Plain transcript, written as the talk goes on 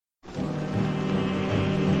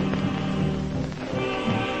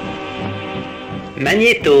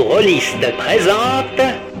Magnéto Rolliste présente...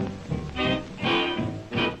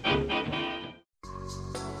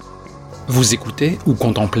 Vous écoutez ou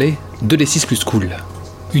contemplez 2D6 Plus Cool,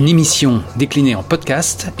 une émission déclinée en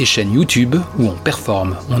podcast et chaîne YouTube où on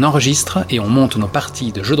performe, on enregistre et on monte nos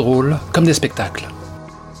parties de jeux de rôle comme des spectacles.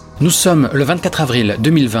 Nous sommes le 24 avril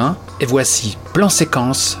 2020 et voici Plan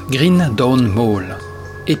Séquence Green Dawn Mall,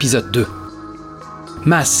 épisode 2.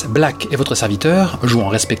 Mass, Black et votre serviteur, jouant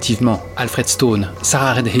respectivement Alfred Stone,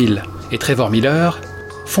 Sarah Redhill et Trevor Miller,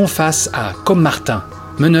 font face à Com Martin,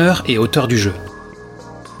 meneur et auteur du jeu.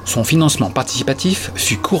 Son financement participatif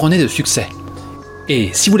fut couronné de succès. Et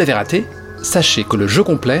si vous l'avez raté, sachez que le jeu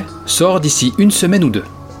complet sort d'ici une semaine ou deux.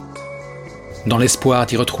 Dans l'espoir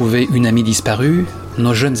d'y retrouver une amie disparue,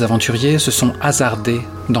 nos jeunes aventuriers se sont hasardés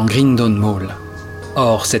dans Green Dawn Mall.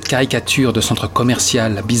 Or, cette caricature de centre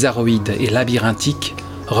commercial bizarroïde et labyrinthique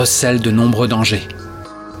recèle de nombreux dangers.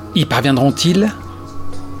 Y parviendront-ils ?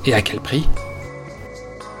 Et à quel prix ?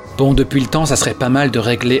 Bon, depuis le temps, ça serait pas mal de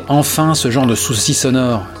régler enfin ce genre de soucis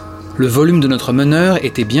sonores. Le volume de notre meneur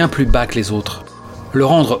était bien plus bas que les autres. Le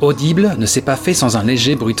rendre audible ne s'est pas fait sans un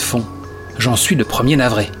léger bruit de fond. J'en suis le premier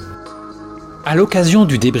navré. À l'occasion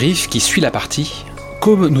du débrief qui suit la partie,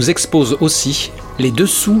 Cobb nous expose aussi les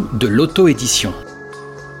dessous de l'auto-édition.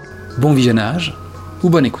 Bon visionnage ou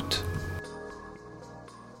bonne écoute.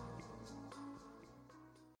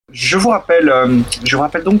 Je vous rappelle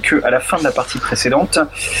donc qu'à la fin de la partie précédente,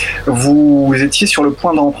 vous étiez sur le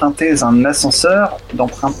point d'emprunter un ascenseur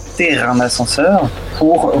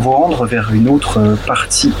pour vous rendre vers une autre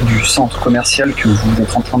partie du centre commercial que vous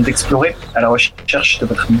êtes en train d'explorer à la recherche de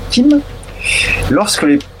votre ami Kim. Lorsque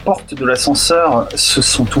les portes de l'ascenseur se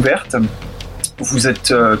sont ouvertes, vous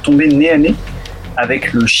êtes tombé nez à nez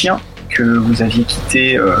avec le chien que vous aviez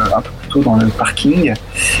quitté un peu plus tôt dans le parking.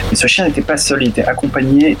 Mais ce chien n'était pas seul, il était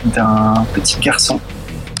accompagné d'un petit garçon.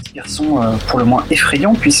 Pour le moins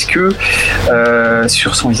effrayant, puisque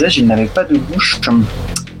sur son visage, il n'avait pas de bouche.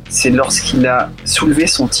 C'est lorsqu'il a soulevé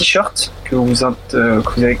son t-shirt que vous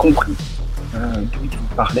avez compris d'où il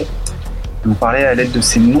vous parlait. Il vous parlait à l'aide de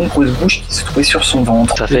ces nombreuses bouches qui se trouvaient sur son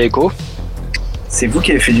ventre. Ça fait écho. C'est vous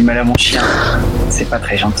qui avez fait du mal à mon chien. C'est pas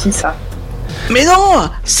très gentil, ça. Mais non,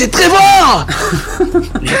 c'est Trevor.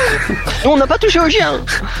 Non, on n'a pas touché au chien.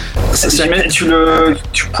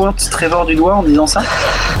 Tu pointes Trevor du doigt en disant ça ?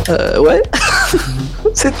 Ouais.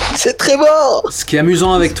 c'est Trevor. Ce qui est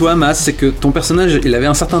amusant avec toi, Mas, c'est que ton personnage, il avait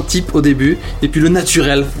un certain type au début, et puis le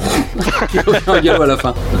naturel qui revient en galop à la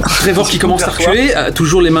fin. Trevor qui commence à reculer,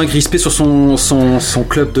 toujours les mains crispées sur son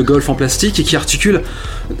club de golf en plastique, et qui articule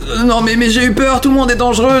non mais j'ai eu peur, tout le monde est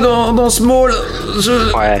dangereux dans ce mall.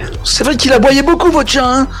 Ouais. C'est vrai qu'il aboyait beaucoup, votre chien,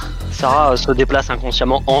 hein. Sarah se déplace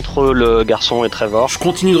inconsciemment entre le garçon et Trevor. Je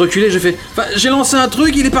continue de reculer, j'ai lancé un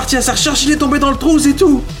truc, il est parti à sa recherche, il est tombé dans le trou, c'est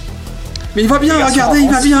tout. Mais il va bien, regardez, il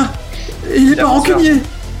va bien. Et il est pas rancunier.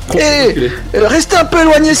 Restez un peu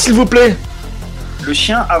éloigné, s'il vous plaît. Le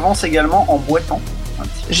chien avance également en boitant.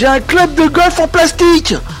 J'ai un club de golf en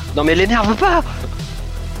plastique. Non mais l'énerve pas.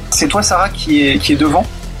 C'est toi, Sarah, qui est devant.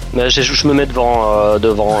 Mais je me mets devant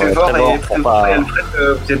Trevor et Alfred,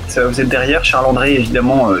 vous êtes derrière. Charles-André,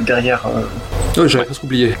 évidemment, derrière. Ouais, j'avais presque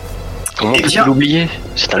oublié. Comment peux-tu l'oublier ?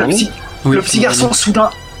 C'est un ami. Le petit garçon soudain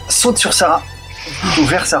saute sur Sarah.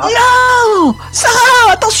 Vers Sarah. Non,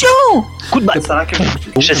 Sarah, attention. Coup de batte.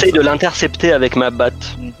 J'essaye de l'intercepter avec ma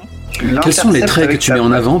batte. Quels sont les traits que tu mets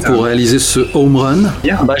en avant pour réaliser ce home run ?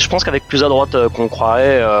 Bah, je pense qu'avec plus à droite qu'on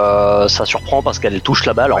croirait, ça surprend parce qu'elle touche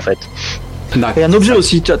la balle en fait. Et un objet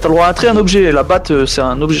aussi, tu as le droit à un trait, un objet. La batte, c'est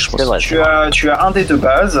un objet, je pense. C'est vrai, tu as un dé de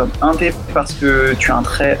base, un dé parce que tu as un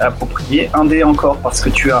trait approprié, un dé encore parce que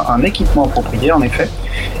tu as un équipement approprié, en effet,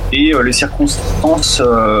 et les circonstances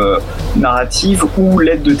narratives ou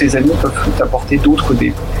l'aide de tes amis peuvent t'apporter d'autres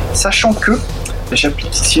dés. Sachant que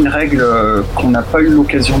j'applique ici une règle qu'on n'a pas eu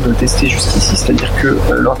l'occasion de tester jusqu'ici, c'est-à-dire que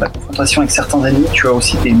lors de la confrontation avec certains ennemis, tu as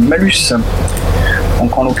aussi des malus.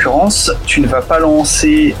 Donc en l'occurrence, tu ne vas pas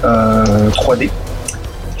lancer 3D,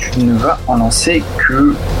 tu ne vas en lancer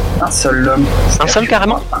que un seul. Un seul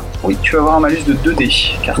carrément ? Oui, tu vas avoir un malus de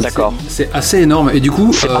 2D. D'accord. C'est assez énorme, et du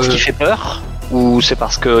coup... C'est parce qu'il fait peur ? Ou c'est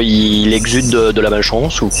parce qu'il exude de la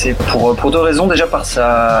malchance ou... C'est pour deux raisons, déjà par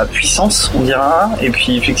sa puissance, on dira, et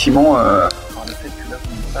puis effectivement, par le fait que là,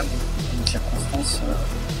 on n'est pas dans une circonstance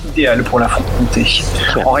idéale pour l'affronter.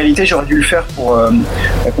 Ouais. En réalité, j'aurais dû le faire pour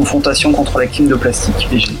la confrontation contre la Kim de plastique,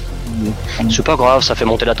 et C'est pas grave, ça fait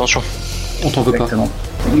monter la tension. On t'en veut pas.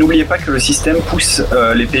 N'oubliez pas que le système pousse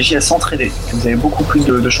les PJ à s'entraider, que vous avez beaucoup plus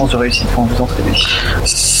de chances de réussite quand vous entraidez.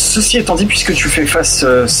 Ceci étant dit, puisque tu fais face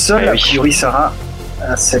seul, a priori Sarah,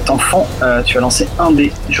 cet enfant, tu as lancé un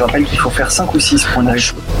dé. Je rappelle qu'il faut faire 5 ou 6 pour une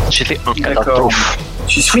réussite. J'ai fait un D'accord. catastrophe.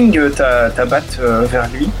 Tu swings ta batte vers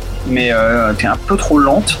lui, mais t'es un peu trop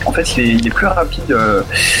lente. En fait, il est plus rapide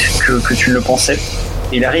que tu ne le pensais.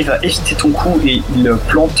 Il arrive à éviter ton coup et il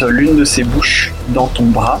plante l'une de ses bouches dans ton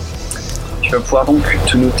bras. Tu vas pouvoir donc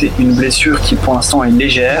te noter une blessure qui pour l'instant est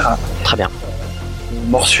légère. Très bien. Une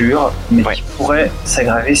morsure, mais qui pourrait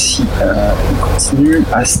s'aggraver si il continue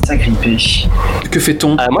à s'agripper. Que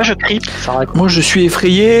fait-on? Moi je crie. Moi je suis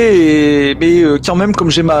effrayé, mais quand même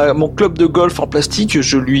comme j'ai mon club de golf en plastique,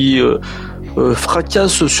 je lui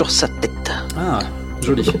fracasse sur sa tête. Ah,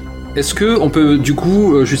 joli. Est-ce que on peut du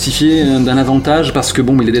coup justifier d'un avantage parce que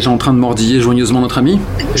bon, il est déjà en train de mordiller joigneusement notre ami?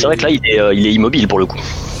 C'est vrai que là il est immobile pour le coup.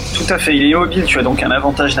 Tout à fait, il est immobile, tu as donc un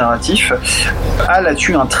avantage narratif.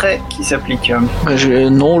 Là-dessus, un trait qui s'applique.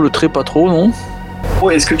 Non, le trait pas trop, non.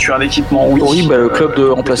 Oh, est-ce que tu as un équipement? Oui, le club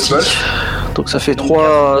en plastique. Donc ça fait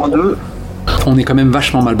 3... 2. On est quand même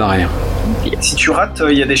vachement mal barré. Si tu rates,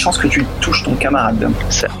 il y a des chances que tu touches ton camarade.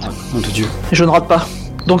 Certes. Mon Dieu. Je ne rate pas.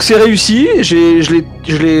 Donc c'est réussi,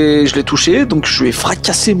 je l'ai touché, donc je vais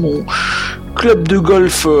fracasser mon club de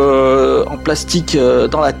golf en plastique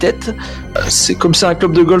dans la tête. C'est comme c'est un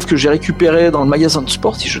club de golf que j'ai récupéré dans le magasin de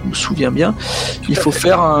sport, si je me souviens bien. Il faut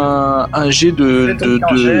faire un jet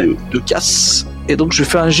de casse. Et donc je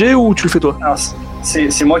fais un jet ou tu le fais toi? Alors,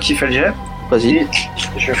 c'est moi qui fais le jet. Vas-y. Et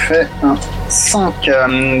je fais un 5.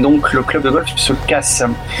 Donc le club de golf se casse.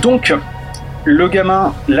 Donc le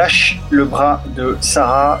gamin lâche le bras de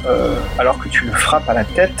Sarah alors que tu le frappes à la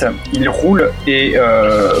tête. Il roule et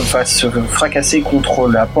va se fracasser contre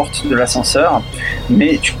la porte de l'ascenseur.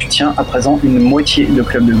 Mais tu tiens à présent une moitié de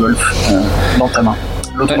club de golf dans ta main.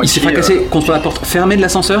 Il s'est fracassé contre la porte fermée de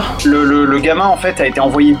l'ascenseur? Le gamin en fait a été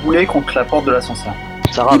envoyé bouler contre la porte de l'ascenseur.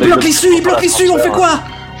 Sarah, Il bloque l'issue, on fait quoi?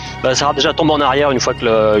 Sarah déjà tombe en arrière une fois que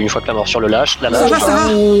la morsure le lâche. Ça va, Sarah?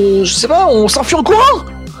 Je sais pas, on s'enfuit en courant.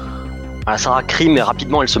 Sarah crie mais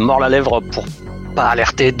rapidement elle se mord la lèvre pour pas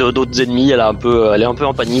alerter d'autres ennemis. Elle est un peu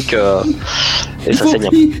en panique et ça saigne.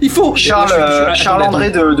 Il faut.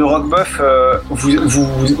 Charles-André de Roquebeuf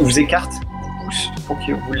vous écarte, vous pousse pour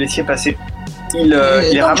que vous le laissiez passer. Il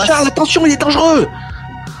ramasse. Charles, attention, il est dangereux.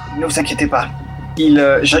 Ne vous inquiétez pas.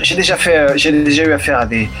 J'ai déjà eu affaire à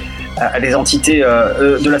des entités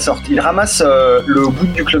de la sorte. Il ramasse le bout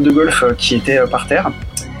du club de golf qui était par terre.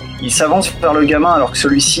 Il s'avance vers le gamin alors que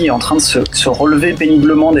celui-ci est en train de se relever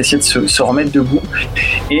péniblement, d'essayer de se remettre debout.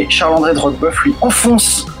 Et Charles-André de Roquebeuf lui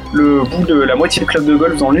enfonce le bout de la moitié du club de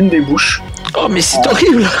golf dans l'une des bouches. Oh mais c'est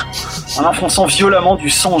horrible. En enfonçant violemment,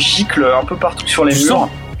 du sang gicle un peu partout sur les murs.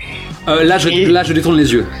 Là, je détourne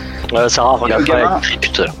les yeux. Sarah regarde pas et crie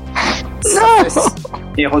putain.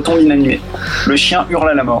 Et retombe inanimé. Le chien hurle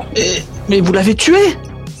à la mort. Mais vous l'avez tué?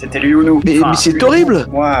 C'était lui ou nous. Mais c'est horrible.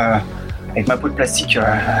 Moi, avec ma peau de plastique,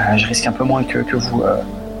 je risque un peu moins que vous.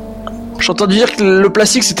 J'ai entendu dire que le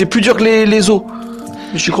plastique c'était plus dur que les os.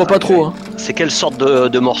 Je crois pas trop. Hein. C'est quelle sorte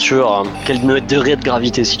de morsure? Quel degré de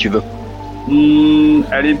gravité si tu veux?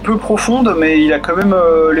 Elle est peu profonde, mais il a quand même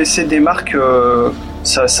laissé des marques.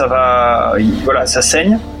 Ça va. Voilà, ça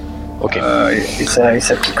saigne. Ok. Et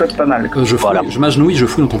ça picote pas mal. Je m'agenouille, je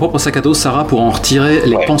fouille dans ton propre sac à dos, Sarah, pour en retirer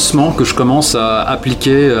les pansements que je commence à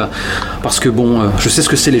appliquer parce que bon, je sais ce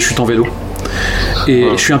que c'est les chutes en vélo. Et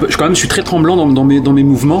je suis très tremblant dans mes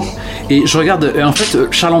mouvements. Et je regarde, en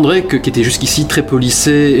fait, Charles-André, qui était jusqu'ici très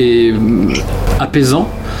polissé et apaisant,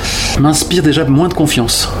 m'inspire déjà moins de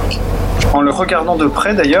confiance. En le regardant de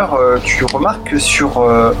près, d'ailleurs, tu remarques que sur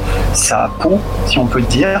sa peau, si on peut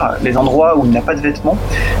dire, les endroits où il n'a pas de vêtements,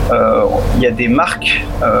 il y a des marques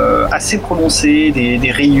assez prononcées,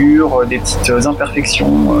 des rayures, des petites imperfections.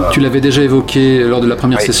 Tu l'avais déjà évoqué lors de la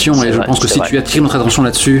première session, et je pense que si tu attires notre attention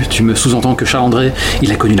là-dessus, tu me sous-entends que Charles-André,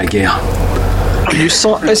 il a connu la guerre. Du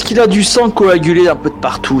sang. Est-ce qu'il a du sang coagulé un peu de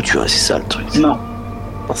partout, tu vois, c'est ça le truc. Non.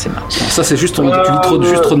 Forcément. Ça, c'est juste, tu lis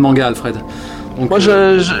juste trop de manga, Alfred. Donc, moi,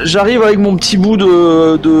 j'arrive avec mon petit bout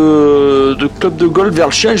de club de golf vers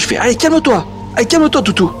le chien et je fais allez, calme-toi,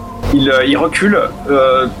 toutou. Il recule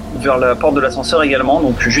vers la porte de l'ascenseur également,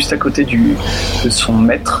 donc juste à côté de son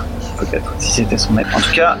maître, peut-être, si c'était son maître. En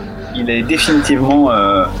tout cas, il est définitivement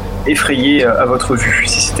effrayé à votre vue.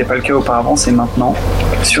 Si c'était pas le cas auparavant, c'est maintenant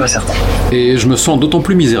sûr et certain. Et je me sens d'autant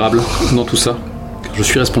plus misérable dans tout ça, car je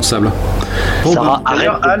suis responsable. Sarah,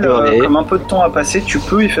 d'ailleurs, Al, comme un peu de temps a passé, tu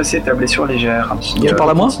peux effacer ta blessure légère. Tu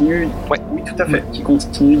parles à moi ? Oui, tout à fait. Qui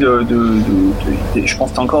continue je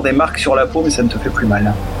pense que t'as encore des marques sur la peau, mais ça ne te fait plus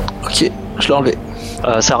mal. Ok, je l'ai enlevé.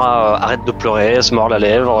 Sarah arrête de pleurer, elle se mord la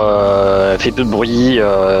lèvre, elle fait peu de bruit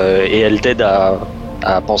et elle t'aide à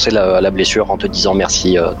à panser la blessure en te disant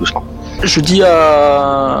merci doucement. Je dis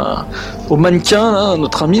au mannequin, là,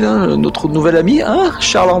 notre ami, là, notre nouvel ami, hein,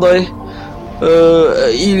 Charles-André.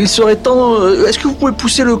 Il serait temps. Est-ce que vous pouvez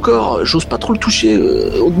pousser le corps? J'ose pas trop le toucher.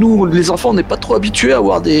 Nous, les enfants, on n'est pas trop habitués à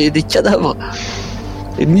voir des cadavres.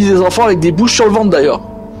 Et ni des enfants avec des bouches sur le ventre d'ailleurs.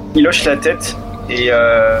 Il hoche la tête et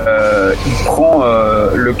il prend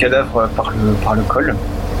le cadavre par le col.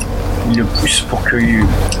 Il le pousse pour qu'il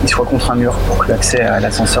soit contre un mur, pour que l'accès à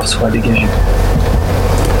l'ascenseur soit dégagé.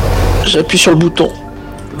 J'appuie sur le bouton.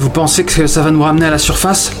 Vous pensez que ça va nous ramener à la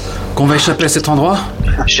surface? Qu'on va échapper à cet endroit?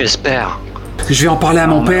 J'espère. Je vais en parler à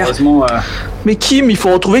mon père. Mais Kim, il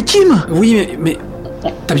faut retrouver Kim. Oui, mais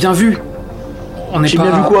t'as bien vu? On est J'ai pas...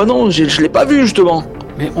 bien vu quoi? Non, je l'ai pas vu justement.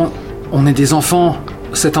 Mais on est des enfants.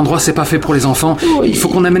 Cet endroit, c'est pas fait pour les enfants. Oui. Il faut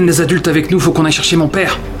qu'on amène les adultes avec nous, il faut qu'on aille chercher mon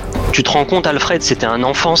père. Tu te rends compte, Alfred, c'était un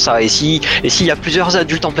enfant ça, et s'il y a plusieurs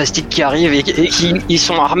adultes en plastique qui arrivent et qui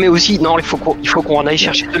sont armés aussi, non, il faut qu'on aille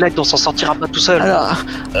chercher de l'aide, on s'en sortira pas tout seul.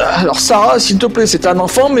 Alors Sarah, s'il te plaît, c'était un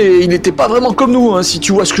enfant, mais il n'était pas vraiment comme nous, hein, si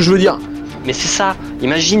tu vois ce que je veux dire. Mais c'est ça,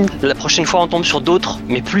 imagine, la prochaine fois on tombe sur d'autres,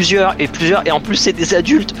 mais plusieurs, et en plus c'est des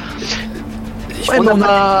adultes. Ouais, on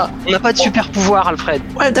n'a pas de super pouvoir, Alfred.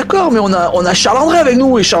 Ouais, d'accord, mais on a Charles-André avec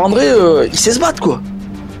nous, et Charles-André, il sait se battre, quoi.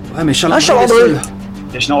 Ouais, mais Charles-André... Charles-André.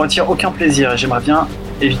 Et je n'en retire aucun plaisir et j'aimerais bien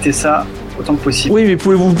éviter ça autant que possible. Oui, mais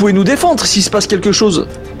vous pouvez nous défendre s'il se passe quelque chose.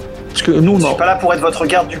 Parce que nous, Je non. suis pas là pour être votre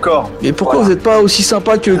garde du corps. Mais pourquoi vous n'êtes pas aussi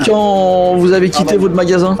sympa que quand vous avez quitté votre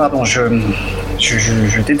magasin? Pardon, je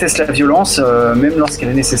déteste la violence, même lorsqu'elle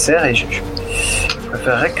est nécessaire, et je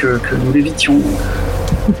préférerais que nous l'évitions.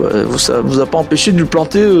 Ça vous a pas empêché de lui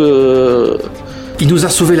planter Il nous a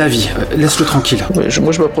sauvé la vie, laisse-le tranquille. Ouais,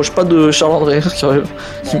 moi je m'approche pas de Charles-André,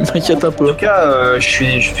 il m'inquiète un peu. En tout cas, je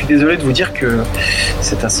suis désolé de vous dire que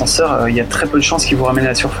cet ascenseur, il y a très peu de chances qu'il vous ramène à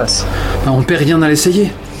la surface. On ne perd rien à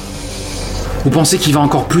l'essayer. Vous pensez qu'il va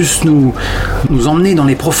encore plus nous emmener dans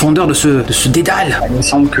les profondeurs de ce dédale? Il me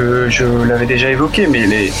semble que je l'avais déjà évoqué, mais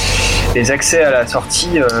les accès à la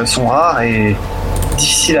sortie sont rares et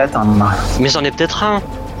difficiles à atteindre. Mais c'en est peut-être un,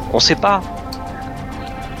 on sait pas.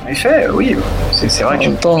 En effet, oui, c'est vrai que je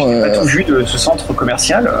n'ai pas tout vu de ce centre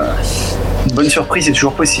commercial. Une bonne surprise est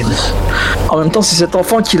toujours possible. En même temps, c'est cet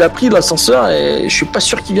enfant qui l'a pris l'ascenseur et je suis pas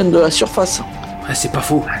sûr qu'il vienne de la surface. Ouais, c'est pas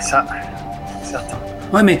faux. Ça, c'est certain.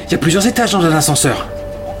 Ouais, mais il y a plusieurs étages dans un ascenseur.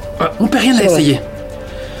 On perd rien à essayer.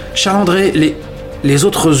 Charles-André, les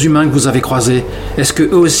autres humains que vous avez croisés, est-ce que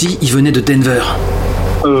eux aussi, ils venaient de Denver?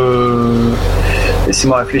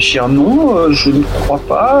 Laissez-moi réfléchir. Non, je ne crois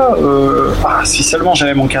pas. Si seulement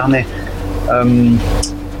j'avais mon carnet.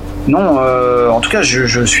 Non, en tout cas,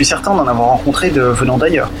 je suis certain d'en avoir rencontré venant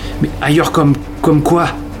d'ailleurs. Mais ailleurs comme quoi?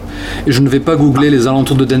 Je ne vais pas googler les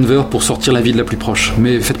alentours de Denver pour sortir la ville la plus proche,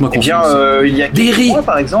 mais faitement confiance. Il y a Derry, mois,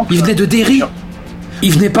 par exemple. Il venait de Derry.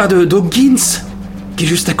 Il venait pas de Dawkins, qui est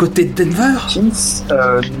juste à côté de Denver.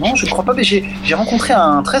 Non, je ne crois pas, mais j'ai rencontré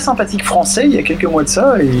un très sympathique Français il y a quelques mois de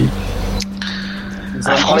ça, et...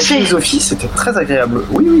 Un Français? La philosophie, c'était très agréable.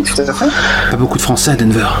 Oui, tout à fait. Pas beaucoup de Français à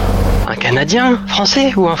Denver. Un Canadien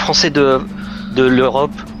français ou un Français de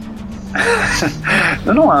l'Europe?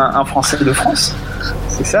 Non, un Français de France.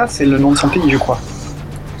 C'est ça, c'est le nom de son pays, je crois.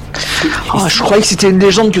 Je croyais que c'était une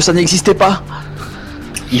légende, que ça n'existait pas.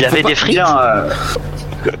 Il avait des frites.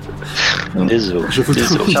 Désolé.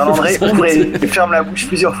 Charles-André ouvre et ferme la bouche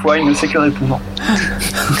plusieurs fois, il ne sait que répondre.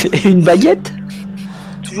 Et une baguette?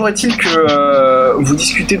 Toujours est-il que vous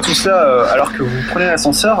discutez tout ça alors que vous prenez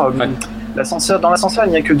l'ascenseur. Dans l'ascenseur,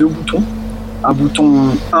 il n'y a que deux boutons. Un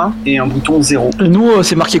bouton 1 et un bouton 0. Nous,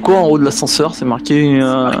 c'est marqué quoi en haut de l'ascenseur? C'est marqué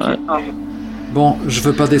 1. Bon, je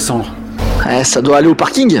veux pas descendre. Ça doit aller au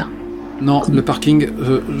parking? Non, le parking,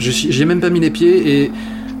 j'ai même pas mis les pieds et...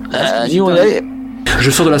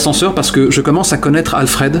 Je sors de l'ascenseur parce que je commence à connaître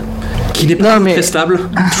Alfred, qui n'est pas très stable,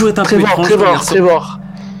 toujours est un peu étrange. Trevor.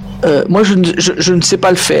 Moi, je ne sais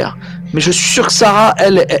pas le faire, mais je suis sûr que Sarah,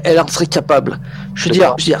 elle en serait capable. Je veux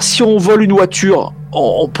dire, si on vole une voiture,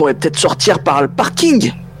 on pourrait peut-être sortir par le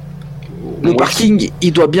parking. Le parking,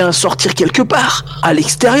 il doit bien sortir quelque part, à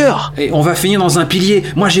l'extérieur. Et on va finir dans un pilier.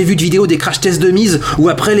 Moi, j'ai vu de vidéos des crash tests de mise où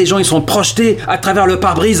après les gens ils sont projetés à travers le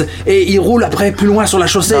pare-brise et ils roulent après plus loin sur la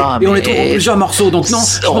chaussée et on les trouve en plusieurs morceaux. Donc non,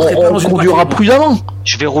 je rentrerai pas dans une voiture. On conduira prudemment.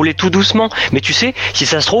 Je vais rouler tout doucement, mais tu sais, si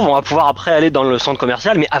ça se trouve, on va pouvoir après aller dans le centre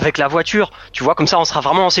commercial, mais avec la voiture. Tu vois, comme ça, on sera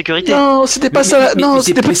vraiment en sécurité. Non, c'était pas ça. Non,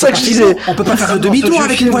 c'était pas ça que je disais. On peut pas faire le demi-tour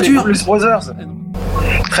avec une voiture. Blues Brothers.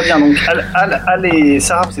 Très bien, donc allez,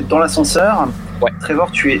 Sarah, vous êtes dans l'ascenseur. Ouais. Trevor,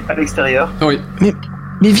 tu es à l'extérieur. Oui.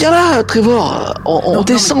 Mais viens là, Trevor. On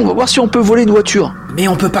descend, on va voir si on peut voler une voiture. Mais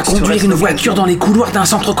on peut pas conduire une voiture dans les couloirs d'un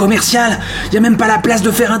centre commercial. Y a même pas la place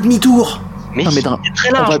de faire un demi-tour. Mais, Non, mais c'est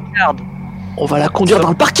très large, regarde. On va la conduire dans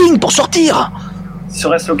le parking pour sortir.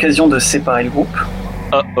 Serait-ce l'occasion de séparer le groupe?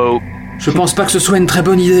 Oh. Je pense pas que ce soit une très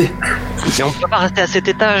bonne idée. Mais on peut pas rester à cet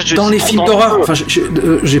étage. Dans les films d'horreur, enfin,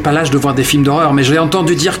 j'ai pas l'âge de voir des films d'horreur, mais j'ai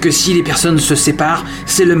entendu dire que si les personnes se séparent,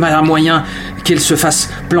 c'est le meilleur moyen qu'elles se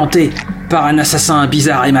fassent planter par un assassin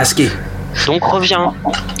bizarre et masqué. Donc reviens.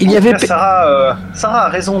 Il y avait... Sarah a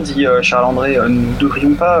raison, dit Charles-André. Nous ne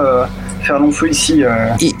devrions pas faire long feu ici.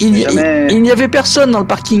 Il n'y avait personne dans le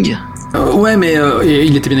parking. Ouais, mais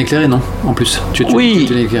il était bien éclairé, non? En plus. Oui,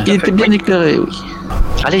 tu l'as éclairé. il était bien éclairé, oui.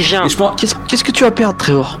 Allez, viens. Et je pense... Qu'est-ce que tu vas perdre,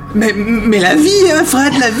 Trevor? Mais la vie, hein,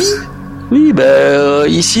 Fred, la vie. Oui,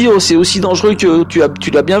 ici, c'est aussi dangereux que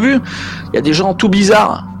tu l'as bien vu. Il y a des gens tout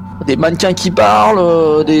bizarres. Des mannequins qui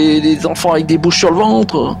parlent, des enfants avec des bouches sur le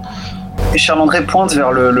ventre. Et Charles-André pointe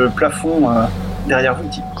vers le plafond derrière vous,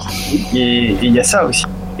 dit. Et il y a ça aussi.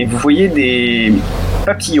 Et vous voyez des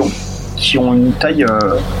papillons qui ont une taille...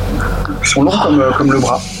 qui sont longs comme le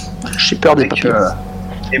bras. J'ai peur des papillons.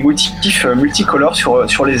 Des motifs multicolores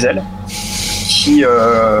sur les ailes qui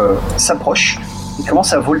s'approchent et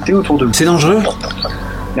commencent à volter autour de vous. C'est dangereux?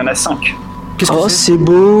 Il y en a 5. Qu'est-ce que c'est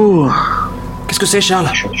beau. Qu'est-ce que c'est, Charles?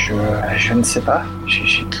 Je ne sais pas.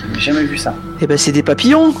 J'ai jamais vu ça. Eh ben, c'est des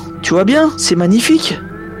papillons. Tu vois bien, c'est magnifique.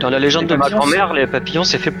 Dans la légende de ma papillons, grand-mère, les papillons,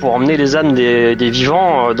 c'est fait pour emmener les âmes des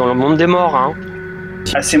vivants dans le monde des morts. Hein.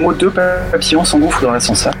 À ces mots, 2 papillons s'engouffrent dans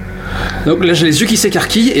l'ascenseur. Donc là, j'ai les yeux qui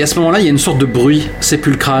s'écarquillent, et à ce moment-là, il y a une sorte de bruit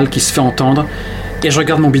sépulcral qui se fait entendre, et je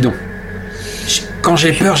regarde mon bidon. Quand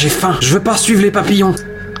j'ai peur, j'ai faim. Je veux pas suivre les papillons.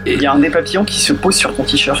 Et il y a un des papillons qui se pose sur ton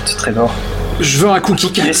t-shirt, Trevor. Je veux un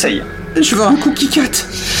cookie cat. Il essaye. Je veux un cookie cat.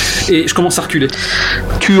 Et je commence à reculer.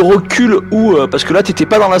 Tu recules où? Parce que là, t'étais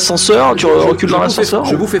pas dans l'ascenseur. Tu recules dans l'ascenseur?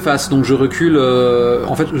 Je vous fais face, donc je recule.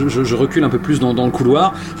 En fait, je recule un peu plus dans le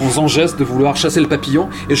couloir, en faisant geste de vouloir chasser le papillon,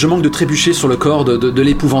 et je manque de trébucher sur le corps de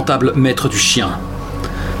l'épouvantable maître du chien.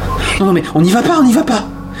 Non, mais on n'y va pas.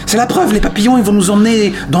 C'est la preuve, les papillons, ils vont nous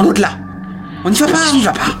emmener dans l'au-delà. On n'y va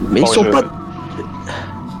pas. Mais ils sont pas...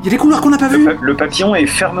 Il y a des couloirs qu'on n'a pas vus. Le papillon est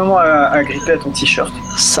fermement agrippé à ton t-shirt.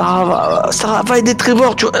 Ça va aider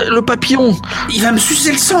Trevor, tu vois, le papillon. Il va me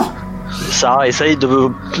sucer le sang. Sarah essaye de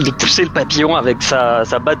pousser le papillon avec sa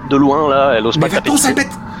batte de loin, là. Elle ose pas taper. Sale bête.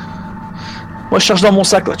 Moi, je cherche dans mon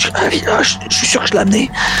sac, là. Je suis sûr que je l'ai amené.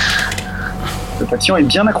 Le papillon est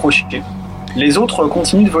bien accroché. Les autres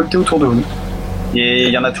continuent de volter autour de vous. Et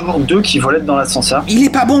il y en a toujours 2 qui volettent dans l'ascenseur. Il est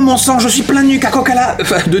pas bon, mon sang, je suis plein de Nuka-Cola.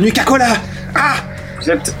 Enfin, de Nuka-Cola. Ah. Vous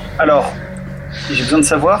êtes... Alors, j'ai besoin de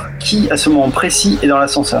savoir qui, à ce moment précis, est dans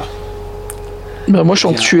l'ascenseur. Moi, je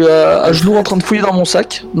suis à genoux en train de fouiller dans mon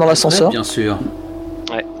sac, dans l'ascenseur. Ouais, bien sûr.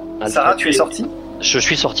 Ouais. Sarah, tu es sortie? Je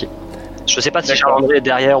suis sorti. Je sais pas si D'accord. Charles-André est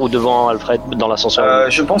derrière ou devant Alfred dans l'ascenseur.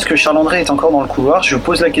 Je pense que Charles-André est encore dans le couloir. Je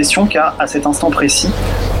pose la question car, à cet instant précis,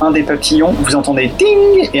 un des papillons, vous entendez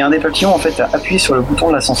ding, et un des papillons, en fait, a appuyé sur le bouton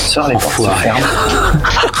de l'ascenseur, les portes se ferment.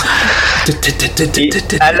 Et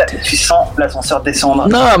Al, tu sens l'ascenseur descendre.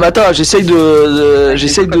 Non, mais attends, j'essaye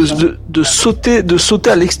de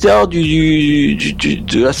sauter à l'extérieur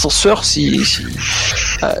de l'ascenseur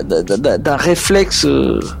d'un réflexe.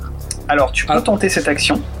 Alors, tu peux tenter cette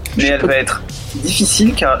action, mais elle va être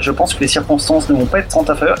difficile car je pense que les circonstances ne vont pas être en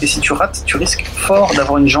ta faveur, et si tu rates, tu risques fort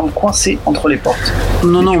d'avoir une jambe coincée entre les portes.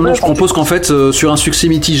 Non, je propose qu'en fait, sur un succès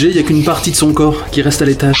mitigé, il n'y a qu'une partie de son corps qui reste à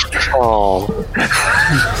l'étage. Oh.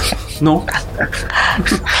 Non.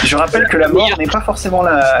 Je rappelle que la mort n'est pas forcément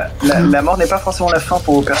la mort n'est pas forcément la fin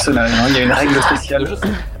pour vos personnages. Hein. Il y a une règle spéciale.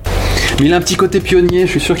 Mais il a un petit côté pionnier.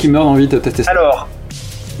 Je suis sûr qu'il meurt d'envie de tester ça. Alors,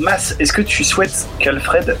 Mas, est-ce que tu souhaites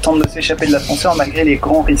qu'Alfred tente de s'échapper de l'ascenseur malgré les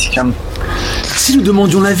grands risques? Si nous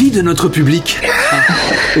demandions l'avis de notre public.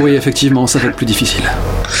 Oui, effectivement, ça va être plus difficile.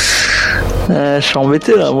 Je suis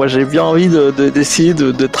embêté là, moi j'ai bien envie d'essayer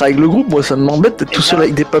de travailler avec le groupe, moi ça m'embête d'être tout seul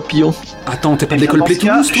avec des papillons. Attends, t'es pas de l'école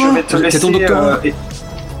Plétoulouse, toi? T'es ton doctorat?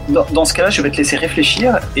 Dans ce cas-là, je vais te laisser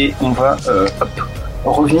réfléchir et on va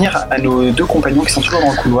revenir à nos 2 compagnons qui sont toujours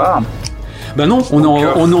dans le couloir. Bah non, on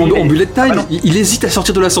est en bullet time. Il hésite à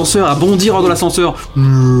sortir de l'ascenseur, à bondir hors de l'ascenseur.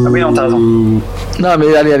 Ah oui, non, t'as raison. Non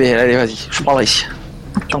mais allez, vas-y, je prends le risque.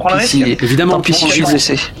 Tu prends le risque? Évidemment, tant pis si je suis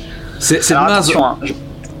blessé. C'est naze.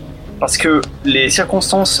 Parce que les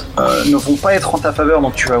circonstances ne vont pas être en ta faveur,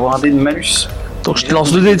 donc tu vas avoir un dé de malus. Donc je te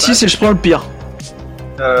lance 2 dés de 6 et je prends le pire.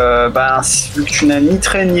 Vu que tu n'as ni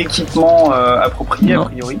trait ni équipement approprié, Non. a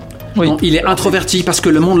priori. Oui. Non, il est introverti parce que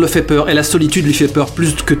le monde le fait peur et la solitude lui fait peur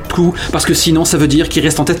plus que tout, parce que sinon ça veut dire qu'il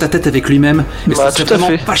reste en tête à tête avec lui-même. Mais Bah, c'est tout à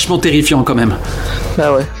vraiment fait. vachement terrifiant quand même.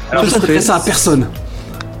 Ah ouais. Alors, Je ne ferais ça à personne.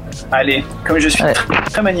 Allez, comme je suis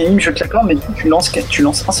très magnanime, je te l'accorde, mais tu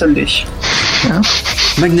lances un seul dé.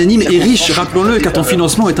 Magnanime et riche, rappelons-le, car ton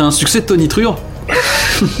financement est un succès de tonitruant.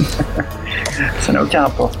 Ça n'a aucun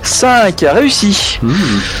rapport. 5, réussi.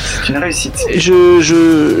 C'est une réussite.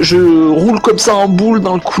 Je roule comme ça en boule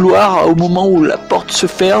dans le couloir au moment où la porte se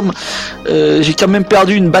ferme. J'ai quand même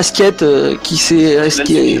perdu une basket qui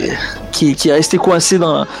est restée coincée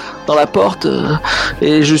dans la porte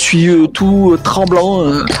et je suis tout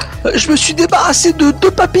tremblant. Je me suis débarrassé de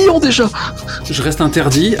 2 papillons déjà. Je reste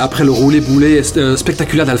interdit après le roulé-boulé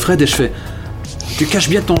spectaculaire d'Alfred et je fais... Tu caches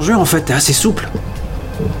bien ton jeu en fait, t'es assez souple.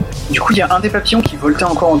 Du coup, il y a un des papillons qui voltait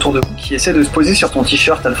encore autour de vous, qui essaie de se poser sur ton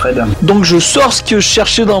t-shirt, Alfred. Donc je sors ce que je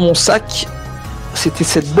cherchais dans mon sac. C'était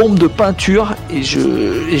cette bombe de peinture et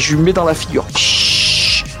je lui mets dans la figure.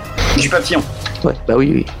 Du papillon. Ouais, bah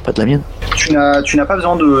oui, pas de la mienne. Tu n'as pas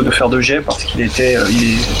besoin de faire de jet parce qu'il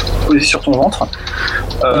est posé sur ton ventre.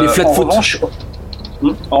 Il est flat-foot.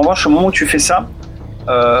 En revanche, au moment où tu fais ça,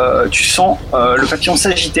 tu sens le papillon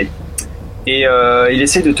s'agiter et il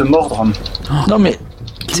essaie de te mordre. Non mais...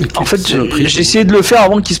 En fait, j'ai essayé de le faire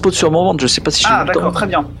avant qu'il se pose sur mon ventre. Je sais pas si j'ai eu le temps. D'accord, très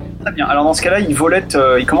bien. Alors dans ce cas-là,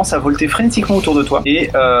 il commence à volter frénétiquement autour de toi. Et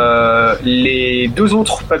les 2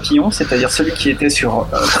 autres papillons, c'est-à-dire celui qui était sur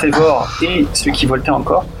Trevor et celui qui voltait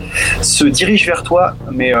encore, se dirigent vers toi,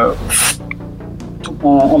 mais tout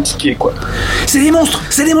en piqué, quoi. C'est des monstres,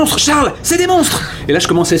 Charles, c'est des monstres. Et là, je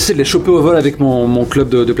commence à essayer de les choper au vol avec mon club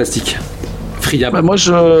de plastique. Friable. Bah moi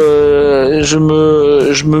je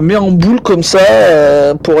me mets en boule comme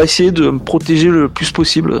ça pour essayer de me protéger le plus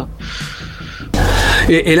possible.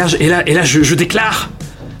 Et là je déclare: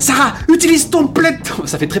 Sarah, utilise ton plaid.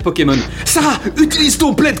 Ça fait très Pokémon. Sarah, utilise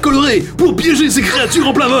ton plaid coloré pour piéger ces créatures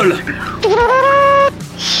en plein vol.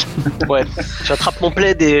 Ouais, j'attrape mon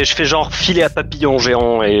plaid et je fais genre filet à papillon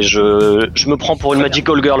géant et je me prends pour une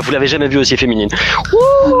magical girl. Vous l'avez jamais vue aussi féminine.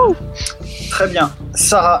 Wouh! Très bien.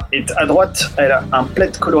 Sarah est à droite, elle a un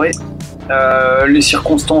plaid coloré. Les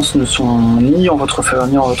circonstances ne sont ni en votre faveur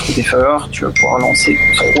ni en votre défaveur. Tu vas pouvoir lancer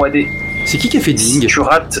 3D. C'est qui a fait ding? Si tu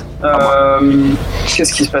rates,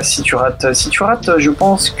 qu'est-ce qui se passe si tu rates? Si tu rates, je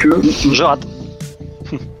pense que... Je rate.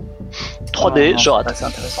 3D, je rate. C'est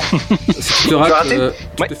intéressant. Si tu rates,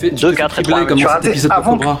 tu te fais 2, 4 et 3. comme Tu as cet raté épisode de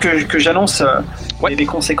avant Cobra. que j'annonce les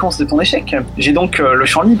conséquences de ton échec. J'ai donc le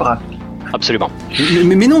champ libre. Absolument.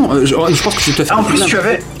 Mais non, je pense que tu te fais... En plus, tu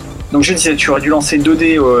avais... Donc je disais, tu aurais dû lancer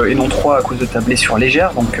 2D et non 3 à cause de ta blessure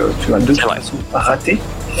légère, donc tu as de toute façon raté.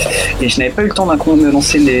 Et je n'avais pas eu le temps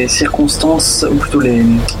d'annoncer les circonstances, ou plutôt les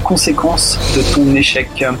conséquences de ton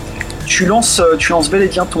échec. Tu lances bel et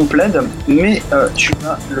bien ton plaid, mais tu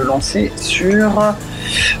vas le lancer sur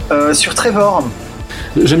Trevor.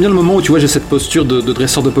 J'aime bien le moment où tu vois j'ai cette posture de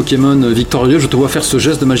dresseur de Pokémon victorieux, je te vois faire ce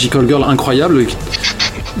geste de Magical Girl incroyable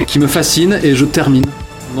qui me fascine et je termine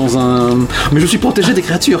dans un... Mais je suis protégé des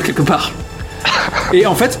créatures quelque part. Et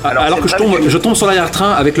en fait, alors que je tombe sur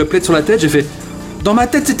l'arrière-train avec le plaid sur la tête, j'ai fait... Dans ma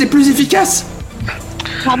tête c'était plus efficace.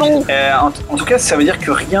 Pardon. En tout cas, ça veut dire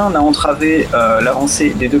que rien n'a entravé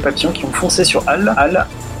l'avancée des 2 papillons qui ont foncé sur Al. Al,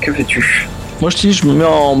 que fais-tu? Moi je dis, je me mets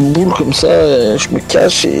en boule comme ça, je me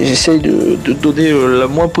cache et j'essaye de donner le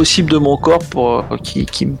moins possible de mon corps pour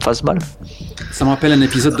qu'il me fasse mal. Ça me rappelle un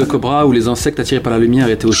épisode de Cobra où les insectes attirés par la lumière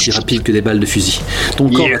étaient aussi rapides que des balles de fusil. Ton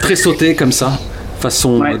corps va très sauté comme ça,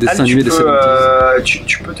 façon dessin animé des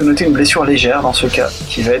tu peux te noter une blessure légère dans ce cas,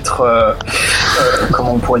 qui va être,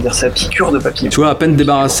 comment on pourrait dire ça, piqûre de papillon. Tu vois, à peine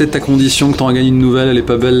débarrassé de ta condition, que t'en as gagné une nouvelle, elle est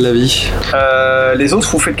pas belle la vie. Les autres,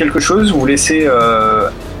 vous faites quelque chose, vous laissez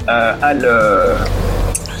Al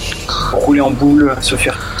rouler en boule, se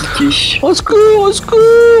faire piquer. Au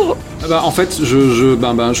secours! En fait,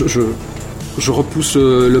 je repousse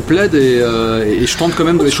le plaid et je tente quand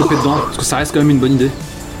même de les choper dedans, parce que ça reste quand même une bonne idée.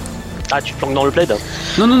 Ah, tu te planques dans le plaid?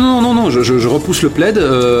 Non, je repousse le plaid,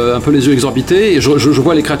 un peu les yeux exorbités, et je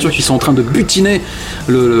vois les créatures qui sont en train de butiner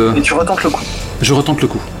le... Et tu retentes le coup. Je retente le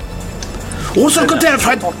coup. Oh, sur le côté,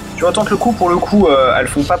 Alfred! Tu retentes le coup, pour le coup, elles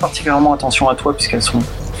font pas particulièrement attention à toi, puisqu'elles sont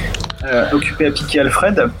occupées à piquer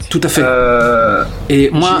Alfred. Tout à fait. Et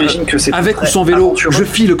moi, que c'est avec ou sans vélo, aventureux. je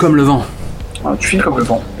file comme le vent. Tu files comme le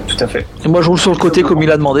vent, tout à fait. Et moi je roule sur le côté comme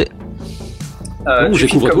il a demandé. Tu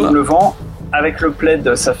files comme le vent. Avec le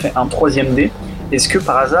plaid, ça fait un 3e dé. Est-ce que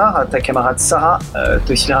par hasard, ta camarade Sarah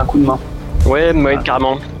te filerait un coup de main? Ouais,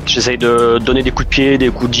 carrément. J'essaye de donner des coups de pied, des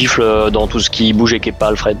coups de gifle dans tout ce qui bouge et qui est pas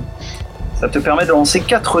Alfred. Ça te permet de lancer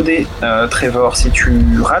 4 dés, Trevor. Si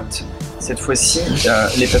tu rates, cette fois-ci,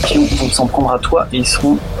 les papillons vont s'en prendre à toi et ils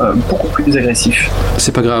seront beaucoup plus agressifs.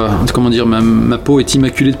 C'est pas grave, comment dire, ma peau est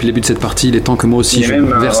immaculée depuis le début de cette partie, il est temps que moi aussi je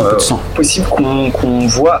verse un peu de sang. Possible qu'on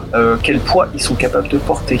voit quel poids ils sont capables de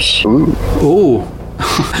porter. Oh.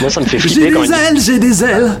 Moi ça me fait flipper quand j'ai des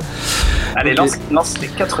ailes. Allez, Okay. lance les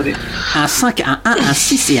 4 dés. Un 5, un 1, un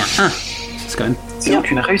 6 et un 1. C'est quand même... C'est donc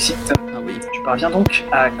une réussite. Ah oui. Tu parviens donc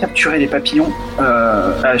à capturer les papillons.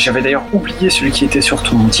 J'avais d'ailleurs oublié celui qui était sur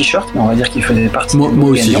ton t-shirt, mais on va dire qu'il faisait partie Moi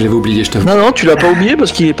aussi, gagnant. je l'avais oublié, je t'avoue. Non, tu l'as pas oublié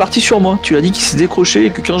parce qu'il est parti sur moi. Tu as dit qu'il s'est décroché et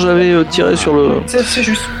que quand j'avais tiré sur le... C'est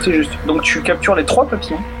juste. Donc tu captures les 3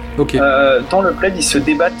 papillons. Ok. Dans le plaid, ils se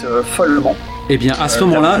débattent follement. Eh bien, à ce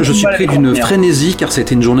moment-là, je suis pris d'une frénésie car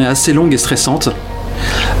c'était une journée assez longue et stressante.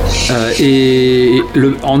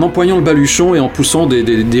 En empoignant le baluchon et en poussant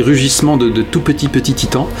des rugissements de tout petits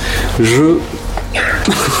titans, je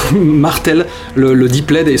martèle le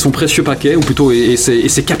Dipled et son précieux paquet, ou plutôt et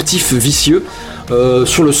ses captifs vicieux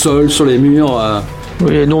sur le sol, sur les murs.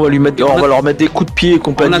 Oui, et nous on va leur mettre des coups de pied et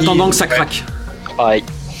compagnie. En attendant que ça craque. pareil.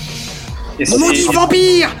 Et Maudit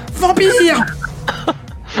vampire!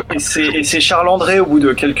 Et c'est Charles-André, au bout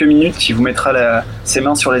de quelques minutes, qui vous mettra ses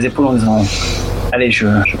mains sur les épaules en disant « Allez, je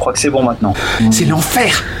crois que c'est bon maintenant. » C'est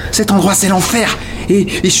l'enfer. Cet endroit, c'est l'enfer. Et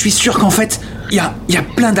je suis sûr qu'en fait, il y a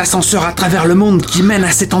plein d'ascenseurs à travers le monde qui mènent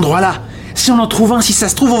à cet endroit-là. Si on en trouve un, si ça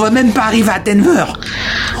se trouve, on va même pas arriver à Denver.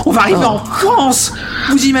 On va arriver en France.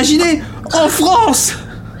 Vous imaginez? En France.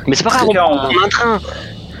 Mais c'est pas grave, on a un train.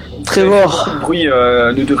 Trevor, Beaucoup de bruit,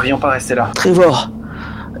 nous devrions pas rester là. Trevor,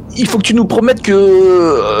 il faut que tu nous promettes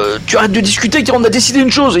que tu arrêtes de discuter car on a décidé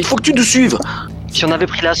une chose, il faut que tu nous suives. Si on avait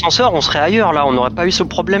pris l'ascenseur, on serait ailleurs là, on n'aurait pas eu ce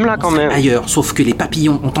problème-là quand même. Ailleurs, sauf que les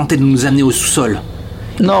papillons ont tenté de nous amener au sous-sol.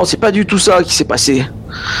 Non, c'est pas du tout ça qui s'est passé.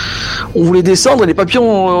 On voulait descendre et les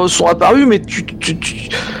papillons sont apparus, mais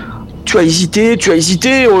tu as hésité,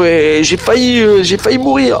 et j'ai failli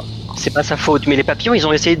mourir. C'est pas sa faute, mais les papillons ils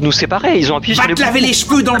ont essayé de nous séparer, ils ont appuyé Va sur les te laver les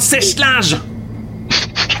cheveux dans le sèche-linge.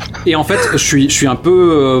 Et en fait, je suis un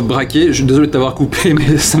peu braqué. Je suis désolé de t'avoir coupé,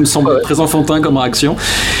 mais ça me semble très enfantin comme réaction.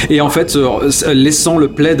 Et en fait, laissant le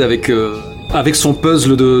plaid avec son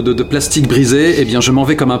puzzle de plastique brisé, eh bien, je m'en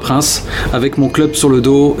vais comme un prince, avec mon club sur le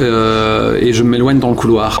dos, et je m'éloigne dans le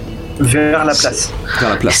couloir. Vers la place. Vers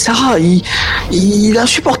la place. Sarah, il est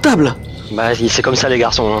insupportable. Bah c'est comme ça les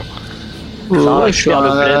garçons. Hein. Ouais, je suis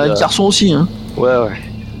un garçon aussi. Hein. Ouais.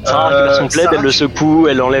 Sarah récupère son plaid, elle le secoue,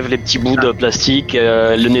 elle enlève les petits bouts de plastique,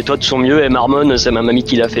 elle le nettoie de son mieux, elle marmonne, c'est ma mamie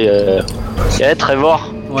qui l'a fait.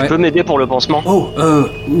 Trevor, Ouais. tu peux m'aider pour le pansement? Oh,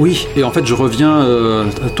 oui. Et en fait, je reviens.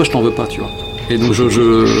 Toi, je t'en veux pas, tu vois. Et donc,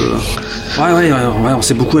 Ouais, on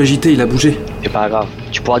s'est beaucoup agité, il a bougé. C'est pas grave,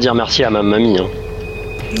 tu pourras dire merci à ma mamie. Hein.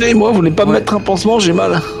 Et moi, vous voulez pas me mettre un pansement, j'ai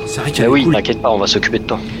mal. C'est vrai qu'elle Bah est oui, cool. t'inquiète pas, on va s'occuper de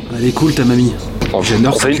toi. Elle est cool, ta mamie.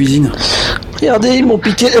 J'adore sa cuisine. Regardez, elles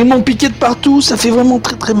m'ont piqué de partout, ça fait vraiment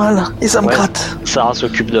très très mal. Et ça me Ouais. gratte. Sarah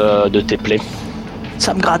s'occupe de tes plaies.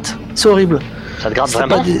 Ça me gratte. C'est horrible. Ça te gratte C'est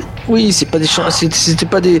vraiment? pas des... Oui, c'est pas des c'était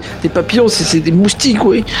pas des papillons, c'est des moustiques,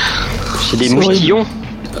 oui. C'est des c'est moustillons?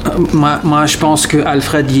 Moi, je pense que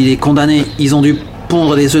Alfred, il est condamné. Ils ont dû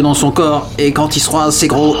pondre des œufs dans son corps. Et quand il sera assez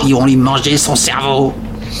gros, ils vont lui manger son cerveau.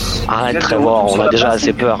 Arrête Exactement, Trevor, on sur a la déjà place,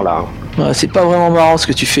 assez donc. peur là. Ouais, c'est pas vraiment marrant ce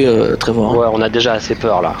que tu fais, Trevor. Ouais, on a déjà assez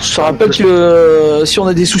peur là. Je te rappelle que si on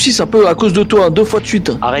a des soucis, c'est un peu à cause de toi, 2 fois de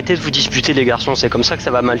suite. Arrêtez de vous disputer les garçons, c'est comme ça que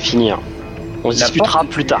ça va mal finir. On se La disputera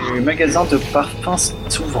porte plus tard. du magasin de parfums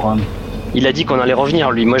s'ouvre. Il a dit qu'on allait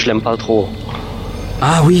revenir lui, moi je l'aime pas trop.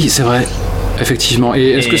 Ah oui, c'est vrai. Effectivement.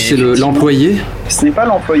 Et est-ce que c'est effectivement. l'employé? Ce n'est pas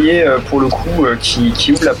l'employé, pour le coup,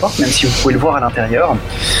 qui ouvre la porte, même si vous pouvez le voir à l'intérieur.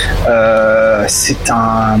 C'est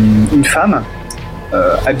une femme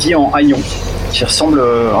habillée en haillons, qui ressemble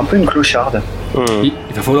un peu à une clocharde. Il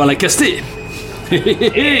va falloir la caster.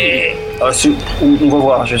 On va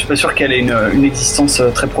voir, je suis pas sûr qu'elle ait une existence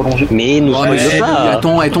très prolongée. Mais nous Oh, spoil mais pas.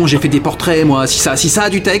 Attends, j'ai fait des portraits, moi. Si ça a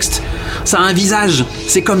du texte, ça a un visage.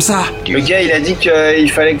 C'est comme ça. Le gars, il a dit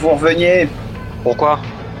qu'il fallait que vous reveniez. Pourquoi?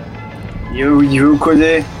 Il veut vous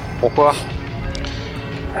coder. Pourquoi?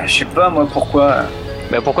 Je sais pas, moi, pourquoi.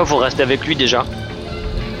 Mais pourquoi faut rester avec lui déjà?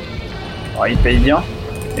 Alors, il paye bien.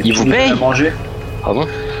 Et Il puis, vous nous, paye on a mangé. Ah bon?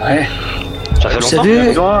 Ouais. Ça fait Vous longtemps? savez- On a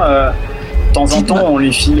besoin, de temps en temps, on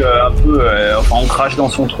lui file un peu, enfin, on crache dans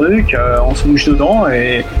son truc, on se mouche dedans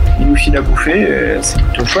et il nous file à bouffer. C'est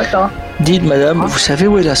plutôt chouette, hein. Dites, madame, vous savez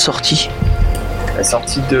où est la sortie? La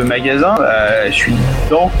sortie de magasin, je suis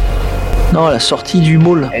dedans. Non, la sortie du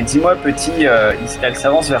mall. Elle dit, moi, petit, elle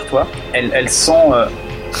s'avance vers toi. Elle sent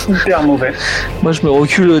hyper mauvais. Moi, je me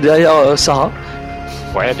recule derrière Sarah.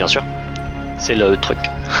 Ouais, bien sûr. C'est le truc.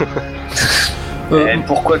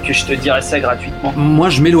 Pourquoi que je te dirais ça gratuitement? Moi,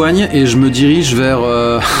 je m'éloigne et je me dirige vers...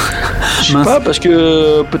 Je sais pas, parce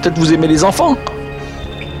que peut-être vous aimez les enfants.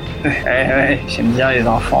 Ouais, j'aime bien les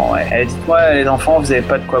enfants, ouais. Dites-moi, les enfants, vous avez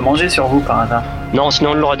pas de quoi manger sur vous par hasard? Non,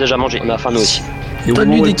 sinon on l'aurait déjà mangé. On a faim nous aussi. Et au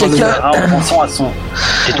Donne-lui moment où des elle parle de- caca. En pensant à son...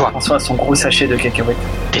 Tais-toi. En pensant à son gros sachet de cacahuètes.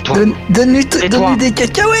 Tais-toi. Donne-lui Tais-toi. des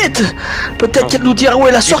cacahuètes. Peut-être qu'elle nous dira où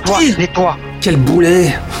elle a sorti. Tais-toi. Quel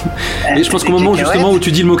boulet! Et je pense qu'au moment justement où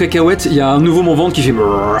tu dis le mot cacahuète, il y a un nouveau mon ventre qui fait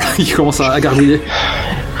brrr, qui commence à gargouiller.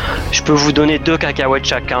 Je peux vous donner 2 cacahuètes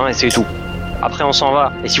chacun et c'est tout. Après on s'en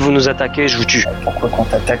va. Et si vous nous attaquez, je vous tue. Pourquoi qu'on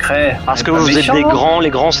t'attaquerait? Parce que On est pas vous êtes méchants, des hein. grands, les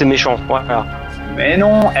grands c'est méchant. Voilà. Mais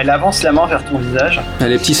non, elle avance la main vers ton visage,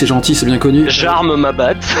 Les petits, c'est gentil, c'est bien connu. J'arme ma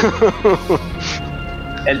batte.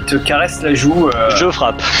 elle te caresse la joue. Je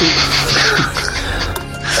frappe.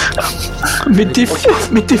 Mais t'es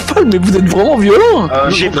folle, mais vous êtes vraiment violent.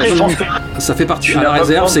 J'ai je préféré- pense que Ça fait partie Tu à la n'as pas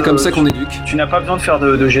réserve, besoin c'est de- comme ça qu'on éduque. tu n'as pas besoin de faire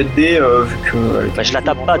de jet de dés vu que. Bah, je la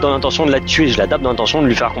tape pas dans l'intention de la tuer, je la tape dans l'intention de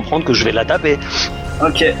lui faire comprendre que je vais la taper.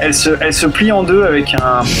 Ok, elle se plie en deux avec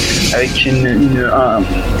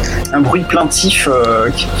un bruit plaintif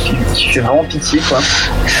qui fait vraiment pitié quoi.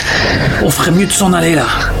 On ferait mieux de s'en aller là.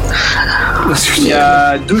 Il y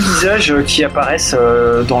a 2 visages qui apparaissent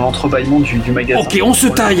dans l'entrebâillement du magasin. Ok, on se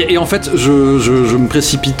taille. Et en fait, je me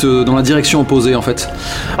précipite dans la direction opposée en fait.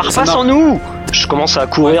 Pars Ça pas marche. sans nous. Je commence à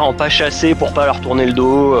courir en pas chassé pour pas leur tourner le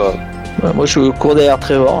dos. Ouais, moi, je cours derrière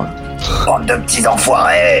Trevor. Bande de petits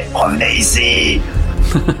enfoirés, revenez ici.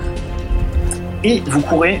 Et vous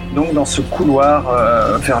courez donc dans ce couloir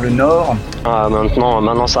vers le nord. Ah,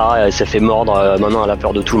 maintenant Sarah elle s'est fait mordre, maintenant elle a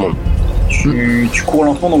peur de tout le monde. Tu cours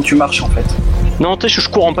lentement donc tu marches en fait. Non, tu sais, je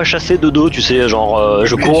cours en pas chassé de dos, tu sais, genre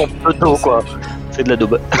je cours de dos quoi. C'est de la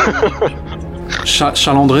daube.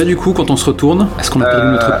 Charles-André, du coup, quand on se retourne, est-ce qu'on a perdu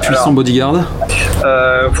notre puissant alors- bodyguard?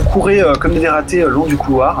 Vous courez comme des dératés le long du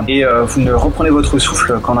couloir et vous ne reprenez votre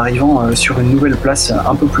souffle qu'en arrivant sur une nouvelle place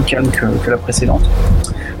un peu plus calme que la précédente.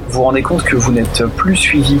 Vous vous rendez compte que vous n'êtes plus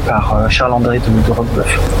suivi par Charles-André de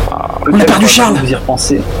Roquebeuf. On a perdu Charles. Vous y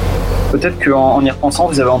repensez. Peut-être qu'en y repensant,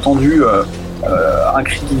 vous avez entendu un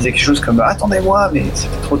cri qui disait quelque chose comme « Attendez-moi », mais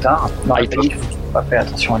c'était trop tard. Dans la panique, vous n'avez pas fait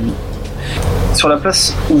attention à lui. Sur la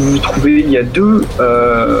place où vous vous trouvez, il y a 2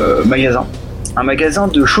 magasins. Un magasin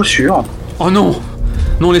de chaussures Oh non!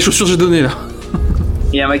 Non, les chaussures j'ai donné là.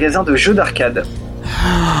 et un magasin de jeux d'arcade.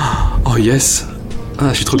 Oh yes! Ah,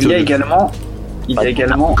 je suis trop Il y a curieux.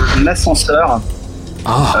 également un ascenseur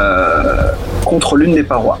Ah, contre l'une des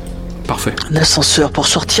parois. parfait. Un ascenseur pour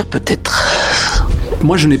sortir, peut-être.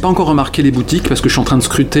 Moi, je n'ai pas encore remarqué les boutiques parce que je suis en train de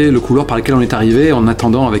scruter le couloir par lequel on est arrivé en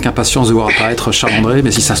attendant avec impatience de voir apparaître Charles-André.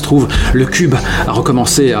 Mais si ça se trouve, le cube a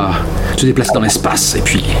recommencé à se déplacer dans l'espace et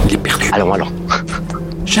puis il est perdu. Allons.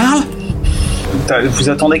 Charles? Vous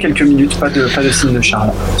attendez quelques minutes, pas de signe de Charles.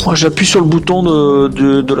 Moi, j'appuie sur le bouton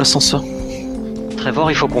de l'ascenseur. Trevor,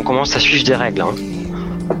 il faut qu'on commence à suivre des règles.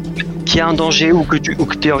 Hein. Qu'il y a un danger ou que tu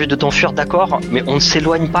aies envie de t'enfuir, d'accord, mais on ne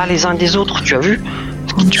s'éloigne pas les uns des autres, tu as vu?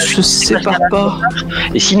 On ne se sépare pas.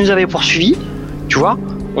 Et s'ils nous avaient poursuivis, tu vois,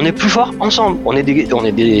 on est plus forts ensemble. On est des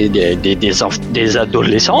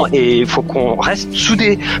adolescents et il faut qu'on reste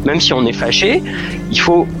soudés. Même si on est fâchés, il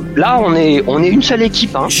faut... Là, on est une seule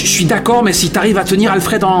équipe. Hein. Je suis d'accord, mais si t'arrives à tenir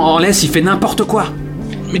Alfred en laisse, il fait n'importe quoi.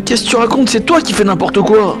 Mais qu'est-ce que tu racontes? C'est toi qui fais n'importe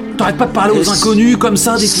quoi. T'arrêtes pas de parler aux inconnus comme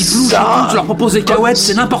ça, des petits flous, Ça- tu leur proposes des cahuètes,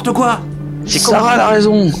 c'est n'importe quoi. C'est Sarah a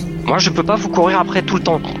raison. Moi, je peux pas vous courir après tout le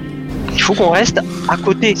temps. Il faut qu'on reste à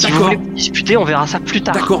côté. Si vous D'accord. voulez discuter, on verra ça plus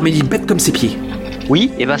tard. D'accord, mais il est bête comme ses pieds.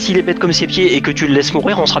 Oui, et ben s'il est bête comme ses pieds et que tu le laisses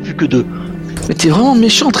mourir, on sera plus que 2. Mais t'es vraiment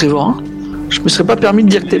méchant, Trevor. Hein. Je me serais pas permis de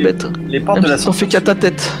dire que t'es bête. Les portes Même de si t'en fais qu'à ta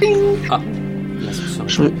tête.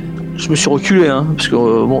 Je me suis reculé, hein, parce que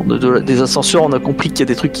bon, des ascenseurs, on a compris qu'il y a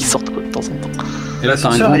des trucs qui sortent quoi, de temps en temps. Et là, t'as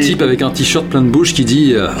un L'ascenseur grand est- type avec un t-shirt plein de bouches qui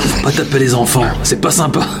dit faut pas taper les enfants, c'est pas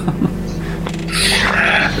sympa.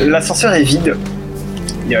 L'ascenseur est vide.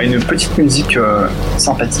 Il y a une petite musique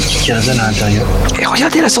sympathique qui résonne à l'intérieur. Et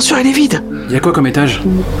regardez, l'ascenseur, il est vide. Il y a quoi comme étage?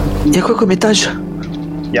 Il y a quoi comme étage?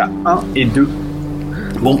 Il y a 1 et 2.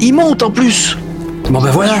 Il monte en plus. Bon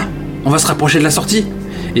ben voilà, on va se rapprocher de la sortie.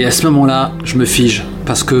 Et à ce moment-là, je me fige,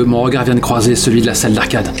 parce que mon regard vient de croiser celui de la salle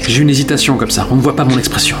d'arcade. J'ai une hésitation comme ça, on ne voit pas mon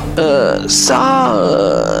expression. Sarah,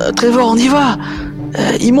 Trevor, on y va.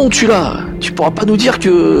 Il monte celui-là. Tu pourras pas nous dire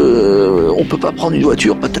que on peut pas prendre une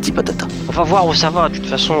voiture, patati patata. On va voir où ça va, de toute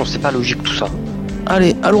façon, c'est pas logique tout ça.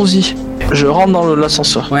 Allez, allons-y. Je rentre dans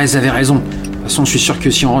l'ascenseur. Ouais, vous avez raison. De toute façon, je suis sûr que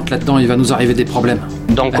si on rentre là-dedans, il va nous arriver des problèmes.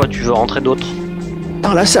 Dans quoi tu veux rentrer d'autre?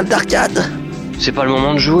 Dans la salle d'arcade. C'est pas le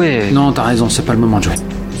moment de jouer. Non, t'as raison, c'est pas le moment de jouer.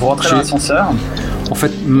 Vous rentrez dans l'ascenseur. En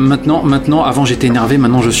fait, maintenant, avant j'étais énervé,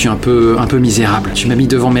 maintenant je suis un peu misérable. Tu m'as mis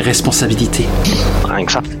devant mes responsabilités. Rien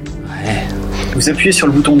que ça. Ouais. Vous appuyez sur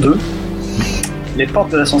le bouton 2. Les portes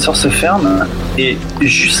de l'ascenseur se ferment et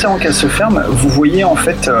juste avant qu'elles se ferment, vous voyez en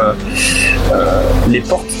fait les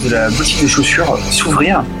portes de la boutique de chaussures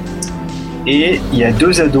s'ouvrir et il y a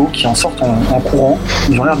 2 ados qui en sortent en courant.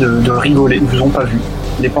 Ils ont l'air de rigoler, ils vous ont pas vu.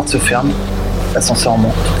 Les portes se ferment, l'ascenseur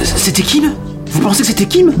monte. C'était Kim ? Vous pensez que c'était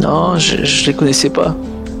Kim ? Non, je les connaissais pas.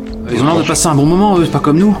 Ils ont l'air de passer un bon moment, eux, pas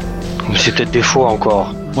comme nous. C'est peut-être des faux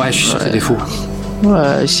encore. Ouais, je suis sûr que c'est des faux.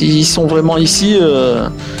 Ouais, s'ils sont vraiment ici,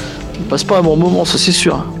 ils passent pas un bon moment, ça c'est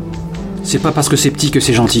sûr. C'est pas parce que c'est petit que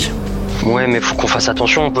c'est gentil. Ouais, mais faut qu'on fasse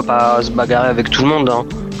attention, on peut pas se bagarrer avec tout le monde, hein.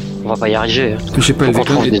 On va pas y arriver. J'ai pas Faut qu'on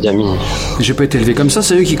trouve des amis. J'ai pas été élevé comme ça,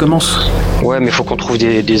 c'est eux qui commencent. Ouais, mais faut qu'on trouve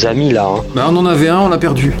des amis là, hein. Bah on en avait un, on l'a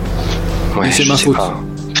perdu. Ouais, Et c'est je ma sais faute. pas.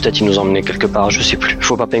 Peut-être ils nous emmenaient quelque part, je sais plus.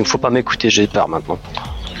 Faut pas m'écouter, j'ai peur maintenant.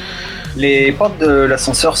 Les portes de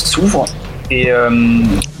l'ascenseur s'ouvrent et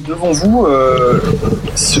devant vous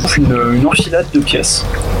se trouve une enfilade de pièces.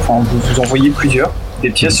 Enfin, vous en voyez plusieurs. Des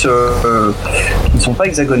pièces qui ne sont pas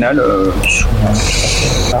hexagonales, qui sont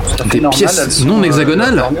tout à fait Des normales. pièces Elles sont, non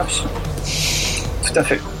hexagonales leurs murs sont- Tout à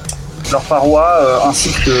fait. Leurs parois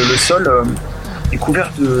ainsi que le sol est couvert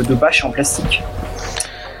de bâches en plastique.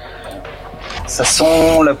 Ça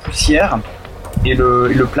sent la poussière et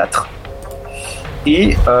le plâtre.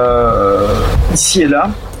 Et ici et là,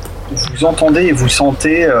 vous entendez et vous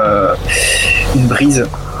sentez une brise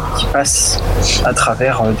qui passe à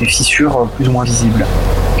travers des fissures plus ou moins visibles.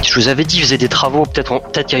 Je vous avais dit, ils faisaient des travaux, peut-être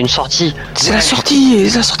qu'il y a une sortie. C'est la sortie,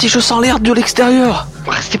 je sens l'air de l'extérieur.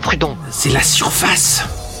 Restez prudents. C'est la surface.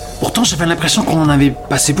 Pourtant, j'avais l'impression qu'on en avait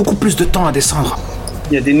passé beaucoup plus de temps à descendre.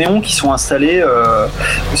 Il y a des néons qui sont installés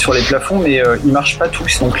sur les plafonds, mais ils marchent pas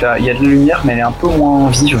tous. Donc là, il y a de la lumière, mais elle est un peu moins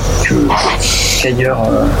vive qu'ailleurs.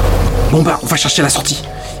 Bon bah, on va chercher la sortie.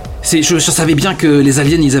 Je savais bien que les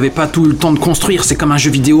aliens, ils avaient pas tout le temps de construire. C'est comme un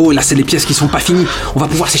jeu vidéo, et là, c'est les pièces qui sont pas finies. On va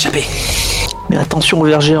pouvoir s'échapper. Mais attention au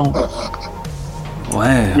ver géant.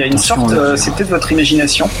 Ouais. Il y a une attention, sorte, là. c'est peut-être votre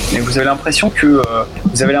imagination, mais vous avez l'impression que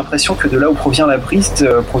de là où provient la brise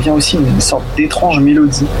provient aussi une sorte d'étrange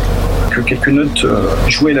mélodie, que quelques notes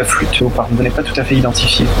jouées à la flûte, vous ne parvenez pas tout à fait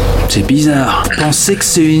identifier. C'est bizarre. Pensez que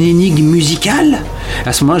c'est une énigme musicale ?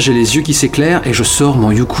 À ce moment-là, j'ai les yeux qui s'éclairent et je sors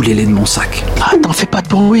mon ukulélé de mon sac. Attends, fais pas de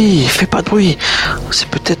bruit. C'est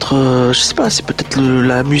peut-être, je sais pas, c'est peut-être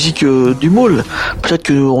la musique du môle. Peut-être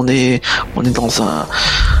qu'on est dans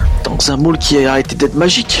un môle qui a arrêté d'être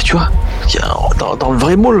magique, tu vois. Dans le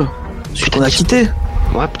vrai môle, celui qu'on a quitté.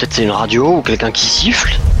 Ouais, peut-être c'est une radio ou quelqu'un qui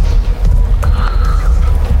siffle.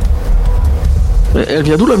 Mais elle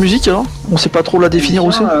vient d'où la musique alors ? On sait pas trop la définir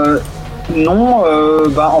aussi. Non,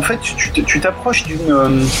 en fait, tu t'approches de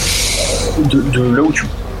là où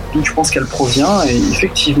d'où tu penses qu'elle provient, et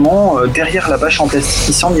effectivement, derrière la bâche en plastique,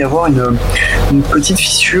 il semble y avoir une petite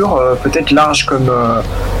fissure, peut-être large comme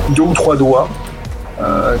 2 ou 3 doigts.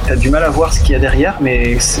 T'as du mal à voir ce qu'il y a derrière,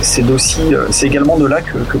 mais c'est également de là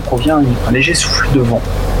que provient un léger souffle de vent.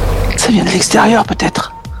 Ça vient de l'extérieur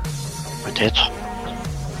peut-être. Peut-être.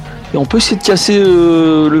 Et on peut essayer de casser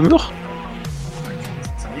le mur ?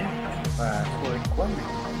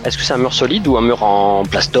 Est-ce que c'est un mur solide ou un mur en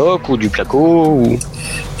plastoc ou du placo ou...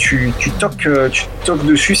 Tu toques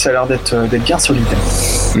dessus, ça a l'air d'être bien solide.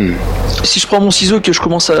 Si je prends mon ciseau et que je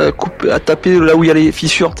commence à taper là où il y a les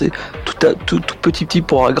fissures, tout petit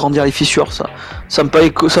pour agrandir les fissures, ça me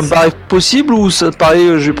paraît possible ou ça me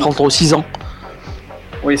paraît je vais prendre 6 ans ?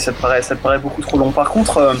 Oui, ça te paraît beaucoup trop long. Par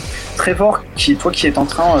contre, Trevor, toi qui es en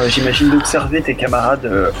train, j'imagine, d'observer tes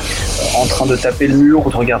camarades en train de taper le mur ou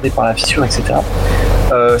de regarder par la fissure, etc.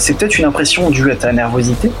 C'est peut-être une impression due à ta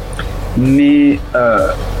nervosité, mais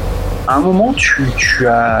à un moment, tu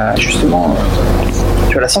as justement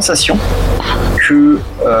tu as la sensation que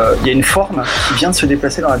y a une forme qui vient de se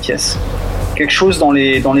déplacer dans la pièce. Quelque chose dans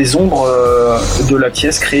les ombres de la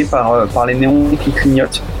pièce créée par les néons qui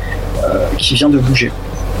clignotent, qui vient de bouger.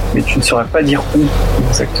 Mais tu ne saurais pas dire où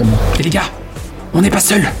exactement. Et les gars, on n'est pas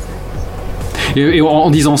seuls. Et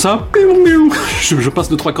en disant ça, je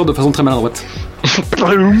passe 2-3 cordes de façon très maladroite.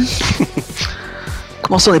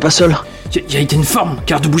 Comment ça on n'est pas seul ? Il y a une forme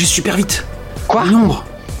qui a l'air de bouger super vite. Quoi ? Une ombre.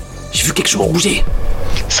 J'ai vu quelque chose bouger.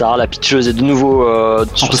 Sarah, la pitcheuse, est de nouveau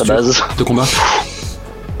sur sa base. De combat.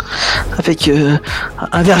 Avec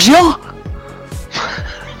un ver géant ?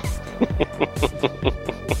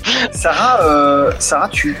 Sarah,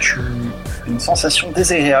 tu as une sensation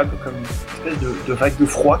désagréable, comme une espèce de vague de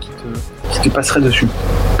froid qui te passerait dessus.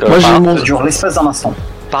 Moi j'ai Ça dure l'espace d'un instant.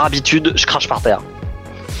 Par habitude, je crache par terre.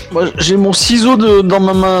 Moi, j'ai mon ciseau dans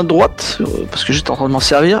ma main droite, parce que j'étais en train de m'en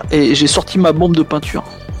servir, et j'ai sorti ma bombe de peinture.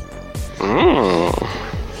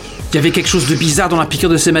 Il y avait quelque chose de bizarre dans la piqûre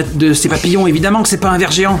de ces papillons. Évidemment que c'est pas un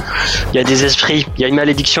ver géant. Il y a des esprits, il y a une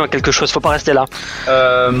malédiction à quelque chose, faut pas rester là.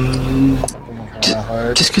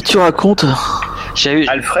 Qu'est-ce que tu racontes ?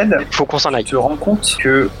 Alfred, faut qu'on s'en aille. Tu te rends compte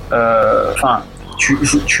que,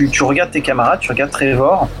 tu regardes tes camarades, tu regardes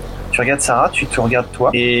Trevor, tu regardes Sarah, tu te regardes toi,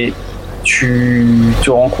 et tu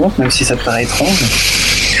te rends compte, même si ça te paraît étrange,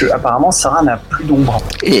 que apparemment Sarah n'a plus d'ombre.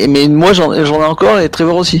 Mais moi j'en ai encore et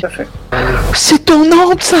Trevor aussi. Tout à fait. C'est ton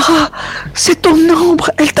ombre, Sarah. C'est ton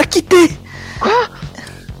ombre. Elle t'a quitté. Quoi ?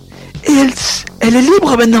 Et elle est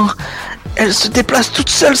libre maintenant. Elle se déplace toute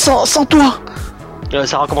seule sans toi.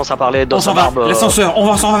 Sarah commence à parler dans On sa s'en va, barbe. l'ascenseur,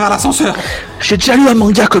 on s'en va vers l'ascenseur. J'ai déjà lu un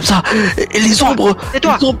manga comme ça. Et les ombres.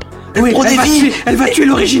 Tais-toi. Oui, prenaient vie. elle va tuer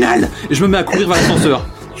l'original. Et je me mets à courir vers l'ascenseur.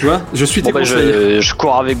 Tu vois, je suis tes conseils. Je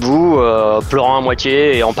cours avec vous, pleurant à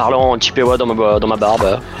moitié et en parlant en chippewa dans ma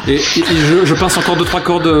barbe. Et je pince encore 2-3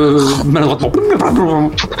 cordes maladroitement.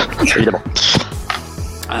 Évidemment.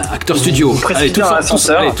 Acteur studio. Allez,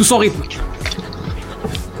 tous en rythme.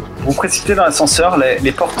 Vous précipitez dans l'ascenseur,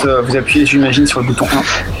 les portes, vous appuyez, j'imagine, sur le bouton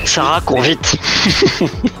 1. Sarah, cours vite.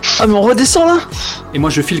 Ah, mais on redescend là. Et moi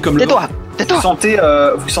je file comme le. Tais-toi.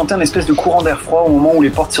 Vous sentez un espèce de courant d'air froid au moment où les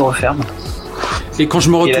portes se referment. Et quand je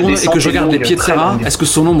me retourne et que je regarde les pieds de Sarah, est-ce que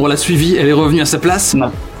son ombre l'a suivi? Elle est revenue à sa place?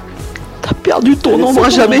 Non. T'as perdu ton ombre à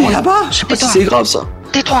jamais. Là-bas. Je sais pas si c'est grave ça.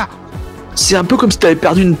 Tais-toi. C'est un peu comme si t'avais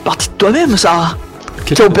perdu une partie de toi-même, Sarah.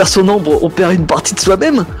 Quand on perd son ombre, on perd une partie de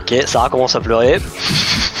soi-même. Ok, Sarah commence à pleurer.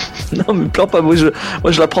 Non, mais pleure pas, moi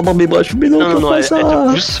je la prends dans mes bras. Je fais, mais non, pas ça.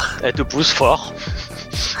 Elle te pousse fort.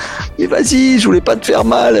 Mais vas-y, je voulais pas te faire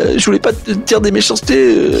mal, je voulais pas te dire des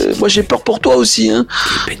méchancetés. Moi j'ai peur pour toi aussi, hein.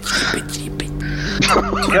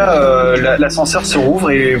 En tout cas, l'ascenseur se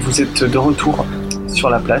rouvre et vous êtes de retour sur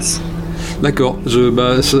la place. D'accord,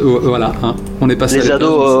 voilà, hein. On est passé. Les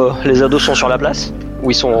ados sont sur la place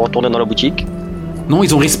ou ils sont retournés dans la boutique? Non,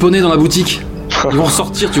 ils ont respawné dans la boutique. Ils vont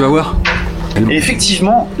ressortir, tu vas voir. Et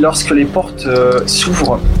effectivement, lorsque les portes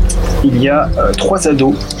s'ouvrent, il y a 3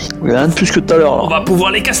 ados. Rien de plus que tout à l'heure. On va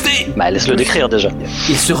pouvoir les caster. Bah laisse-le décrire déjà.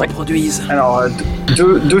 Ils se reproduisent. Alors,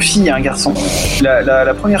 deux filles et un garçon.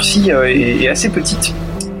 La première fille est assez petite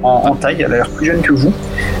en taille, elle a l'air plus jeune que vous.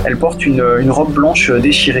 Elle porte une robe blanche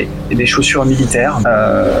déchirée et des chaussures militaires.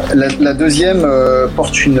 La deuxième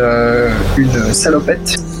porte une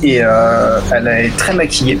salopette et elle est très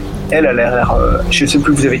maquillée. Elle a l'air... je sais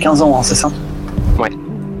plus, vous avez 15 ans, hein, c'est ça? Ouais.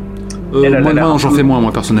 Moi, j'en fais moins,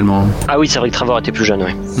 moi, personnellement. Ah oui, c'est vrai que Trevor était plus jeune,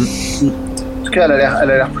 ouais. En tout cas, elle a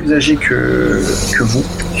l'air plus âgée que vous.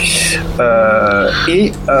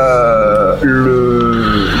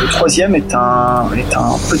 Le troisième est un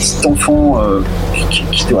petit enfant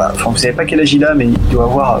qui doit... Enfin, vous savez pas quel âge il a, mais il doit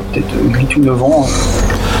avoir peut-être 8 ou 9 ans,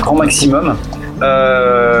 grand maximum.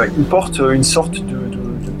 Il porte une sorte de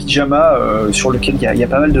pyjama sur lequel il y a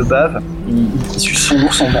pas mal de bave. Il suce son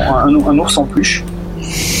ours, un ours en peluche.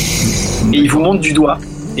 Et il vous montre du doigt.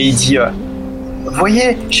 Et il dit...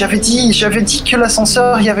 voyez, j'avais dit que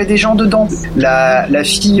l'ascenseur, il y avait des gens dedans. La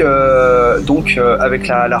fille, avec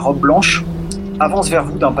la robe blanche, avance vers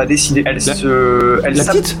vous d'un pas décidé.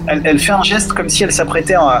 Elle fait un geste comme si elle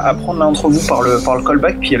s'apprêtait à prendre l'un d'entre vous par le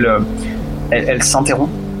callback, puis elle s'interrompt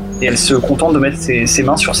et elle se contente de mettre ses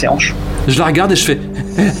mains sur ses hanches. Je la regarde et je fais,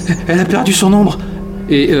 elle a perdu son ombre.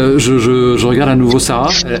 Et je regarde à nouveau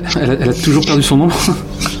Sarah. Elle a toujours perdu son ombre.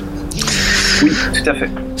 Oui, tout à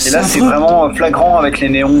fait. Et là, c'est vraiment flagrant avec les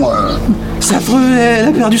néons. C'est affreux, elle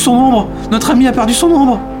a perdu son ombre. Notre amie a perdu son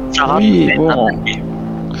ombre. Sarah, oui, bon.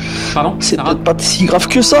 Pardon, c'est Sarah. peut-être pas si grave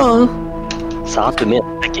que ça, hein. Sarah te met à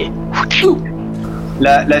attaquer.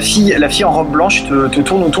 La fille en robe blanche te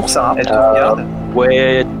tourne autour, Sarah. Elle te regarde.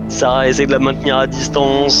 Ouais, Sarah essaie de la maintenir à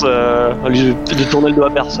distance, lui tourner le doigt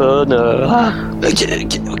à personne.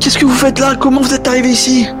 Qu'est-ce que vous faites là? Comment vous êtes arrivé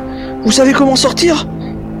ici? Vous savez comment sortir?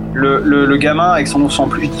 Le gamin avec son ours en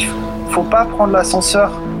peluche dit faut pas prendre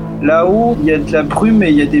l'ascenseur. Là-haut, il y a de la brume et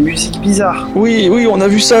il y a des musiques bizarres. Oui, on a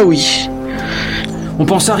vu ça, oui. On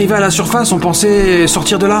pensait arriver à la surface, on pensait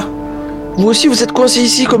sortir de là. Vous aussi, vous êtes coincés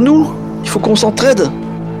ici comme nous? Il faut qu'on s'entraide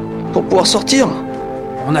pour pouvoir sortir.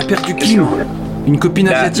 On a perdu Kim, une copine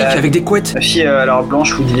asiatique avec des couettes. La fille à la robe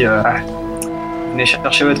blanche vous dit venez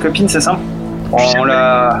chercher votre copine, c'est ça? On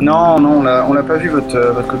l'a pas vu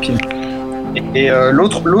votre copine. Et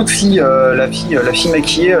l'autre fille, la fille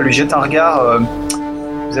maquillée, lui jette un regard.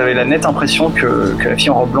 Vous avez la nette impression que la fille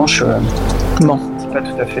en robe blanche non, c'est pas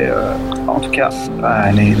tout à fait. En tout cas,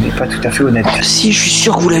 elle n'est pas tout à fait honnête. Si, je suis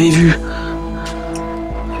sûr que vous l'avez vu.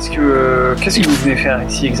 Qu'est-ce que vous venez faire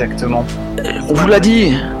ici exactement? On vous l'a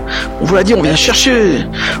dit, on vient chercher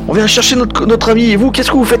notre ami. Et vous,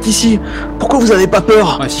 qu'est-ce que vous faites ici? Pourquoi vous avez pas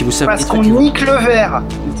peur? Ouais, si vous savez. Parce qu'on nique le verre,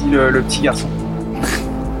 dit le petit garçon.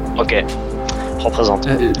 Ok. Représente.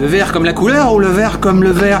 Le vert comme la couleur ou le vert comme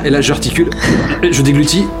le vert? Et là, j'articule, je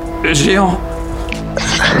déglutis. Géant.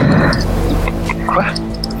 Quoi?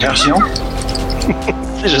 Verre géant?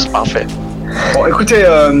 C'est juste parfait. Bon, écoutez,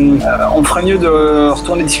 on ferait mieux de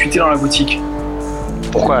retourner discuter dans la boutique.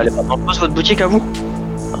 Pourquoi? Elle est pas dangereuse votre boutique à vous?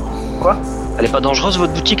 Quoi? Elle est pas dangereuse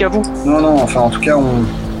votre boutique à vous? Non, enfin en tout cas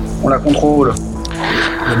on la contrôle.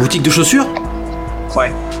 La boutique de chaussures?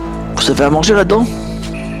 Ouais, Vous avez à manger là-dedans?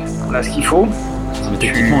 on a ce qu'il faut. Mais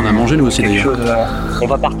techniquement, on a mangé nous aussi Quelque d'ailleurs. chose, On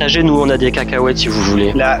va partager, nous on a des cacahuètes si vous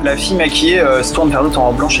voulez. la fille maquillée se tourne vers l'autre en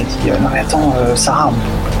robe blanche et dit non mais attends Sarah, on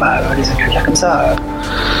peut pas les accueillir comme ça.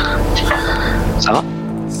 Ça va?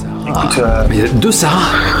 Écoute, Mais il y a 2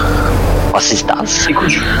 Sarah. Oh, c'est Stars.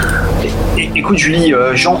 écoute Julie,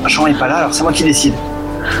 Jean est pas là, alors c'est moi qui décide.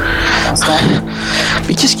 Pour l'instant,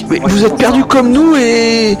 Mais vous êtes perdus comme nous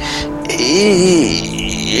et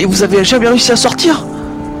vous avez jamais réussi à sortir?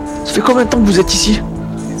 Ça fait combien de temps que vous êtes ici?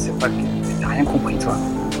 c'est pas que t'as rien compris toi.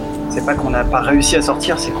 C'est pas qu'on n'a pas réussi à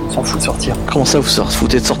sortir, c'est qu'on s'en fout de sortir. Comment ça, vous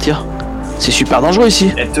foutez de sortir? C'est super dangereux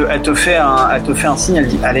ici. Elle te fait un signe, elle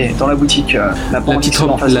dit allez dans la boutique. La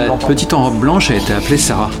petite en robe blanche a été appelée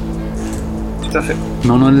Sarah. Tout à fait.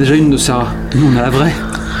 Mais on en a déjà une de Sarah. Nous, on a la vraie.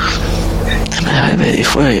 Mais des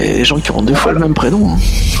fois, il y a des gens qui ont 2 fois le même prénom. Hein.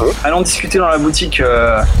 Allons discuter dans la boutique.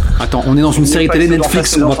 Attends, on est dans une série télé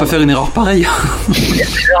Netflix, on va pas faire une erreur pareille.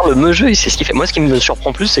 Le jeu, c'est ce qui fait. Moi, ce qui me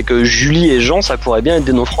surprend plus, c'est que Julie et Jean, ça pourrait bien être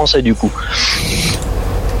des noms français du coup.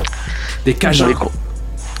 Des cages.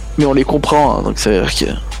 Mais on les comprend, hein, donc ça veut dire que...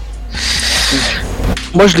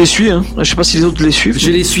 Moi je les suis, hein. Je sais pas si les autres les suivent.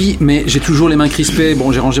 Je les suis, mais j'ai toujours les mains crispées.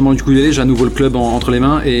 Bon, j'ai rangé mon ukulélé, j'ai à nouveau le club entre les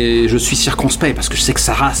mains et je suis circonspect parce que je sais que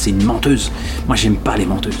Sarah, c'est une menteuse. Moi, j'aime pas les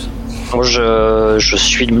menteuses. Moi, je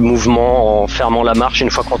suis le mouvement en fermant la marche.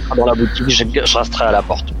 Une fois qu'on sera dans la boutique, je resterai à la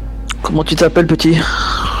porte. Comment tu t'appelles, petit?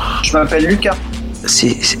 Je m'appelle Lucas.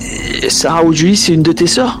 C'est Sarah ou Julie, c'est une de tes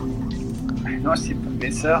sœurs? Non, c'est pas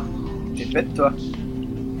mes sœurs. T'es bête toi.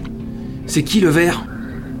 C'est qui le vert?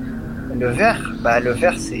 Le vert, le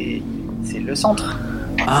vert c'est le centre.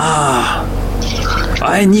 Ah.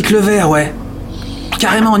 Ouais, nique le vert, ouais.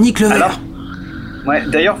 Carrément, nique le vert. Alors, ouais,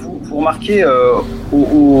 d'ailleurs, vous remarquez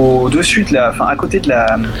au-dessus à côté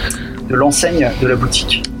de l'enseigne de la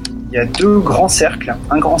boutique, il y a 2 grands cercles,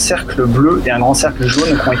 un grand cercle bleu et un grand cercle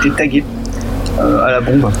jaune qui ont été tagués à la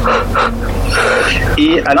bombe.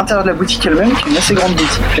 Et à l'intérieur de la boutique elle-même, qui est une assez grande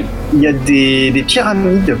boutique, il y a des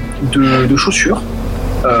pyramides de chaussures.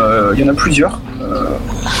 Il y en a plusieurs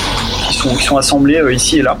qui sont assemblées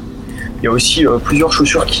ici et là. Il y a aussi plusieurs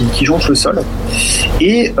chaussures qui jonchent le sol.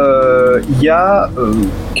 Et il y a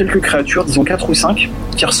quelques créatures, disons 4 ou 5,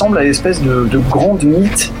 qui ressemblent à une espèce de grandes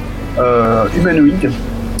mythes humanoïdes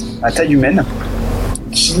à taille humaine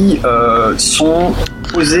qui sont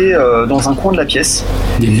posées dans un coin de la pièce.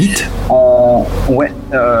 Des mythes? Ouais.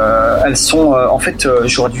 Elles sont en fait,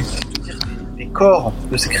 j'aurais dû dire des corps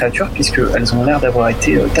de ces créatures puisqu'elles ont l'air d'avoir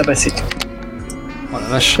été tabassées. Oh la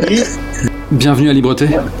vache. Et bienvenue à Libreté.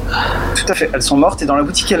 tout à fait, elles sont mortes et dans la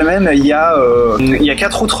boutique elle-même il y a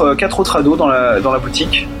 4 autres ados dans la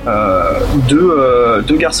boutique, 2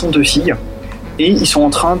 garçons, 2 filles, et ils sont en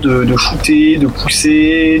train de shooter, de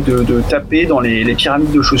pousser, de taper dans les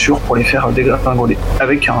pyramides de chaussures pour les faire dégringoler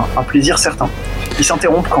avec un plaisir certain. Ils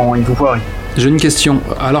s'interrompent quand ils vous voient arriver. J'ai une question.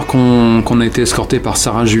 Alors qu'on a été escorté par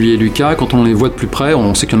Sarah, Julie et Lucas, quand on les voit de plus près,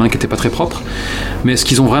 on sait qu'il y en a un qui était pas très propre, mais est-ce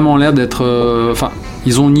qu'ils ont vraiment l'air d'être...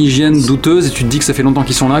 ils ont une hygiène douteuse et tu te dis que ça fait longtemps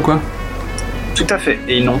qu'ils sont là, quoi? Tout à fait,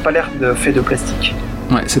 et ils n'ont pas l'air fait de plastique.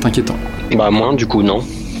 Ouais, c'est inquiétant. Moi, du coup, non.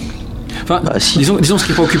 Enfin, si. disons ce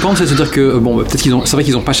qui est préoccupant, c'est de se dire que peut-être c'est vrai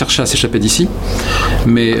qu'ils n'ont pas cherché à s'échapper d'ici,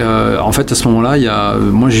 mais en fait à ce moment-là,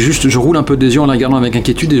 moi je roule un peu des yeux en la regardant avec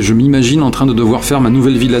inquiétude et je m'imagine en train de devoir faire ma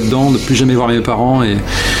nouvelle vie là-dedans, de plus jamais voir mes parents et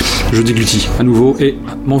je déglutis à nouveau et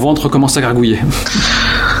mon ventre commence à gargouiller.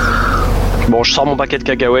 Bon, je sors mon paquet de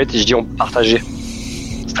cacahuètes et je dis on peut partager.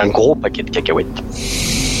 C'est un gros paquet de cacahuètes.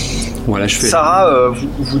 Voilà, je fais. Sarah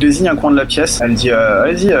vous désigne un coin de la pièce. Elle dit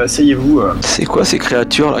allez-y, asseyez-vous. C'est quoi ces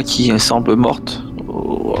créatures là qui semblent mortes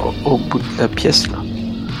au bout de la pièce là?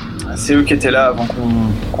 C'est eux qui étaient là avant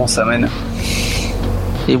qu'on s'amène.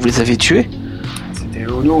 Et vous les avez tués? C'était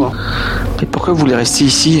eux ou nous. Hein. Et pourquoi vous voulez rester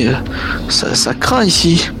ici? Ça craint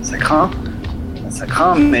ici. Ça craint,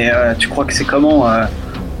 mais tu crois que c'est comment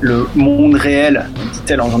le monde réel,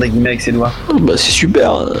 dit-elle en faisant des guillemets avec ses doigts. C'est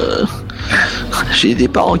super. J'ai des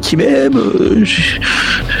parents qui m'aiment.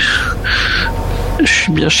 Je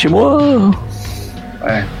suis bien chez moi.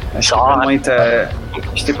 Ouais.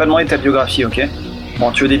 Je t'ai pas demandé ta biographie, ok?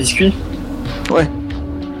 Bon, tu veux des biscuits? Ouais.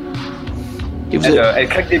 Et vous avez... Elle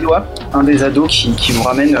claque des doigts. Un des ados qui vous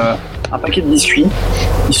ramène un paquet de biscuits.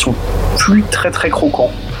 Ils sont plus très très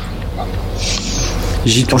croquants.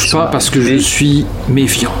 J'y touche pas parce que je suis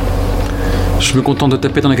méfiant. Je me contente de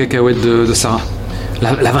taper dans les cacahuètes de Sarah.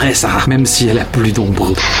 La vraie Sarah, même si elle a plus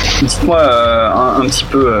d'ombre. Dites-moi un petit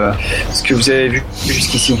peu ce que vous avez vu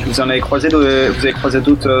jusqu'ici. Vous avez croisé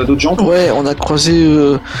d'autres gens? Ouais, on a croisé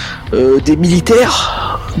des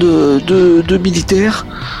militaires, deux militaires.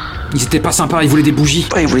 Ils étaient pas sympas, ils voulaient des bougies.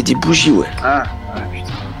 Ouais, ils voulaient des bougies, ouais. Ah, putain,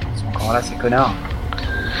 ils sont encore là, ces connards.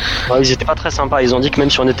 Ouais, ils étaient pas très sympas, ils ont dit que même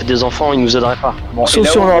si on était des enfants, ils nous aideraient pas. Bon, sauf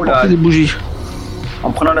si on leur apportait des bougies. En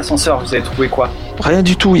prenant l'ascenseur, vous avez trouvé quoi? Rien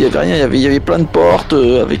du tout, il y avait rien, il y avait plein de portes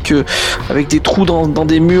avec des trous dans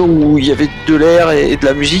des murs où il y avait de l'air et de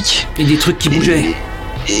la musique. Et des trucs qui bougeaient.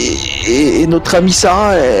 Et notre amie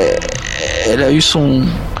Sarah, elle a eu son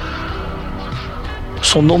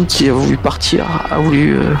oncle qui a voulu partir, a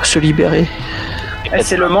voulu se libérer.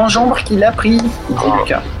 C'est le mange-ombre qui l'a pris, dit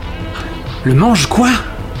Lucas. Le mange quoi?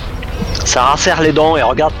 Sarah serre les dents et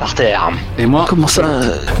regarde par terre. Et moi, comment ça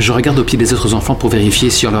je regarde au pied des autres enfants pour vérifier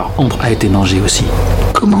si leur ombre a été mangée aussi.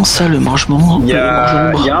 Comment ça, le mangement? Il y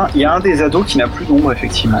a un des ados qui n'a plus d'ombre,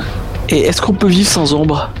 effectivement. Et est-ce qu'on peut vivre sans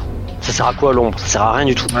ombre? Ça sert à quoi l'ombre? Ça sert à rien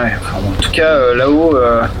du tout. Ouais, enfin, bon. En tout cas, là-haut,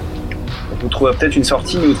 vous trouverez peut-être une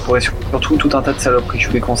sortie, mais vous trouverez surtout tout un tas de saloperies. Je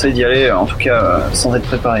vous déconseille d'y aller, en tout cas, sans être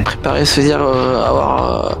préparé. Préparer, c'est-à-dire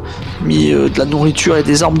avoir mis de la nourriture et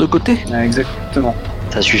des armes de côté? Ouais, exactement.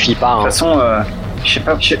 Ça suffit pas. De toute façon, je sais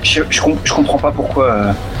pas, je comprends pas pourquoi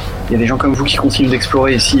il y a des gens comme vous qui continuent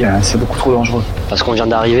d'explorer ici. C'est beaucoup trop dangereux. Parce qu'on vient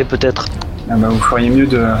d'arriver, peut-être. Ah bah, vous feriez mieux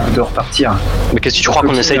de repartir. Mais qu'est-ce que tu crois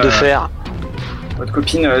qu'on essaye de faire? Votre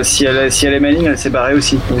copine, si elle est maligne, elle s'est barrée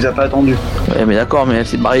aussi. Elle vous a pas attendu. Ouais, mais d'accord, mais elle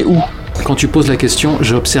s'est barrée où? Quand tu poses la question,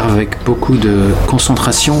 j'observe avec beaucoup de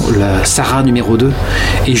concentration la Sarah numéro 2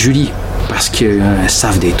 et Julie, parce qu'elles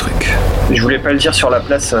savent des trucs. Je voulais pas le dire sur la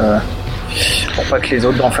place pour pas que les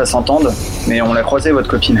autres d'en face entendent, mais on l'a croisée, votre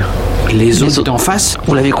copine. Les autres d'en face?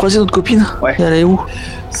 Vous l'avez croisée, notre copine? Ouais. Et elle est où?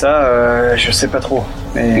 Ça, je sais pas trop,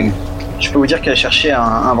 mais je peux vous dire qu'elle cherchait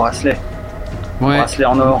un bracelet. Ouais. Un bracelet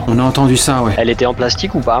en or. On a entendu ça, ouais. Elle était en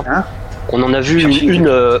plastique ou pas? Hein? On en a vu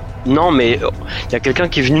une non, mais il y a quelqu'un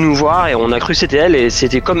qui est venu nous voir et on a cru que c'était elle et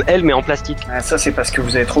c'était comme elle mais en plastique. Ah, ça, c'est parce que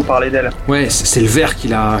vous avez trop parlé d'elle. Ouais, c'est le verre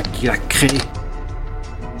qu'il a créé.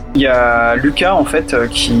 Il y a Lucas, en fait,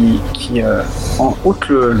 qui ôte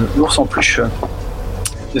l'ours en peluche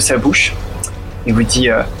de sa bouche et vous dit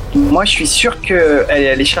moi, je suis sûr qu'elle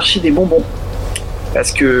est allée chercher des bonbons.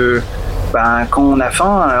 Parce que quand on a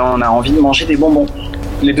faim, on a envie de manger des bonbons.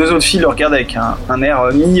 Les deux autres filles le regardent avec un air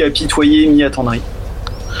mi-pitoyé, mi-attendri.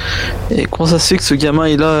 Et comment ça se fait que ce gamin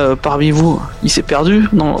est là parmi vous? Il s'est perdu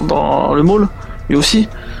dans le mall? Lui aussi?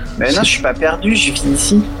 Mais non, je suis pas perdu, je vis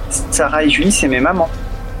ici. Sarah et Julie, c'est mes mamans.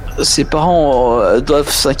 Ses parents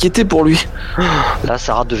doivent s'inquiéter pour lui. Là,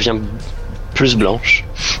 Sarah devient plus blanche.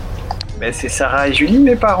 Ben, c'est Sarah et Julie,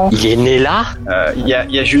 mes parents. Il est né là? Il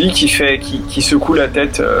y a Julie qui secoue la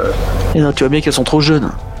tête. Et non, tu vois bien qu'elles sont trop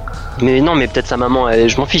jeunes. Mais non, mais peut-être sa maman,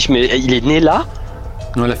 je m'en fiche, mais il est né là?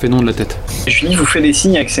 Non, elle a fait non de la tête. Julie vous fait des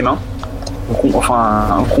signes avec ses mains. Vous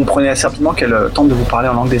comprenez assez rapidement qu'elle tente de vous parler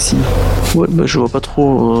en langue des signes. Ouais, bah je vois pas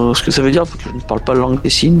trop ce que ça veut dire, parce que je ne parle pas la langue des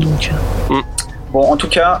signes, donc... Bon, en tout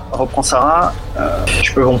cas, reprend Sarah,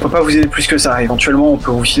 on peut pas vous aider plus que ça. Éventuellement, on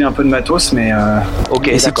peut vous filer un peu de matos, mais... Ok,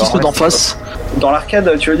 et c'est qui ceux d'en face? Dans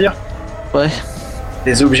l'arcade, tu veux dire? Ouais.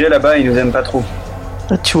 Les objets là-bas, ils nous aiment pas trop.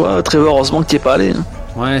 Ah, tu vois, Trevor, heureusement que t'y es pas allé.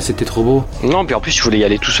 Ouais, c'était trop beau. Non, puis en plus, tu voulais y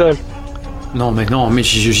aller tout seul. Non, mais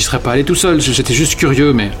j'y serais pas allé tout seul. J'étais juste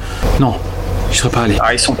curieux, mais... Non, j'y serais pas allé.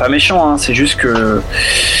 Ah, ils sont pas méchants, hein. C'est juste que...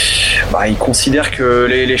 ils considèrent que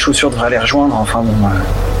les chaussures devraient les rejoindre, enfin bon...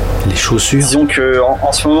 Les chaussures? Disons que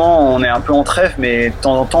en ce moment, on est un peu en trêve, mais de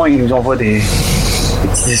temps en temps, ils nous envoient des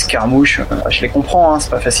petites escarmouches. Je les comprends, hein.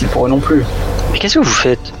 C'est pas facile pour eux non plus. Mais qu'est-ce que vous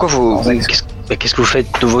faites? Qu'est-ce que vous faites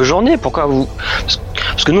de vos journées? Pourquoi vous...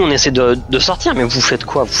 Parce que nous, on essaie de sortir, mais vous faites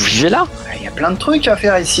quoi? Vous vivez là? Il y a plein de trucs à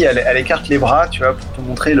faire ici. Elle écarte les bras, tu vois, pour te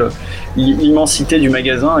montrer l'immensité du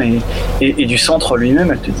magasin et du centre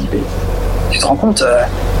lui-même. Elle te dit, mais tu te rends compte,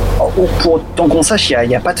 pour tant qu'on sache, il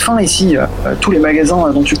n'y a pas de fin ici. Tous les magasins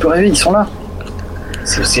dont tu peux rêver, ils sont là.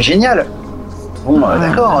 C'est génial. Bon,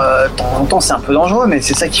 d'accord, de temps en temps c'est un peu dangereux, mais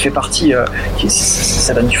c'est ça qui fait partie,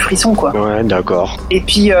 ça donne du frisson, quoi. Ouais, d'accord. Et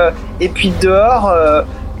puis dehors,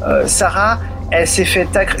 Sarah, elle s'est fait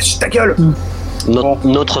ta gueule.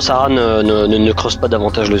 Notre Sarah ne creuse pas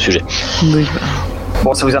davantage le sujet. Oui.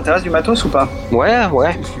 Bon, ça vous intéresse du matos ou pas?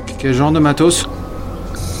 Ouais. Quel genre de matos?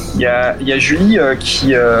 Il y a Julie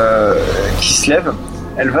qui se lève.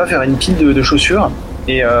 Elle va vers une pile de chaussures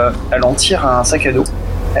et elle en tire un sac à dos.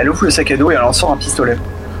 Elle ouvre le sac à dos et elle en sort un pistolet.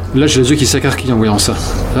 Là, j'ai les yeux qui s'écarquillent en voyant ça.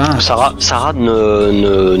 Ah, Sarah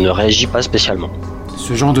ne réagit pas spécialement.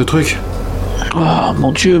 ce genre de truc. Oh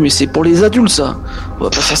mon dieu, mais c'est pour les adultes ça. On va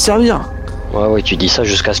pas faire servir. Ouais, tu dis ça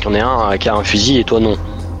jusqu'à ce qu'il y en ait un qui a un fusil et toi non.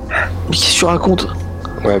 Mais qu'est-ce que tu racontes?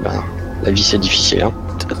 Ouais, la vie c'est difficile, hein.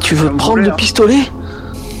 Tu veux Comme prendre voulez, le hein. pistolet?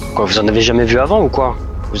 Quoi, vous en avez jamais vu avant ou quoi?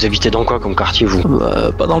 Vous habitez dans quoi comme quartier, vous?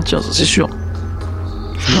 Pas dans le tien, ça c'est sûr.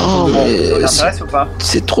 Non, Bon, ça mais vous intéresse ou pas?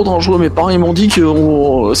 c'est trop dangereux. Mes parents ils m'ont dit que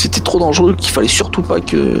c'était trop dangereux, qu'il fallait surtout pas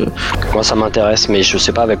que. Moi ça m'intéresse, mais je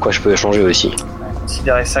sais pas avec quoi je peux échanger aussi.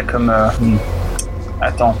 Considérez ça comme...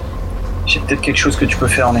 Attends, j'ai peut-être quelque chose que tu peux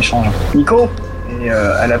faire en échange. Nico. Et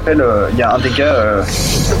elle appelle, il y a un des gars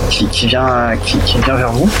qui vient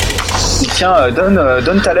vers vous. Il tient,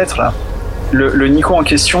 donne ta lettre là. Le Nico en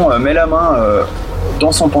question met la main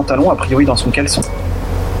dans son pantalon, a priori dans son caleçon.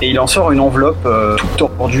 Et il en sort une enveloppe toute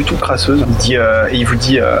tordue, toute crasseuse. Il dit, et il vous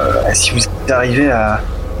dit, si vous arrivez à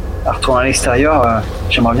retourner à l'extérieur,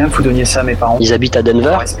 j'aimerais bien que vous donniez ça à mes parents. Ils habitent à Pour Denver?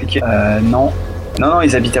 leur expliquer. Non,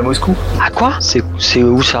 ils habitent à Moscou. Ah quoi? C'est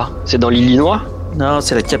où ça? C'est dans l'Illinois? Non,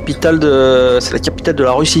 c'est la capitale de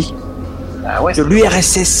la Russie, Ah ouais, de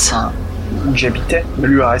l'URSS. où j'habitais.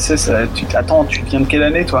 L'URSS, attends, tu viens de quelle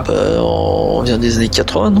année toi? On vient des années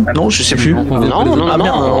 80, non? Non, je sais plus. On vient pas Non, Ah,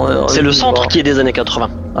 merde, c'est le centre qui est des années 80.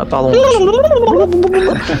 Ah pardon.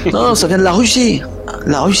 Non, ça vient de la Russie.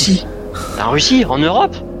 La Russie. La Russie, en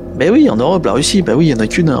Europe? Ben oui, en Europe, la Russie. Ben oui, il y en a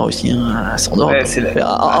qu'une en Russie. Hein. C'est en Europe. Ouais, c'est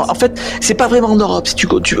la- En fait, c'est pas vraiment en Europe. Si tu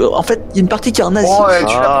veux. En fait, il y a une partie qui est en Asie. Bon,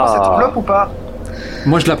 tu la prends cette Ah. enveloppe ou pas?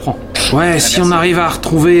 Moi, je la prends. Ouais, si merci. on arrive à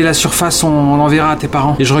retrouver la surface, on l'enverra à tes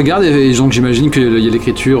parents. Et je regarde, et donc j'imagine qu'il y a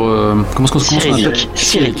l'écriture... comment est-ce qu'on appelle?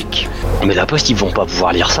 Cyrillique. Mais la poste, ils vont pas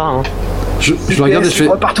pouvoir lire ça, hein. Je le regarde et je fais...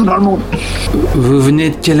 Partout dans le monde. Vous venez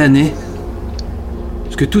de quelle année?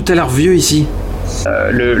 Parce que tout a l'air vieux ici.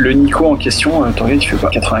 Le Nico en question, t'en regardes, il fait pas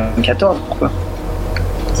 94, pourquoi?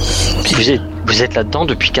 Vous êtes là-dedans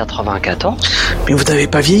depuis 94? Mais vous n'avez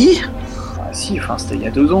pas vieilli? Ah si, enfin c'était il y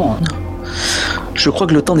a 2 ans. Hein. Je crois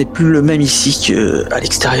que le temps n'est plus le même ici qu'à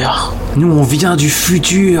l'extérieur. Nous, on vient du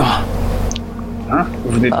futur. Hein,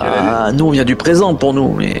 vous venez de quelle année? Ah, nous on vient du présent pour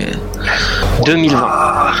nous, mais 2020.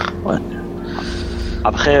 Ouais.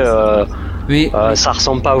 Après, Mais, ça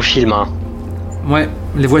ressemble pas au film, hein. ouais,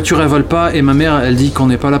 les voitures, elles volent pas, et ma mère, elle dit qu'on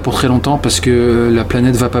n'est pas là pour très longtemps parce que la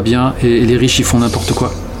planète va pas bien, et les riches, ils font n'importe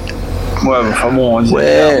quoi. Ouais, enfin bon,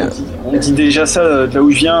 Ouais. on dit déjà ça de là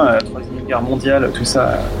où je viens, la Troisième Guerre mondiale, tout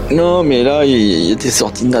ça. non, mais là il y a des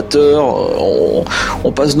ordinateurs.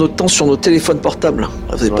 On passe notre temps sur nos téléphones portables.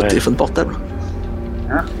 Vous n'avez pas de Ouais. téléphone portable?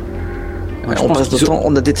 Ouais, je On pense passe qu'ils notre temps.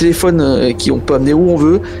 On a des téléphones qui on peut amener où on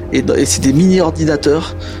veut, et c'est des mini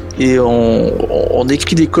ordinateurs. Et on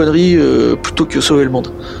écrit des conneries plutôt que sauver le monde.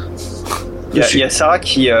 Il y a Sarah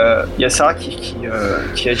qui agite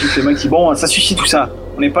le mec qui dit bon, ça suffit tout ça.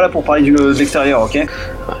 On n'est pas là pour parler de l'extérieur, ok?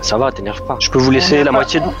 Ça va, t'énerve pas. Je peux vous laisser la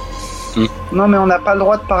moitié de... Non, mais on n'a pas le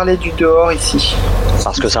droit de parler du dehors ici.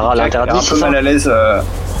 Parce que Sarah l'interdit, c'est ça?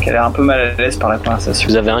 Qu'elle est un peu mal à l'aise par la conversation.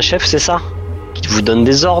 Vous avez un chef, c'est ça? Qui vous donne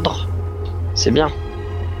des ordres? C'est bien.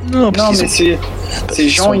 Non, Non, mais ces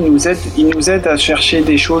gens, ils nous aident à chercher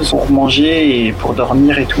des choses pour manger et pour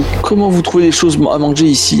dormir et tout. comment vous trouvez des choses à manger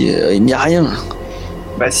ici? Il n'y a rien.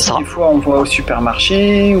 Bah, si Ça. des fois on va au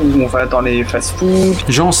supermarché ou on va dans les fast-food,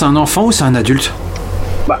 Jean, c'est un enfant ou c'est un adulte?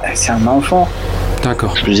 bah, c'est un enfant.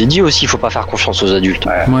 D'accord. Je vous ai dit aussi, il faut pas faire confiance aux adultes.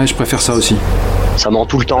 Ouais, je préfère ça aussi. Ça ment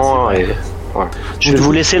tout le temps et... Voilà. Je vais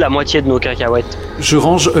vous laisser la moitié de nos cacahuètes. Je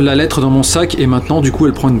range la lettre dans mon sac, et maintenant, du coup,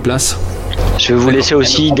 elle prend une place. Je vais vous laisser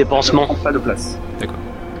aussi des pansements. Elle ne prend pas de place.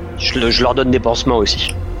 Je leur donne des pansements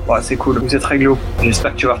aussi. Ouais, c'est cool. Vous êtes réglo.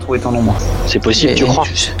 J'espère que tu vas retrouver ton ombre. C'est possible, tu Et crois?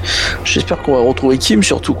 J'espère qu'on va retrouver Kim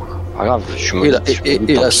surtout. Pas grave, je suis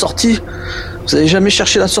Et la sortie? Vous avez jamais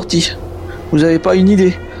cherché la sortie? Vous avez pas une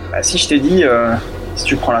idée? Bah, si je t'ai dit, si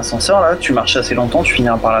tu prends l'ascenseur là, tu marches assez longtemps, tu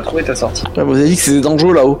finiras par la trouver ta sortie. Ouais, vous avez dit que c'était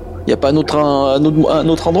dangereux là-haut. Y a pas un autre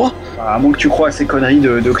endroit? Bah, à moins que tu crois à ces conneries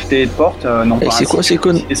de clés et de porte, non Et pas c'est ainsi. quoi ces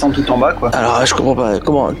conneries? Tu descends tout en bas quoi. Alors je comprends pas.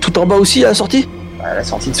 Comment? Tout en bas aussi à la sortie? Bah, la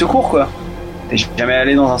sortie de secours quoi. T'es jamais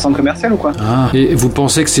allé dans un centre commercial ou quoi? Ah. Et vous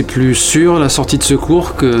pensez que c'est plus sûr, la sortie de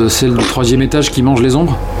secours, que celle du 3e étage qui mange les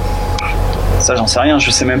ombres? Ça j'en sais rien,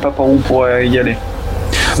 je sais même pas par où on pourrait y aller.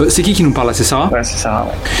 C'est qui nous parle là? C'est Sarah? Ouais, c'est ça,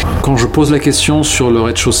 ouais. Quand je pose la question sur le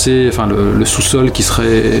rez-de-chaussée, enfin le sous-sol qui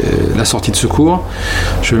serait la sortie de secours,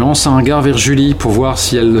 je lance un regard vers Julie pour voir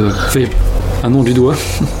si elle fait un nom du doigt.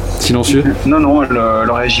 Silencieux. Non,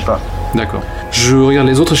 elle réagit pas. D'accord. Je regarde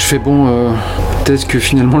les autres et je fais bon, peut-être que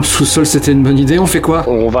finalement le sous-sol c'était une bonne idée, on fait quoi?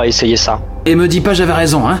 On va essayer ça. Et me dis pas j'avais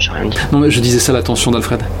raison, hein? J'ai rien dit. Non mais je disais ça à l'attention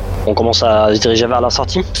d'Alfred. On commence à se diriger vers la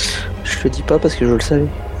sortie. Je le dis pas parce que je le savais.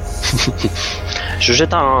 Je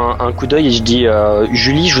jette un coup d'œil et je dis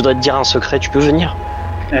Julie, je voudrais te dire un secret, tu peux venir?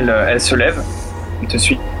 Elle se lève, elle te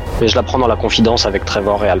suit. Et je la prends dans la confidence avec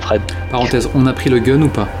Trevor et Alfred. Parenthèse, on a pris le gun ou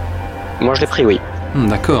pas? Moi je l'ai pris, oui.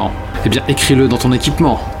 D'accord. Eh bien écris-le dans ton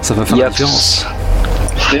équipement, ça va faire la différence.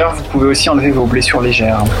 D'ailleurs, vous pouvez aussi enlever vos blessures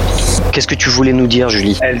légères. Qu'est-ce que tu voulais nous dire,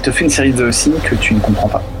 Julie? Elle te fait une série de signes que tu ne comprends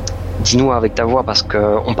pas. Dis-nous avec ta voix parce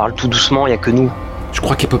qu'on parle tout doucement, il y a que nous. Je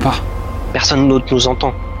crois qu'elle peut pas. Personne d'autre nous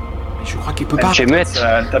entend. Je crois qu'elle peut pas. Tu es muette.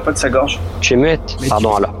 Elle tapote sa gorge. Tu es muette. Mais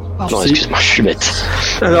Pardon, alors. Non, Si. excuse-moi, je suis bête.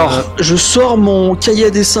 Alors, je sors mon cahier à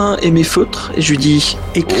dessin et mes feutres et je lui dis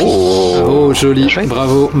écris. Oh, joli. Chouette.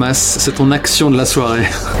 Bravo, Mas. C'est ton action de la soirée.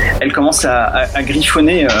 Elle commence à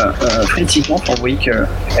griffonner frénétiquement. Vous voyez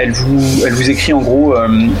qu'elle vous écrit en gros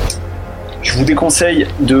je vous déconseille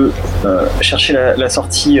de chercher la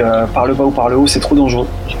sortie par le bas ou par le haut, c'est trop dangereux.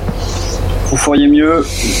 Vous feriez mieux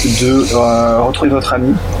de retrouver votre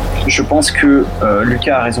ami. Je pense que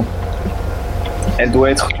Lucas a raison. Elle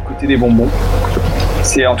doit être du côté des bonbons.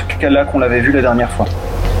 C'est en tout cas là qu'on l'avait vu la dernière fois.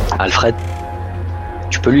 Alfred,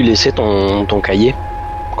 tu peux lui laisser ton cahier?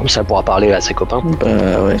 Comme ça, elle pourra parler à ses copains. Bah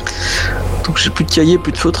ouais. Donc j'ai plus de cahier,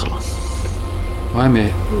 plus de feutres. Ouais,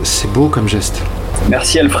 mais c'est beau comme geste.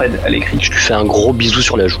 Merci Alfred, elle écrit. Je lui fais un gros bisou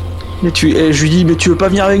sur la joue. Mais je lui dis mais tu veux pas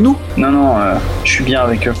venir avec nous? Non, je suis bien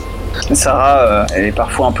avec eux. Sarah, elle est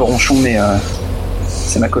parfois un peu ronchon, mais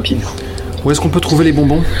c'est ma copine. Où est-ce qu'on peut trouver les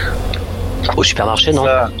bonbons? Au supermarché, non?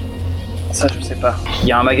 Ça, je sais pas. Il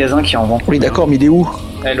y a un magasin qui en vend. Oui d'accord, mais il est où?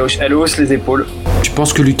 Elle hausse les épaules. Tu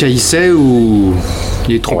penses que Lucas y sait ou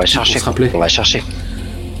il est trop On va petit pour chercher. se rappeler? On va chercher.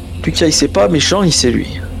 Lucas il sait pas, méchant il sait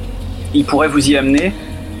lui. Il pourrait vous y amener,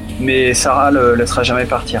 mais Sarah le laissera jamais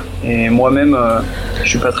partir. Et moi-même, je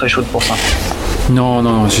suis pas très chaude pour ça.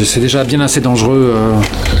 Non, c'est déjà bien assez dangereux.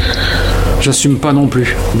 J'assume pas non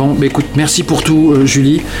plus. Bon, bah écoute, merci pour tout,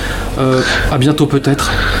 Julie. À bientôt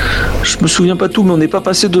peut-être. Je me souviens pas tout, mais on n'est pas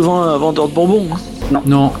passé devant un vendeur de bonbons. Hein.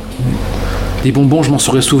 Non. Les bonbons, je m'en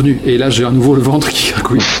serais souvenu. Et là, j'ai à nouveau le ventre qui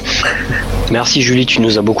cracouille. Merci Julie, tu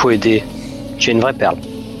nous as beaucoup aidé. Tu es une vraie perle.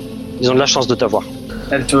 Ils ont de la chance de t'avoir.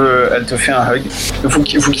 Elle te fait un hug. Vous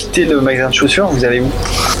quittez le magasin de chaussures, vous allez où?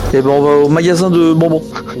 Et ben on va au magasin de bonbons.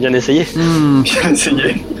 Bien essayé. Bien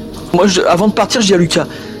essayé. Moi avant de partir je dis à Lucas,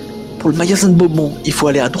 pour le magasin de bonbons, il faut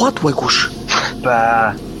aller à droite ou à gauche?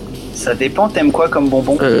 Bah, ça dépend, t'aimes quoi comme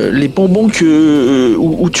bonbon? Les bonbons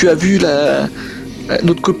où tu as vu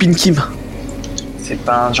notre copine Kim. C'est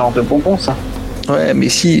pas un genre de bonbon ça? Ouais mais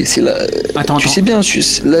si, c'est là. Attends. sais bien,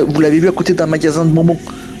 là, vous l'avez vu à côté d'un magasin de bonbons.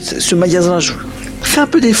 Ce magasin, fais un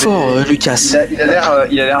peu d'effort, Lucas. Il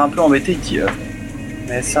a l'air un peu embêté, il dit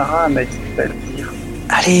mais Sarah m'a dit de pas le dire.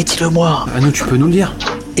 Allez, dis-le-moi. Ah non, tu peux nous le dire.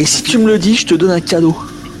 Et si tu me le dis, je te donne un cadeau.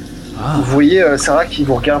 Vous voyez Sarah qui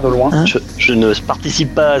vous regarde au loin. Hein? Je ne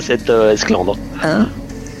participe pas à cette esclandre. Hein?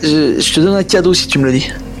 Je te donne un cadeau si tu me le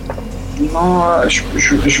dis. Non,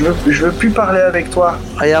 je veux plus parler avec toi.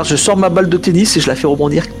 Regarde, je sors ma balle de tennis et je la fais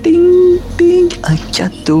rebondir. Ting, ting, un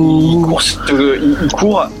cadeau. Il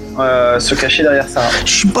court se cacher derrière Sarah.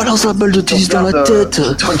 Je me balance la balle de tennis dans la tête.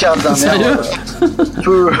 Il te regarde d'un Sérieux air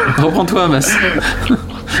peu... Reprends-toi, Mas.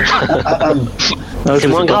 Non, C'est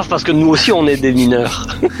moins grave parce que nous aussi on est des mineurs.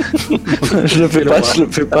 Je le fais pas, je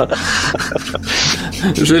le fais pas.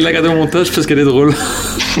 Je vais la garder au montage parce qu'elle est drôle.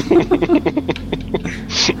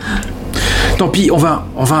 Tant pis, on va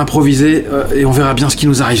improviser et on verra bien ce qui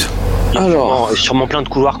nous arrive. Alors, Sûrement plein de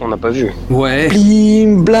couloirs qu'on n'a pas vus. Ouais.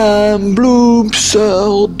 blim, blam, bloum,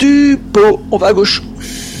 sort du pot. On va à gauche.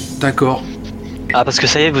 D'accord. Ah parce que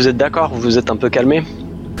ça y est, vous êtes d'accord? Vous vous êtes un peu calmé?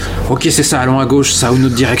 Ok, c'est ça, allons à gauche, ça ou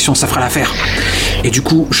notre direction, ça fera l'affaire. Et du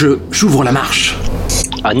coup, j'ouvre la marche.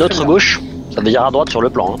 À notre gauche? Ça veut dire à droite sur le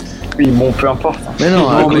plan. Hein. Oui, bon, peu importe. Mais non,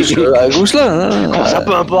 à gauche là. Hein. Ça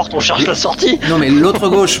peu importe, on cherche la sortie. Non, mais l'autre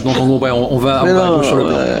gauche. Donc on va à gauche sur le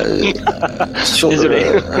plan. Désolé.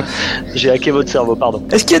 J'ai hacké votre cerveau, pardon.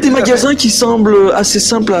 Est-ce qu'il y a des magasins qui semblent assez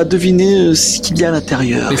simples à deviner ce qu'il y a à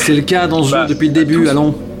l'intérieur? Et c'est le cas dans ce jeu depuis le début,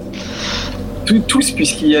 allons. Tous,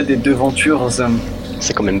 puisqu'il y a des devantures.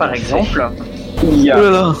 C'est quand même Par bien fait. exemple, il y a Oh là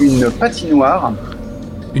là. une patinoire.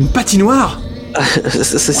 Une patinoire?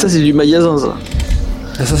 Ça c'est du magasin ça.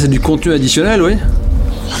 Ah, ça c'est du contenu additionnel, oui.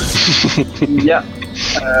 Il y a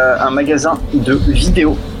un magasin de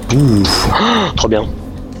vidéos. Trop bien.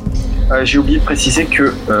 J'ai oublié de préciser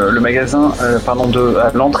que le magasin, à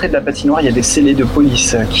l'entrée de la patinoire, il y a des scellés de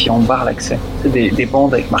police qui en barrent l'accès. C'est des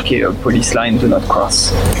bandes avec marqué Police Line Do Not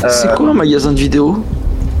Cross. C'est quoi un magasin de vidéo?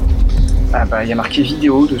 Ah bah il y a marqué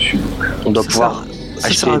vidéo dessus. On doit pouvoir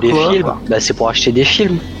acheter des films. Bah c'est pour acheter des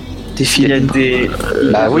films. Des films. Il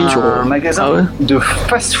y a un magasin de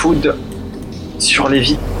fast-food sur les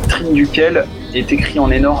vitrines duquel est écrit en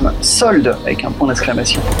énorme solde avec un point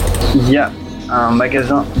d'exclamation. Il y a un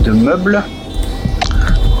magasin de meubles.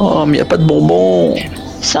 Oh mais il n'y a pas de bonbons.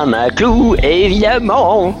 Ça m'accloue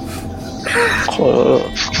évidemment.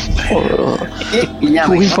 Et il y a un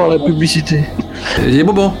pourri magasin par la publicité. Il y a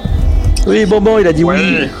bonbons. Oui, bonbons, il a dit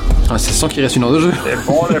oui. Ah, c'est sans qu'il reste une heure de jeu. C'est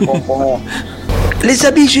bon les bonbons. Les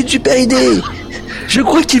amis, j'ai une super idée. Je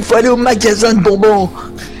crois qu'il faut aller au magasin de bonbons.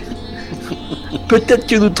 Peut-être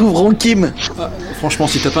que nous trouverons Kim. Ah, franchement,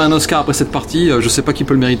 si t'as pas un Oscar après cette partie, je sais pas qui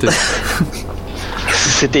peut le mériter.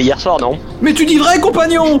 C'était hier soir, non? Mais tu dis vrai,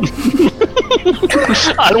 compagnon.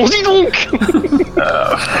 Allons-y donc.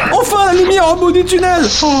 Enfin, la lumière au bout du tunnel.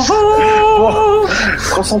 Bon,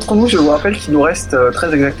 concentrons-nous, je vous rappelle qu'il nous reste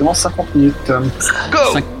très exactement 50 minutes.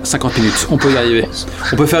 Go. 50 minutes, on peut y arriver.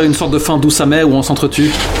 On peut faire une sorte de fin douce amère où on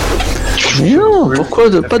s'entretue. Non, pourquoi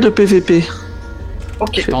pas de PVP?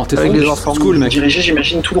 Ok, Attends, t'es Avec fou, les enfants, school, mec. dirigez,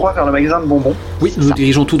 j'imagine, tout droit vers le magasin de bonbons. Oui, nous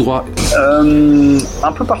dirigeons tout droit.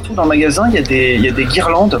 Un peu partout dans le magasin, il y a des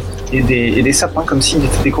guirlandes et des sapins comme s'ils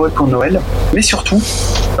étaient décorés pour Noël. Mais surtout,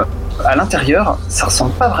 à l'intérieur, ça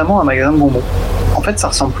ressemble pas vraiment à un magasin de bonbons. En fait, ça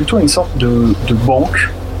ressemble plutôt à une sorte de banque.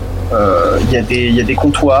 Il y a des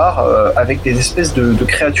comptoirs avec des espèces de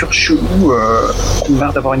créatures cheloues qui ont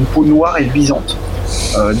l'air d'avoir une peau noire et luisante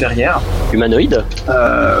derrière. Humanoïde.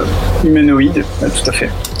 Humanoïde, tout à fait.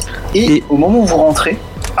 Et au moment où vous rentrez,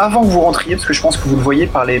 avant que vous rentriez, parce que je pense que vous le voyez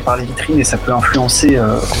par les vitrines et ça peut influencer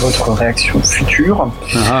votre réaction future,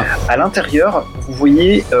 à l'intérieur, vous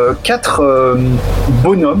voyez 4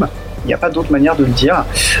 bonhommes, il n'y a pas d'autre manière de le dire,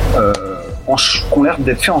 qui ont l'air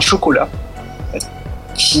d'être faits en chocolat,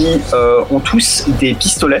 qui ont tous des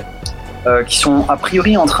pistolets, qui sont a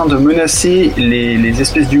priori en train de menacer les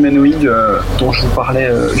espèces d'humanoïdes dont je vous parlais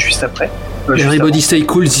juste après. Everybody stay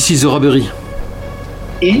cool, this is the robbery.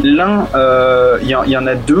 Et l'un, il y en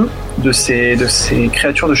a 2 de ces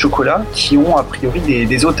créatures de chocolat qui ont a priori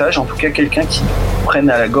des otages, en tout cas quelqu'un qui prenne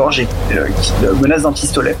à la gorge et qui menace d'un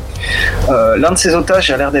pistolet. L'un de ces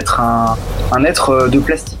otages a l'air d'être un être de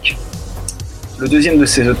plastique. Le deuxième de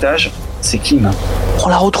ces otages, c'est Kim. On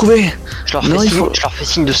l'a retrouvé. Je leur fais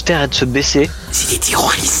signe de se taire et de se baisser. C'est des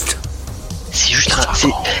terroristes. C'est juste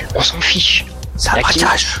on s'en fiche. C'est un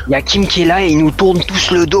braquage. Il y a Kim qui est là et ils nous tournent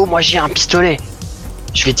tous le dos. Moi j'ai un pistolet.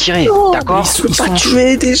 Je vais tirer, d'accord? Ils sont pas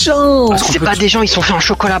tuer des gens. C'est pas des gens, ils sont faits en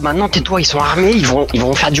chocolat. Maintenant tais-toi, ils sont armés, ils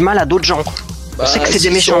vont faire du mal à d'autres gens. On sait que c'est des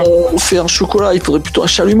méchants. On fait un chocolat, il faudrait plutôt un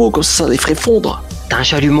chalumeau, comme ça les ferait fondre. T'as un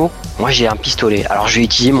chalumeau? Moi j'ai un pistolet, alors je vais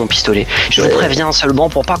utiliser mon pistolet. Je vous préviens seulement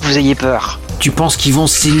pour pas que vous ayez peur. Tu penses qu'ils vont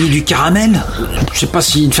saigner du caramel? Je sais pas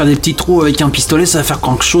si faire des petits trous avec un pistolet ça va faire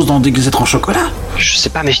quelque chose dans des êtres en chocolat. Je sais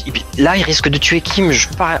pas, mais là ils risquent de tuer Kim, je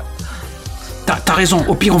peux pas... T'as raison,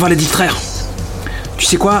 au pire on va les distraire. Tu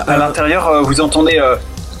sais quoi? À l'intérieur, vous entendez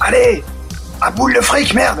allez, à boule le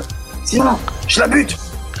fric, merde! Sinon, je la bute!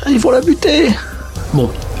 Ils vont la buter. Bon,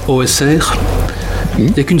 OSR,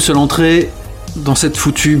 il n'y a qu'une seule entrée dans cette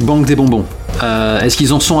foutue banque des bonbons. Est-ce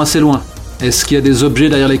qu'ils en sont assez loin? Est-ce qu'il y a des objets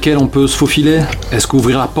derrière lesquels on peut se faufiler? Est-ce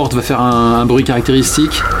qu'ouvrir la porte va faire un bruit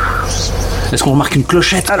caractéristique? Est-ce qu'on remarque une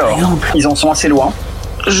clochette, par Alors, exemple? ils en sont assez loin.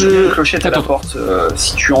 Une clochette à la porte,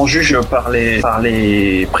 si tu en juges par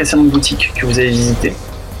les précédentes boutiques que vous avez visitées.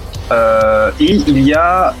 Et il y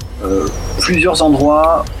a plusieurs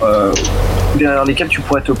endroits derrière lesquels tu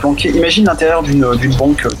pourrais te planquer. Imagine l'intérieur d'une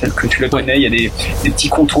banque telle que tu la connais. Il y a des petits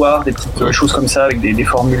comptoirs, des petites choses comme ça avec des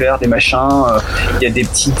formulaires, des machins. Il y a des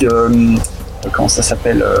petites comment ça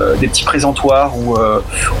s'appelle, des petits présentoirs où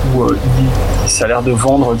ça a l'air de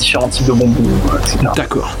vendre différents types de bonbons, etc.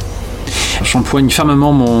 D'accord. J'empoigne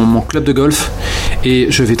fermement mon club de golf et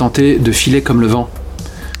je vais tenter de filer comme le vent.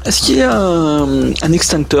 Est-ce qu'il y a un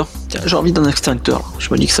extincteur? Tiens, j'ai envie d'un extincteur. Je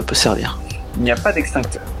me dis que ça peut servir. Il n'y a pas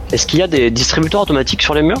d'extincteur. Est-ce qu'il y a des distributeurs automatiques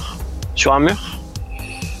sur les murs? Sur un mur?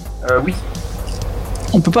 Oui.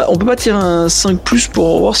 On peut pas tirer un 5+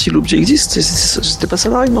 pour voir si l'objet existe. C'était pas ça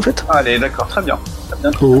la règle en fait. Allez, d'accord, très bien.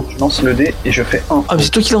 Je lance le dé et je fais 1. Ah mais c'est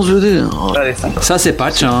toi qui lance le dé. Oh. Allez, 5. Ça, c'est pas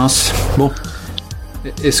de chance. Bon.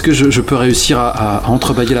 Est-ce que je peux réussir à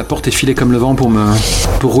entrebâiller la porte et filer comme le vent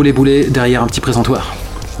pour rouler boulet derrière un petit présentoir?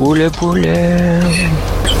 Boulet, boulet.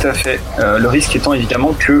 Tout à fait. Le risque étant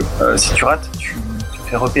évidemment que si tu rates, tu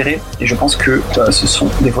fait repérer et je pense que ce sont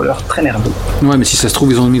des voleurs très nerveux. Ouais, mais si ça se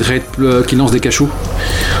trouve, ils ont une mitraillette qui lance des cachous.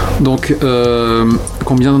 Donc,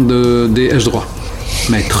 combien de dés ai-je droit,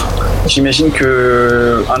 maître? J'imagine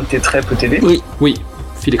que un de tes traits peut t'aider. Oui,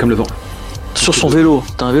 filé comme le vent. Sur son vélo.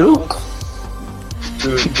 T'as un vélo?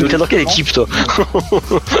 T'es dans quelle équipe, toi?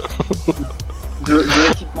 De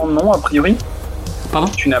l'équipement, non, a priori. Pardon?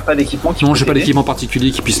 Tu n'as pas d'équipement qui Non, peut j'ai pas t'aider. d'équipement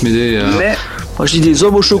particulier qui puisse m'aider. Mais Moi je dis des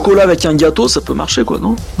hommes au chocolat avec un gâteau, ça peut marcher quoi,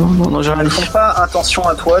 non? Non, j'ai rien elles ne dit. font pas attention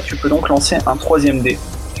à toi, tu peux donc lancer un 3ème dé.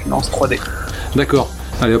 Tu lances 3 dés. D'accord,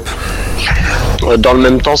 allez hop. Dans le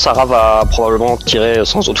même temps, Sarah va probablement tirer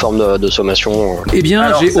sans autre forme de sommation. Eh bien,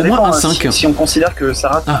 Alors, j'ai ça au moins dépend, un hein, 5. Si on considère que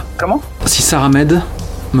Sarah... Ah. Comment? Si Sarah m'aide,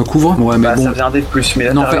 me couvre. Ouais, mais Bah, bon. ça faisait un dé de plus, mais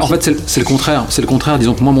là, Non, t'as en réussi. fait, c'est le contraire. C'est le contraire.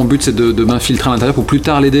 Disons que moi, mon but, c'est de m'infiltrer à l'intérieur pour plus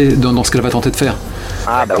tard l'aider dans ce qu'elle va tenter de faire.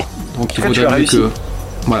 Ah, bah oui. Donc, il En fait, tu as vaudrait mieux réussi. que.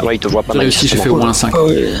 Voilà. Ouais, il te voit pas J'ai mal. réussi, j'ai fait au moins un 5. Ah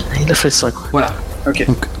ouais, il a fait ça quoi. Voilà. Ok.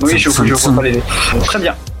 Donc, Oui, je vois pas les dés. Très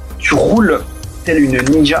bien. Tu roules telle une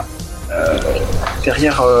ninja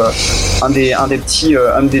derrière un des petits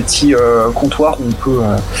comptoirs où on peut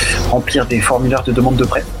remplir des formulaires de demande de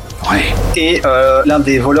prêt. Ouais. Et l'un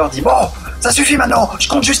des voleurs dit: bon, ça suffit maintenant, je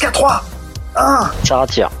compte jusqu'à 3. 1. Sarah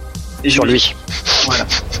tire Et sur lui. Voilà.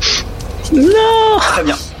 Non. Très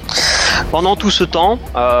bien. Pendant tout ce temps,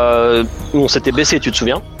 on s'était baissé, tu te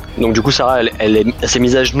souviens? Donc du coup, Sarah, elle s'est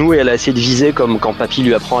mise à genoux et elle a essayé de viser comme quand papy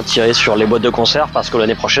lui apprend à tirer sur les boîtes de conserve parce que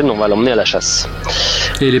l'année prochaine, on va l'emmener à la chasse.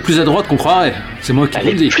 Et elle est plus à droite qu'on croirait. C'est moi qui Elle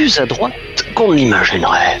vous le dis. est plus à droite qu'on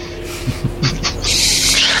l'imaginerait.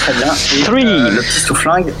 Très bien. Et, Three. le petit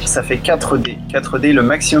sous-flingue, ça fait 4 dés. 4 dés, le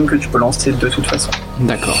maximum que tu peux lancer de toute façon.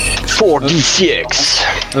 D'accord. 4d6.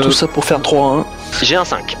 Tout ça pour faire 3-1. J'ai un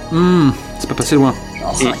 5. C'est pas passé loin.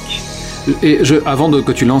 Un 5. Et avant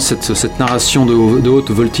que tu lances cette narration de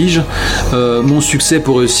haute voltige, mon succès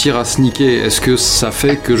pour réussir à sneaker, est-ce que ça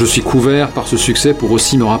fait que je suis couvert par ce succès pour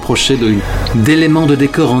aussi me rapprocher d'éléments de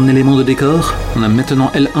décor en éléments de décor? On a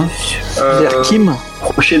maintenant L1. Vers Kim.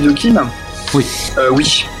 Procher de Kim? Oui.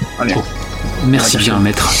 Oui. Allez. Oh. Merci bien,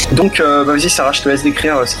 maître. Donc, vas-y, Sarah, je te laisse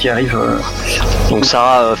décrire ce qui arrive. Donc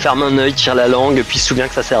Sarah ferme un œil, tire la langue, puis se souvient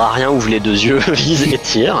que ça sert à rien, ouvre les deux yeux, vise et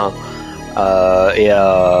tire.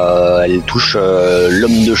 Elle touche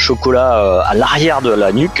l'homme de chocolat à l'arrière de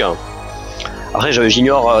la nuque. Après,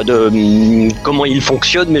 j'ignore comment il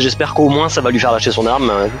fonctionne, mais j'espère qu'au moins ça va lui faire lâcher son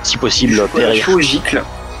arme, si possible Chocolat périr. chaud gicle.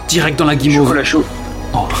 Direct dans la guimauve. Chocolat chaud.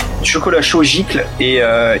 Oh. Chocolat chaud gicle et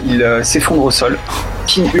il s'effondre au sol.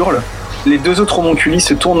 Kim hurle. Les deux autres homonculis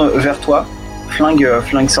se tournent vers toi. Flingue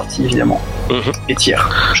sorti évidemment. Et tire.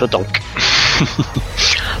 Je tank.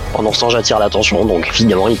 Pendant ce temps, j'attire l'attention, donc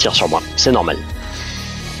évidemment, il tire sur moi. C'est normal.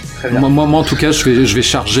 Très bien. Moi, en tout cas, je vais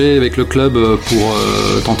charger avec le club pour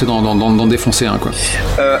tenter d'en défoncer un, quoi.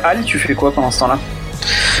 Ali, tu fais quoi pendant ce temps-là?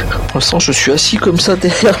 Pour l'instant, je suis assis comme ça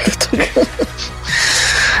derrière le truc.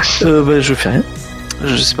 Je fais rien.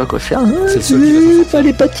 Je sais pas quoi faire. C'est le seul qui va s'en sortir.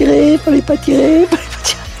 Fallait pas tirer.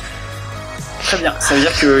 Très bien. Ça veut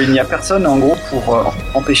dire qu'il n'y a personne en gros pour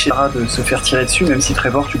empêcher Sarah de se faire tirer dessus, même si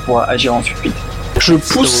Trevor, tu pourras agir ensuite. Je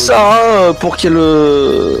pousse Sarah pour qu'elle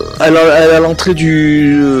elle à l'entrée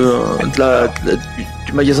du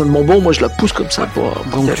magasin de bonbons. Moi, je la pousse comme ça pour.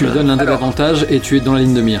 Donc tu lui donnes l'un des avantages et tu es dans la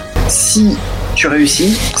ligne de mire. Si tu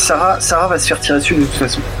réussis, Sarah va se faire tirer dessus de toute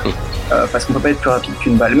façon. Parce qu'on peut pas être plus rapide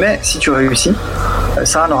qu'une balle. Mais si tu réussis,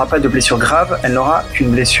 Sarah n'aura pas de blessure grave, elle n'aura qu'une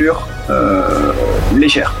blessure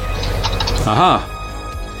légère. Ah.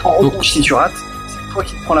 En revanche, si tu rates, c'est toi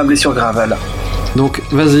qui te prends la blessure grave, elle. Donc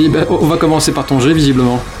vas-y, on va commencer par ton jet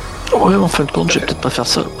visiblement. Ouais, en fin de compte, je vais peut-être pas faire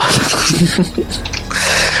ça.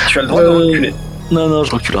 Tu as le droit de reculer. Non,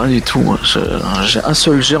 je recule rien du tout. Moi. J'ai un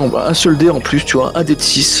seul jet, un seul dé en plus, tu vois, un dé de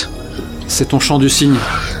 6. C'est ton chant du cygne.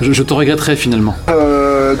 Je te regretterai finalement.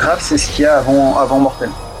 Grave, c'est ce qu'il y a avant Mortel.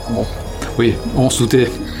 En gros. Oui, on se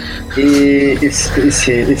doutait. Et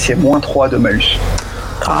c'est moins 3 de malus.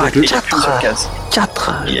 Ah, Donc, qu'une seule case.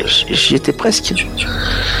 4. J'y étais presque.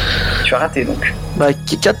 Tu as raté donc. Bah,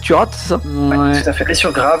 4, tu rates, c'est ça? Ouais. Tout à fait.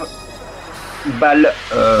 Blessure grave. Balle.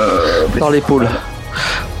 Dans l'épaule.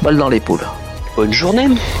 Balle dans l'épaule. Bonne journée.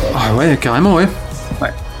 Ah ouais, carrément, ouais.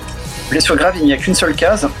 Blessure grave, il n'y a qu'une seule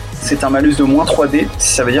case. C'est un malus de moins 3D.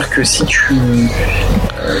 Ça veut dire que si tu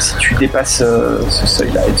dépasses ce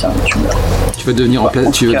seuil-là, et bien tu meurs. Tu vas devenir,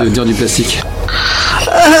 devenir du plastique.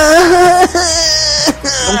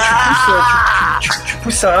 Donc tu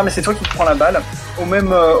pousses Sarah, mais c'est toi qui te prends la balle. Au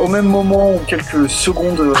même moment où quelques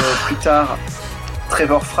secondes plus tard,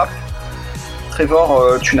 Trevor frappe.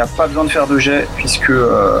 Trevor, tu n'as pas besoin de faire de jet puisque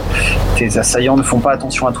tes assaillants ne font pas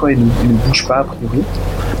attention à toi et ne bougent pas a priori.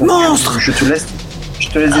 Donc, Monstre! Je te laisse Je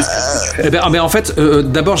te laisse expliquer ce que tu fais. Eh ben, en fait,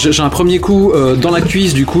 d'abord j'ai un premier coup dans la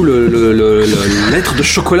cuisse, du coup le l'être de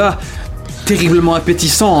chocolat terriblement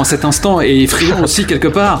appétissant en cet instant et effrayant aussi quelque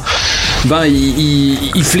part. Ben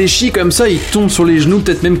il fléchit comme ça, il tombe sur les genoux,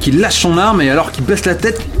 peut-être même qu'il lâche son arme et alors qu'il baisse la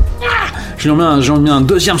tête, j'en mets un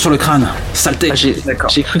deuxième sur le crâne. Saleté. D'accord.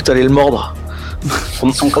 J'ai cru que t'allais le mordre.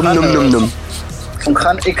 Son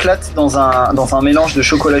crâne éclate dans un mélange de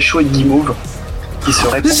chocolat chaud et de guimauve qui se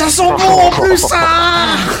répand. Ça sent bon en plus, ça.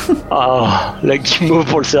 Ah, la guimauve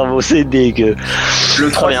pour le cerveau, c'est dégueu.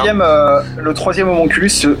 Le troisième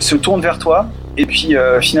homonculus se tourne vers toi et puis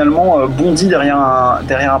finalement bondit derrière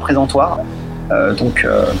un présentoir. Je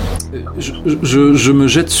me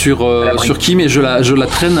jette sur Kim et je la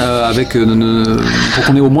traîne avec pour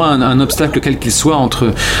qu'on ait au moins un obstacle quel qu'il soit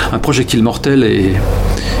entre un projectile mortel et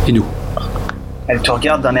nous. Elle te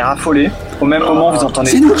regarde d'un air affolé. Au même moment, vous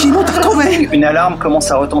entendez... C'est nous qui l'ont retrouvé. Une alarme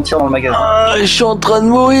commence à retentir dans le magasin. Je suis en train de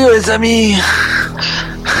mourir, les amis.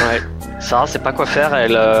 Ouais. Sarah sait pas quoi faire,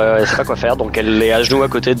 elle sait pas quoi faire, donc elle est à genoux à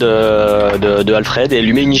côté de Alfred et elle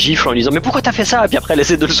lui met une gifle en lui disant mais pourquoi t'as fait ça? Et puis après elle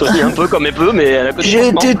essaie de le soigner un peu comme elle peut, mais elle a J'ai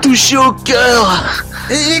été touché au cœur.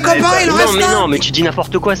 Et les copains, il en reste un. Non, mais tu dis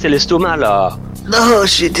n'importe quoi, c'est l'estomac là. Non,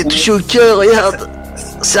 j'ai été touché au cœur, regarde.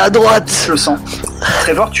 C'est à droite. Je le sens.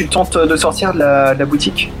 Trevor, tu tentes de sortir de la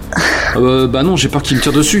boutique? Bah non, j'ai peur qu'il me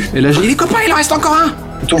tire dessus. Et là, Et les copains, il en reste encore un.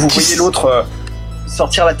 Plutôt, vous voyez l'autre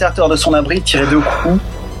sortir la tête hors de son abri, tirer 2 coups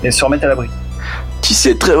et se remettre à l'abri. Tu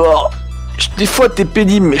sais, Trevor, des fois t'es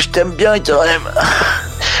pénible, mais je t'aime bien quand même.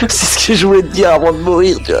 C'est ce que je voulais te dire avant de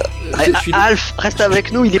mourir, tu vois. Alf, reste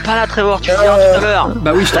avec nous, il est pas là Trevor, tu viens tout à l'heure.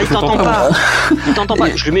 Bah oui, je Là, il t'entend pas. Il t'entend pas.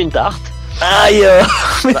 Je lui mets une tarte. Aïe.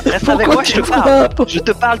 Reste avec moi, je te parle. Je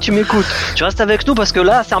te parle, tu m'écoutes. Tu restes avec nous parce que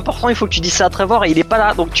là, c'est important, il faut que tu dises ça à Trevor et il est pas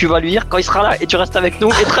là. Donc tu vas lui dire quand il sera là et tu restes avec nous.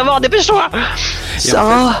 Et Trevor, dépêche-toi.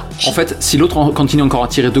 Sarah. En fait, si l'autre continue encore à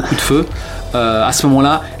tirer 2 coups de feu, à ce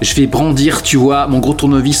moment-là, je vais brandir, tu vois, mon gros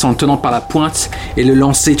tournevis en le tenant par la pointe et le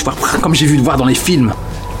lancer, tu vois, comme j'ai vu le voir dans les films.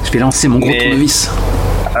 Je vais lancer mon gros tournevis.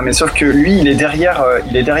 Ah, mais sauf que lui, il est derrière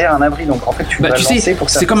un abri, donc en fait, tu vas tu lancer sais, pour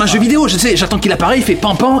que ça. c'est comme un jeu vidéo, je sais, j'attends qu'il apparaît, il fait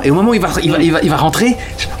pam et au moment où il va rentrer,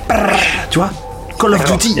 tu vois, Call of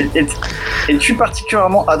Duty. Es-tu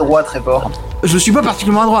particulièrement adroit, Trevor? Je suis pas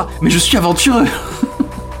particulièrement adroit, mais je suis aventureux.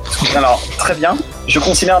 Alors, très bien. Je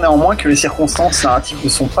considère néanmoins que les circonstances narratives ne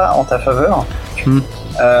sont pas en ta faveur.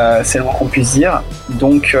 C'est le moins qu'on puisse dire.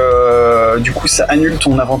 Donc, du coup, ça annule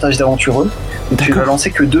ton avantage d'aventureux. Donc, tu vas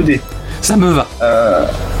lancer que 2 dés. Ça me va.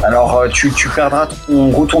 Alors, tu perdras ton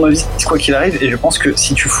gros tournevis quoi qu'il arrive. Et je pense que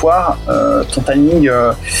si tu foires, ton timing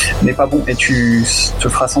n'est pas bon. Et tu te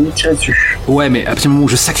feras sans doute tirer dessus. Ouais, mais à partir du moment où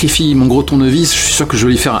je sacrifie mon gros tournevis, je suis sûr que je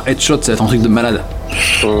vais lui faire un headshot, ça va être un truc de malade.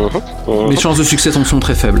 Mes chances de succès sont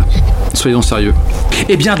très faibles. Soyons sérieux.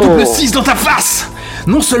 Eh bien, double 6 dans ta face!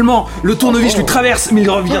 Non seulement le tournevis lui traverse, mais il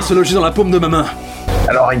revient se loger dans la paume de ma main.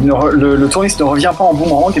 Alors, le tournevis ne revient pas en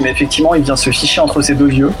boomerang, mais effectivement, il vient se ficher entre ces 2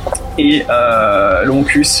 vieux. Et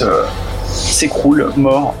l'onculus s'écroule,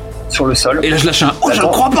 mort, sur le sol. Et là, je lâche un « Oh, je ne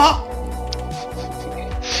crois pas !»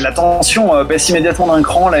 La tension baisse immédiatement d'un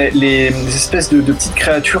cran. Les espèces de petites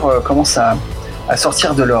créatures commencent à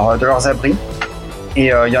sortir de leurs abris.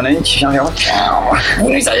 Et il y en a une qui vient vers eux. Vous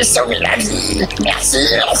nous avez sauvé la vie. Merci.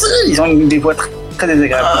 Ils ont des voix très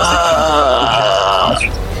désagréables.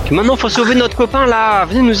 Maintenant, faut sauver notre copain là.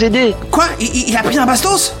 Venez nous aider. Quoi? Il a pris un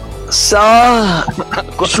bastos? Sarah,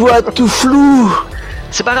 je vois tout flou.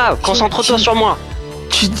 C'est pas grave, concentre-toi sur moi.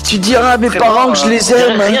 Tu diras à mes parents que je les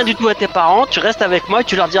aime. Rien du tout à tes parents, tu restes avec moi et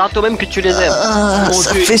tu leur diras toi-même que tu les aimes.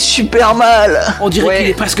 Ça fait super mal. On dirait qu'il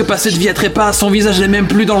est presque passé de vie à trépas, son visage n'est même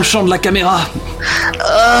plus dans le champ de la caméra.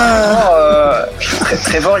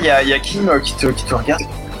 Trevor, il y a Kim qui te regarde.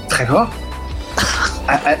 Trevor?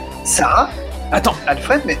 Sarah? Attends,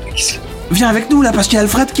 Alfred, mais viens avec nous là parce qu'il y a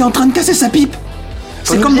Alfred qui est en train de casser sa pipe.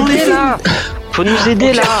 C'est comme dans les films. Là. Faut nous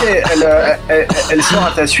aider là. Elle sort à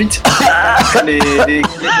ta suite.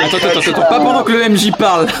 Attends, pas pendant que le MJ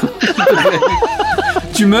parle.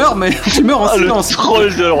 Tu meurs, mais tu meurs en silence. Le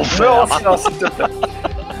troll de l'enfer. Meurs en silence, s'il te plaît.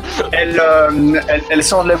 Elle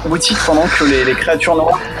sort de la boutique pendant que les créatures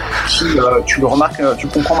noires, qui, tu le remarques, tu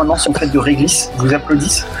le comprends maintenant, sont faites de réglisse, vous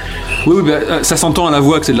applaudissent. Oui, bah, ça s'entend à la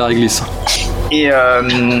voix que c'est de la réglisse. Et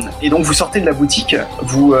donc vous sortez de la boutique,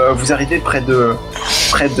 vous arrivez près de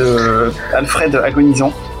Alfred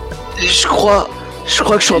agonisant. Je crois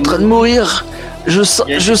que je suis en train de mourir. Je sens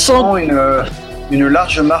une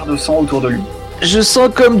large mare de sang autour de lui. Je sens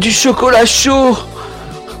comme du chocolat chaud.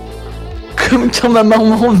 Comme quand ma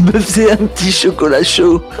maman me faisait un petit chocolat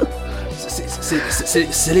chaud.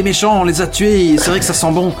 C'est les méchants, on les a tués, c'est vrai que ça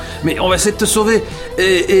sent bon. Mais on va essayer de te sauver.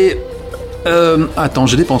 Et Attends,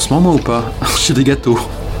 j'ai des pansements moi ou pas? J'ai des gâteaux.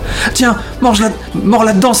 Tiens, mords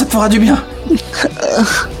là-dedans, ça te fera du bien.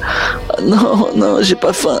 Non, j'ai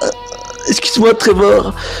pas faim. Excuse-moi,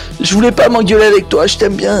 Trevor. Je voulais pas m'engueuler avec toi, je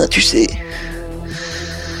t'aime bien, tu sais.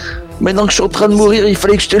 Maintenant que je suis en train de mourir, il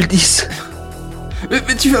fallait que je te le dise.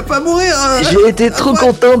 Mais tu vas pas mourir. J'ai été trop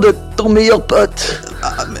content d'être ton meilleur pote.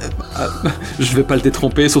 Je vais pas le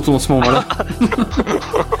détromper, surtout dans ce moment-là.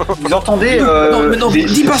 Vous entendez non,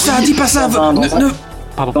 dis pas ça.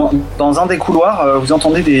 Dans un des couloirs, vous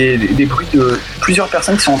entendez des bruits de plusieurs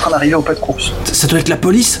personnes qui sont en train d'arriver au pas de course. Ça doit être la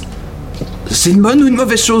police. C'est une bonne ou une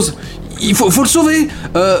mauvaise chose? Il faut le sauver.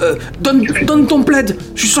 Donne ton plaid.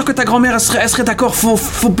 Je suis sûr que ta grand-mère elle serait d'accord.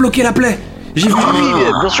 Faut bloquer la plaie. J'ai vu. Oui,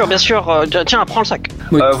 bien sûr. Tiens, prends le sac.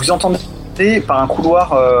 Oui. Vous entendez par un couloir,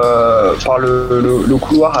 par le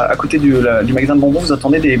couloir à côté du magasin de bonbons, vous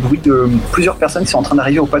entendez des bruits de plusieurs personnes qui sont en train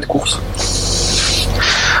d'arriver au pas de course.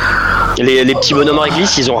 Les petits bonhommes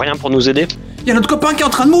réglisse, ils ont rien pour nous aider? Il y a notre copain qui est en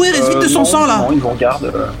train de mourir. Il se vide de son sang là. Non, ils vous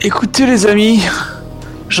regardent. Écoutez les amis,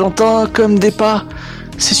 j'entends comme des pas.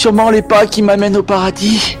 C'est sûrement les pas qui m'amènent au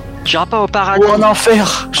paradis. Tu iras pas au paradis? Ou en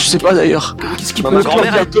enfer, je sais pas d'ailleurs. Qu'est-ce qui Ma peut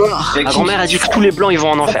grand-mère a dit que tous les blancs ils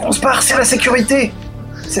vont en enfer. On se barre, c'est la sécurité.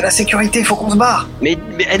 C'est la sécurité, faut qu'on se barre. Mais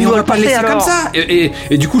elle on nous va a pas pas le fait laisser alors. comme ça.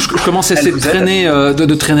 Et du coup, je commence à essayer de vous aide traîner,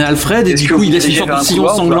 de traîner Alfred, et Est-ce du que coup, vous il laisse une dirigez sorte vers de un sillon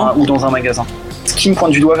couloir sanglant. ou dans un magasin? Skim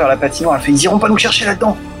pointe du doigt vers la patinoire, elle fait ils iront pas nous chercher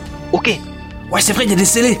là-dedans. Ok. Ouais, c'est vrai, il y a des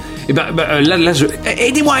scellés. Et là, je.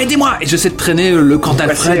 Aidez-moi. Et j'essaie de traîner le corps Vous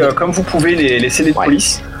passez, d'Alfred. comme vous pouvez les scellés de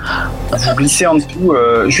police. Vous glissez en dessous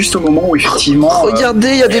juste au moment où effectivement. Regardez,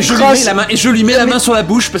 il y a des Je lui mets traces. la main, et je lui mets la main sur la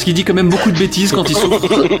bouche parce qu'il dit quand même beaucoup de bêtises quand il souffre.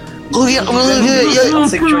 Regarde, il y a une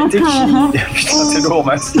sécurité qui. Putain, c'est lourd,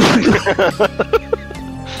 Max.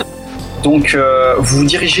 Donc, vous vous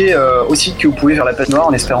dirigez aussi que vous pouvez vers la patinoire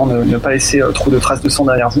en espérant ne pas laisser trop de traces de sang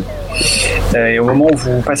derrière vous. Et au moment où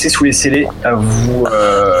vous passez sous les scellés, vous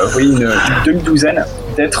voyez une demi-douzaine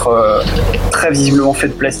d'êtres très visiblement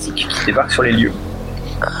faits de plastique qui débarquent sur les lieux.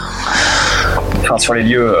 Enfin, sur les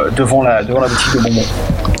lieux devant la boutique de bonbons.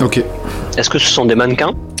 Ok. Est-ce que ce sont des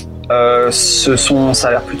mannequins? Ça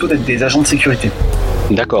a l'air plutôt d'être des agents de sécurité.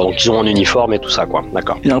 D'accord, donc ils ont un uniforme et tout ça, quoi.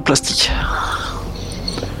 D'accord. Il y a un plastique.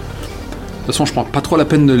 De toute façon, je prends pas trop la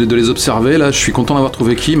peine de les observer. Là, je suis content d'avoir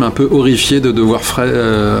trouvé Kim, un peu horrifié de voir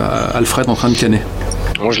Alfred en train de canner.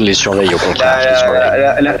 Moi, je les surveille au contraire. je les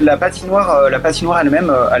surveille. La patinoire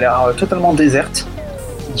elle-même a l'air totalement déserte.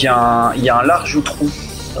 Il y a un large trou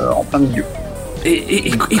en plein milieu. Très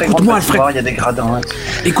grande Écoute-moi, Alfred. patinoire, il y a des gradins.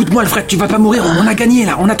 Écoute-moi, Alfred, tu vas pas mourir. On a gagné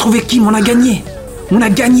là. On a trouvé Kim. On a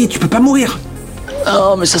gagné. Tu peux pas mourir.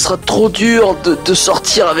 Oh, mais ça sera trop dur de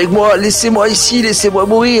sortir avec moi. Laissez-moi ici, laissez-moi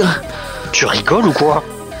mourir. Tu rigoles ou quoi?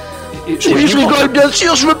 Oui, je rigole, bien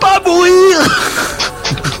sûr, je veux pas mourir.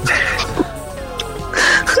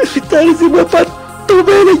 Putain, laissez-moi pas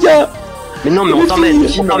tomber, les gars. Mais non, mais on t'emmène.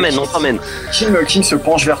 Kim se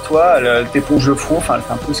penche vers toi, elle t'éponge le front, enfin elle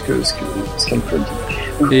fait un peu ce qu'elle peut.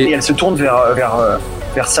 Et elle se tourne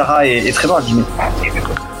vers Sarah et Trevor, elle dit mais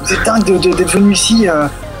vous êtes dingue d'être venu ici,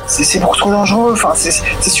 c'est beaucoup trop dangereux, enfin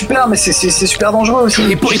c'est super, mais c'est super dangereux aussi.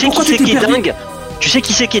 Et tu sais qui c'est qui est dingue? Tu sais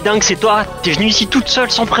qui c'est qui est dingue? C'est toi. T'es venu ici toute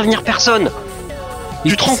seule sans prévenir personne.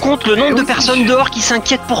 Tu te rends compte le nombre de personnes dehors qui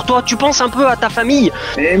s'inquiètent pour toi? Tu penses un peu à ta famille?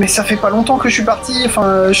 Mais ça fait pas longtemps que je suis parti,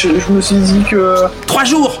 enfin je me suis dit que... 3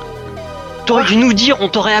 jours. T'aurais dû nous dire, on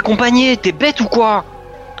t'aurait accompagné. T'es bête ou quoi?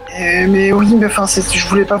 Mais oui, mais enfin je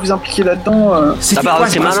voulais pas vous impliquer là-dedans. C'était bah, quoi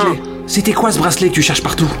c'est ce bracelet? malin. C'était quoi ce bracelet que tu cherches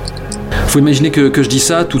partout? Faut imaginer que je dis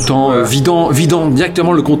ça tout en vidant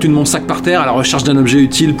directement le contenu de mon sac par terre à la recherche d'un objet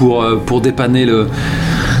utile pour dépanner le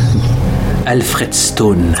Alfred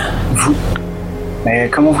Stone. Mais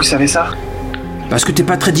comment vous savez ça? Parce que t'es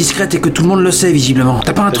pas très discrète et que tout le monde le sait visiblement.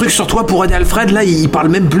 T'as pas un truc sur toi pour aider Alfred? Là, il parle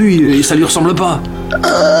même plus et ça lui ressemble pas.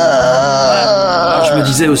 Ah, je me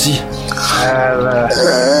disais aussi.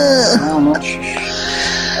 Non,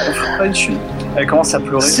 elle commence à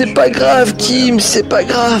pleurer. C'est pas grave, Kim, c'est pas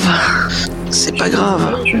grave. C'est pas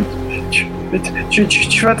grave.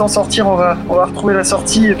 Tu vas t'en sortir, on va retrouver la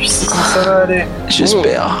sortie et puis ça va aller.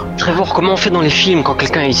 J'espère. Trevor, comment on fait dans les films quand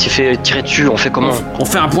quelqu'un il s'est fait tirer dessus? On fait comment? On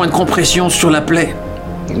fait un point de compression sur la plaie.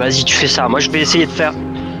 Vas-y, tu fais ça. Moi, je vais essayer de faire.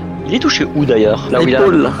 Il est touché où d'ailleurs? Là où il a.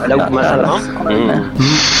 L'épaule. Là où ma main.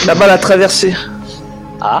 La balle a traversé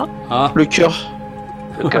Ah, le cœur.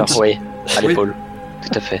 le cœur, oui. À l'épaule.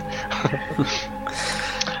 Tout à fait.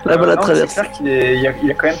 La balle a Non, traversé. c'est clair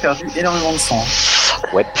qu'il a quand même perdu énormément de sang.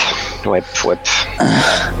 Ouais.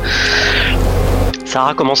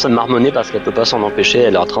 Sarah commence à marmonner parce qu'elle peut pas s'en empêcher.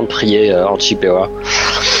 Elle est en train de prier en Chippewa.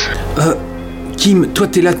 Kim, toi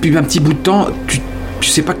t'es là depuis un petit bout de temps. Tu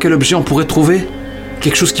sais pas quel objet on pourrait trouver?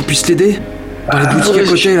 Quelque chose qui puisse l'aider? Dans les boutiques à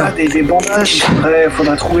côté, là. Des bandages,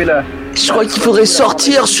 faudrait trouver la... Je crois qu'il faudrait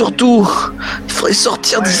sortir, surtout. Il faudrait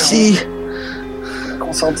sortir d'ici.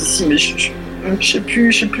 Qu'on sort d'ici, mais je sais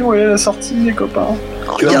plus où est la sortie, les copains.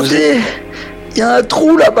 Regardez, il y a un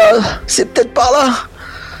trou là-bas. C'est peut-être par là.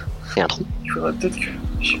 Il y a un trou. Il faudrait peut-être que...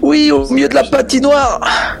 Oui, au milieu de la patinoire.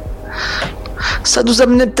 Ça nous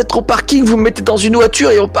amenait peut-être au parking. Vous me mettez dans une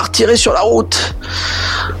voiture et on partirait sur la route.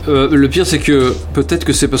 Le pire, c'est que peut-être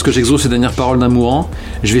que c'est parce que j'exauce ces dernières paroles d'un mourant.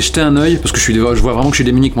 Je vais jeter un œil, parce que je vois vraiment que je suis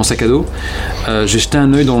démuni avec mon sac à dos. Je vais jeter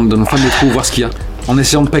un œil dans le fond de trou, voir ce qu'il y a, en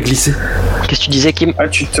essayant de pas glisser. Qu'est-ce que tu disais, Kim?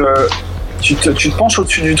 Tu te penches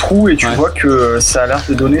au-dessus du trou et tu vois que ça a l'air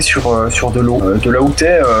de donner sur de l'eau. De là où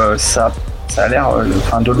t'es, ça a l'air...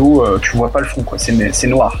 de l'eau, tu vois pas le fond, quoi. C'est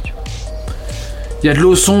noir, tu vois. Il y a de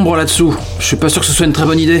l'eau sombre là-dessous. Je suis pas sûr que ce soit une très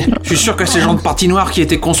bonne idée. Je suis sûr que c'est le genre de patinoire qui a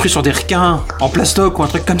été construit sur des requins en plastoc ou un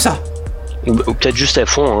truc comme ça. Ou peut-être juste à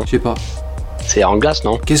fond, hein. Je sais pas. C'est en glace,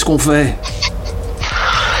 non? Qu'est-ce qu'on fait?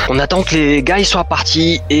 On attend que les gars ils soient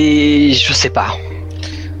partis et je sais pas.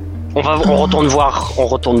 On retourne voir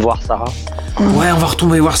Sarah. Ouais, on va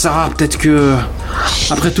retourner voir Sarah. Peut-être que...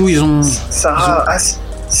 Après tout, ils ont... Sarah,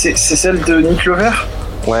 c'est celle de Nick Levert?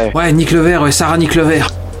 Ouais. Ouais, Nick Levert, ouais, Sarah Nick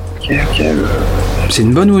Levert. Ok. C'est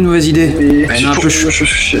une bonne ou une mauvaise idée? Elle est un peu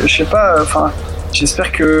je sais pas, j'espère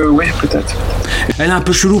que... Oui, peut-être. Elle est un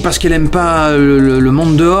peu chelou parce qu'elle aime pas le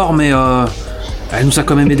monde dehors, mais elle nous a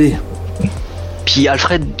quand même aidé. Puis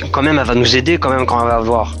Alfred, quand même, elle va nous aider quand même quand elle va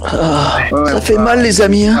voir. Ça fait mal, les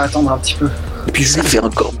amis. On va attendre un petit peu. Et puis Ça fait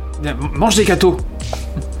encore... mange des gâteaux.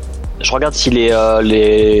 Je regarde si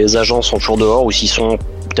les agents sont toujours dehors ou s'ils sont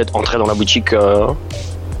peut-être entrés dans la boutique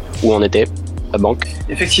où on était, la banque.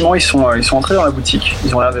 Effectivement, ils sont entrés dans la boutique.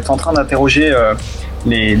 Ils ont l'air d'être en train d'interroger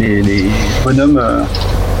les bonhommes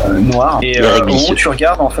noirs. Et au moment où tu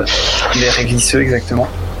regardes, en fait, les réglisseux, exactement.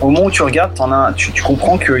 Au moment où tu regardes, tu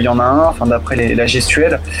comprends qu'il y en a un, enfin d'après la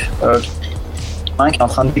gestuelle, qui est en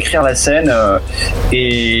train de décrire la scène,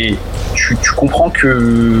 et tu comprends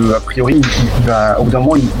que a priori, il va, au bout d'un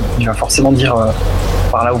moment, il va forcément dire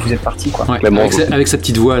par là où vous êtes parti, quoi. Ouais, Mais bon, avec sa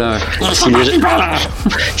petite voix là.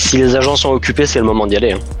 Si les agents sont occupés, c'est le moment d'y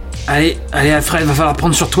aller. Hein. Allez, Alfred, va falloir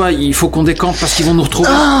prendre sur toi. Il faut qu'on décampe parce qu'ils vont nous retrouver.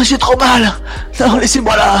 Ah, j'ai trop mal. Non,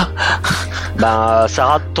 laissez-moi là. Ben,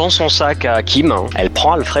 Sarah tend son sac à Kim. Elle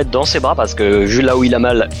prend Alfred dans ses bras parce que vu là où il a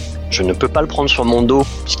mal, je ne peux pas le prendre sur mon dos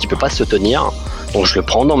puisqu'il peut pas se tenir. Donc je le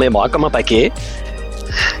prends dans mes bras comme un paquet.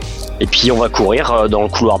 Et puis on va courir dans le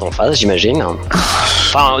couloir d'en face, j'imagine.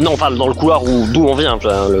 Enfin, non, dans le couloir d'où on vient,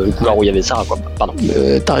 le couloir où il y avait Sarah, quoi. Pardon.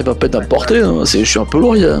 T'arrives à peine à me porter, hein. Je suis un peu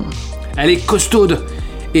lourd, Elle est costaude.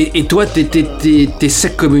 Et toi, t'es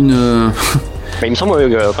sec comme une... Mais il me semble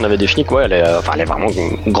qu'on avait défini que elle est vraiment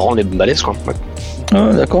grande et balèze, quoi. Ouais.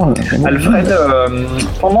 Ah, d'accord. Alfred,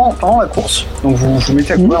 pendant la course, donc vous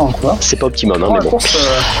mettez à courir dans le couloir. C'est pas optimum, hein, Pendant mais la bon. course,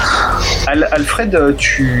 Alfred,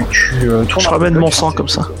 tu tournes. Je ramène mon sang comme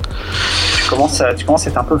ça. Tu commences à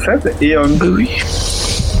être un peu faible et Oui.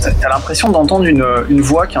 t'as l'impression d'entendre une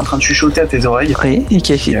voix qui est en train de chuchoter à tes oreilles. Oui, et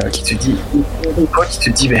qui Qui te dit, une voix qui te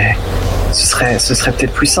dit, mais ce serait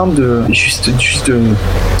peut-être plus simple de juste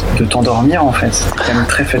de t'endormir en fait. T'es quand même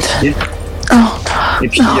très fatigué. Oh. Et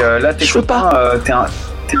puis là, tes copains, t'es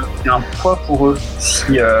un poids pour eux.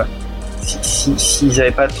 S'ils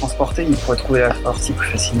n'avaient pas à te transporter, ils pourraient trouver la sortie plus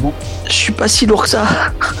facilement. Je suis pas si lourd que ça.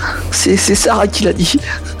 C'est Sarah qui l'a dit.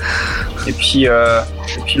 Et puis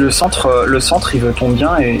le centre, il veut ton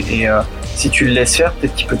bien et si tu le laisses faire,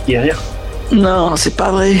 peut-être qu'il peut te guérir. Non, c'est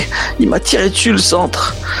pas vrai. Il m'a tiré dessus, le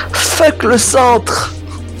centre. Fuck le centre.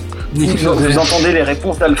 Vous entendez les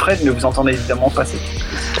réponses d'Alfred, mais vous entendez évidemment pas ces...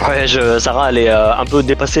 Ouais, Sarah, elle est un peu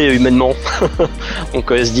dépassée humainement. Donc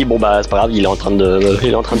elle se dit, bon bah c'est pas grave, il est en train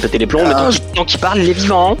de péter les plombs, mais tant qu'il parle, il est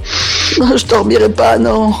vivant. Non, je dormirai pas,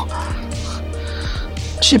 non.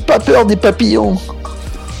 J'ai pas peur des papillons.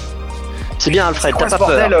 C'est bien, Alfred, t'as pas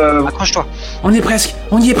bordel, peur. Accroche-toi. On y est presque.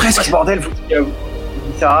 Ce bordel, vous dit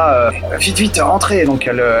Sarah, vite, rentrez. Donc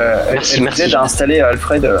elle vous aide à installer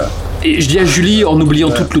Alfred. Et je dis à Julie, en oubliant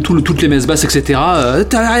toutes les messes basses, etc.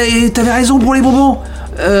 T'avais raison pour les bonbons.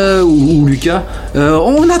 Ou Lucas.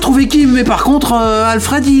 On a trouvé Kim, mais par contre,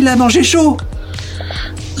 Alfred, il a mangé chaud.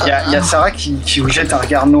 Il y a Sarah qui vous jette un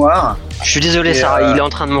regard noir. Je suis désolé, Sarah, il est en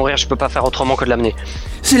train de mourir, je peux pas faire autrement que de l'amener.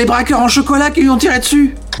 C'est les braqueurs en chocolat qui lui ont tiré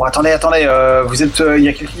dessus. Bon, attendez, vous êtes... Il y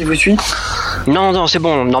a quelqu'un qui vous suit? Non, c'est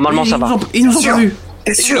bon, normalement ça va. Ils nous ont pas vus.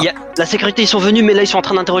 T'es sûr? La sécurité, ils sont venus, mais là ils sont en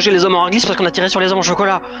train d'interroger les hommes en réglisse parce qu'on a tiré sur les hommes en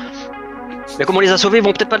chocolat. Mais comment on les a sauvés, ils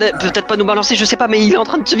vont peut-être pas nous balancer, je sais pas, mais il est en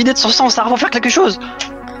train de se vider de son sang, Sarah va faire quelque chose.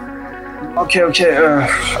 Ok.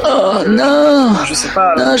 Oh non. Je sais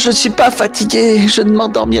pas. Non, je suis pas fatigué. Je ne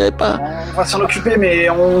m'endormirai pas. On va s'en occuper, mais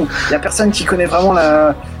y a personne qui connaît vraiment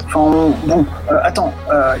la. Enfin, attends.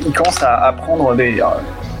 Ils commencent à prendre des.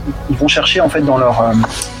 Ils vont chercher en fait dans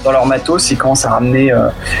leur matos. Ils commencent à ramener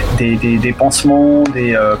des pansements,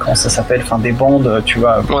 des comment ça s'appelle, enfin des bandes, tu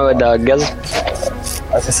vois. Ouais, de la gaz.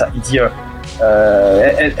 Ah, c'est ça. Il dit.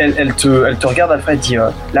 Elle te regarde, Alfred, dit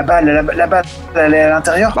la balle, elle est à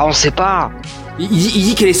l'intérieur. Bah on sait pas. Il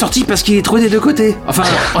dit qu'elle est sortie parce qu'il est trop des deux côtés. Enfin,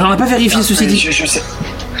 on n'en a pas vérifié ceci dit. Je sais.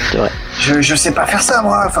 C'est vrai. Je sais pas faire ça,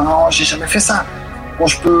 moi. Enfin, non, j'ai jamais fait ça. Bon,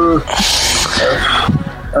 je peux.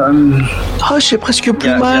 Oh, j'ai presque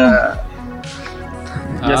plus mal.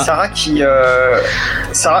 Il y a Sarah qui.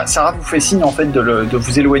 Sarah vous fait signe en fait de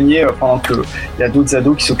vous éloigner pendant que il y a d'autres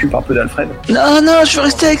ados qui s'occupent un peu d'Alfred. Non, je veux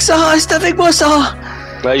rester avec Sarah. Reste avec moi, Sarah.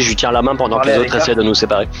 Ouais, je lui tiens la main pendant que les autres essaient de nous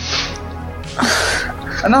séparer.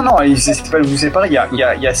 Ah non, c'est pas de vous séparer. Il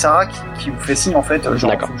y a Sarah qui vous fait signe en fait.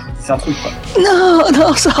 Genre, D'accord. faut que je vous dise un truc quoi.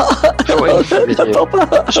 Non, Sarah. T'attends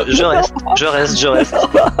pas. Je reste.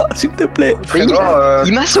 S'il te plaît. Trevor,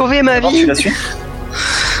 Il m'a sauvé ma Trevor, vie. tu la suis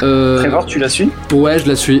Trevor, tu la suis Ouais, je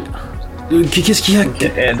la suis. Qu'est-ce qu'il y a? Ok,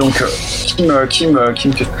 et donc Kim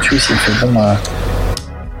te tue aussi. Il fait bon.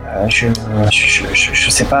 Je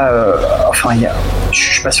sais pas. Enfin, je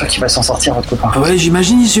suis pas sûr qu'il va s'en sortir, votre copain. Ouais,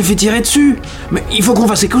 j'imagine, il se fait tirer dessus. Mais il faut qu'on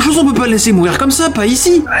fasse quelque chose, on peut pas le laisser mourir comme ça, pas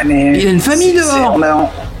ici. Ouais, mais Il a une famille dehors.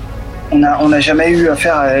 On n'a jamais eu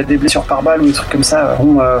affaire à des blessures par balle ou des trucs comme ça.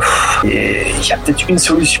 Bon, il y a peut-être une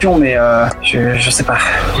solution, mais je sais pas.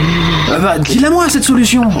 Bah, dis-la-moi cette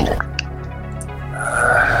solution.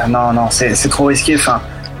 Non, c'est trop risqué. Enfin,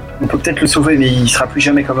 on peut peut-être le sauver, mais il sera plus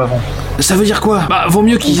jamais comme avant. Ça veut dire quoi? Bah, vaut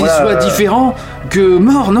mieux qu'il Voilà, soit différent que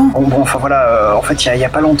mort, non? Bon, enfin voilà. En fait, il y a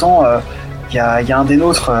pas longtemps, il y a un des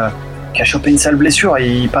nôtres qui a chopé une sale blessure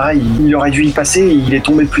et pareil, il aurait dû y passer. Il est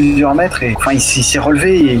tombé de plusieurs mètres et enfin, il s'est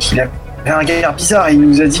relevé et il avait un regard bizarre. Il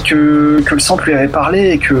nous a dit que le sang lui avait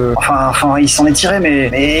parlé et que enfin, il s'en est tiré,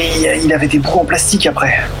 mais il avait des bouts en plastique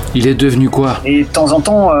après. Il est devenu quoi? Et de temps en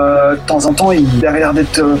temps, il avait l'air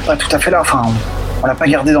d'être pas tout à fait là. Enfin, on l'a pas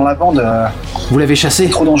gardé dans la bande. Vous l'avez chassé?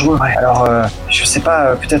 Trop dangereux. Ouais. Alors, je sais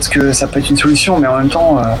pas. Peut-être que ça peut être une solution, mais en même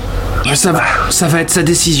temps. Ça va être sa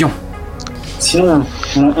décision. Sinon,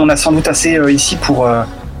 on a sans doute assez ici pour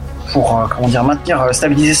comment dire,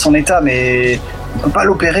 stabiliser son état, mais on peut pas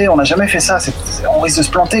l'opérer. On n'a jamais fait ça. On risque de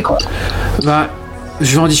se planter, quoi. Bah,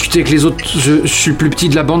 je vais en discuter avec les autres. Je suis le plus petit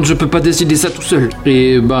de la bande, je peux pas décider ça tout seul.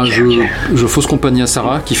 Et ben, je fausse compagnie à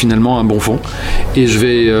Sarah, qui finalement a un bon fond. Et je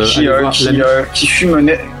vais aller voir qui fume.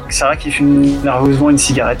 Sarah qui fume nerveusement une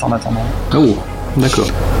cigarette en attendant. Oh, d'accord.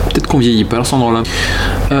 Peut-être qu'on vieillit pas à cet endroit-là.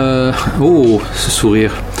 Oh, ce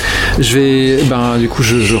sourire. Je vais... Ben, du coup,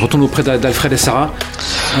 je retourne auprès d'Alfred et Sarah.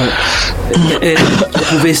 Elle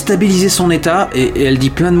pouvait stabiliser son état et elle dit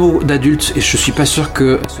plein de mots d'adulte et je suis pas sûr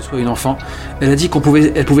que ce soit une enfant. Elle a dit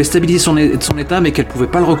elle pouvait stabiliser son état mais qu'elle pouvait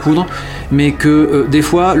pas le recoudre, mais que des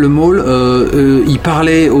fois le môle il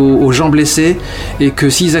parlait aux gens blessés et que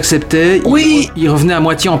s'ils acceptaient, ils revenaient à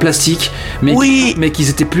moitié en plastique, mais qu'ils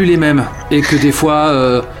étaient plus les mêmes et que des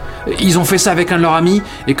fois ils ont fait ça avec un de leurs amis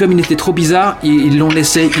et comme il était trop bizarre, ils l'ont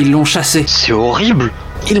laissé, ils l'ont chassé. C'est horrible.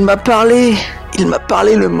 Il m'a parlé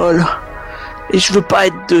le môle. Et je veux pas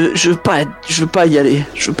y aller.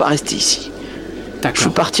 Je veux pas rester ici. D'accord. Je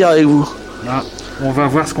veux partir avec vous. Ah, on va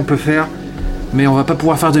voir ce qu'on peut faire, mais on va pas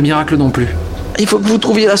pouvoir faire de miracle non plus. Il faut que vous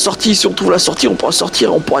trouviez la sortie. Si on trouve la sortie, on pourra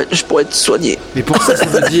sortir. Je pourrais être soigné. Mais pour ça, ça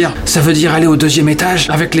veut dire aller au 2e étage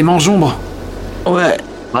avec les mangeombres. Ouais.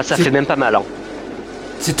 Bah, ça fait même pas mal, hein.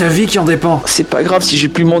 C'est ta vie qui en dépend. C'est pas grave si j'ai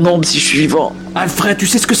plus mon ombre, si je suis vivant. Alfred, tu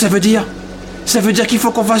sais ce que ça veut dire? Ça veut dire qu'il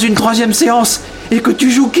faut qu'on fasse une 3e séance et que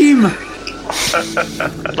tu joues Kim.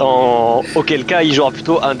 Auquel cas, il jouera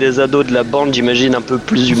plutôt un des ados de la bande, j'imagine, un peu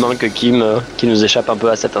plus humain que Kim, qui nous échappe un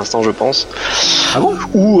peu à cet instant, je pense. Ah bon?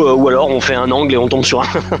 Ou alors on fait un angle et on tombe sur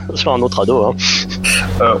un autre ado. Hein.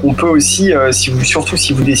 On peut aussi, surtout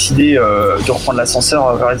si vous décidez de reprendre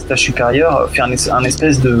l'ascenseur vers les étages supérieurs, faire un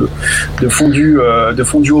espèce de fondu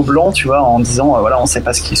au blanc, tu vois, en disant voilà, on sait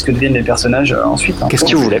pas ce que deviennent les personnages ensuite. Hein. Qu'est-ce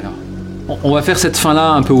que vous voulez? On va faire cette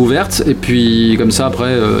fin-là un peu ouverte, et puis comme ça,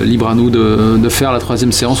 après, libre à nous de faire la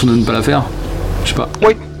 3e séance ou de ne pas la faire. Je sais pas.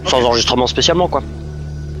 Oui, sans enregistrement spécialement, quoi.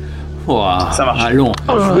 Ouah, ça marche. Allons,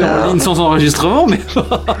 jouer en ligne sans enregistrement, mais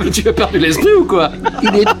tu as perdu l'esprit ou quoi?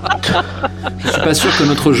 Je suis pas sûr que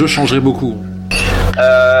notre jeu changerait beaucoup.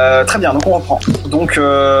 Très bien, donc on reprend. Donc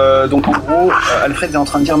en gros, Alfred est en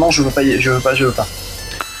train de dire non, je veux pas.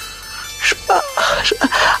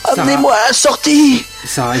 Amenez-moi à la sortie.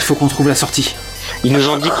 Sarah, il faut qu'on trouve la sortie. Ils nous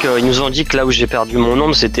ont dit que là où j'ai perdu mon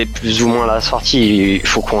ombre, c'était plus ou moins la sortie. Il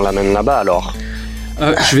faut qu'on l'amène là-bas alors.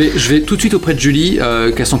 Je vais tout de suite auprès de Julie,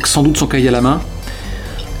 qui a sans doute son cahier à la main.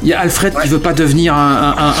 Il y a Alfred qui veut pas devenir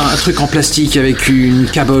un truc en plastique avec une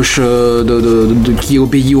caboche qui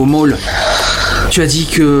obéit au môle. Tu as dit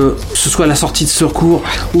que ce soit la sortie de secours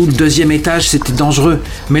ou le deuxième étage, c'était dangereux.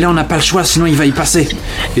 Mais là, on n'a pas le choix, sinon il va y passer.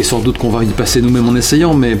 Et sans doute qu'on va y passer nous-mêmes en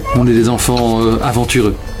essayant, mais on est des enfants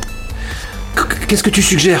aventureux. Qu'est-ce que tu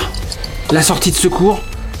suggères ? La sortie de secours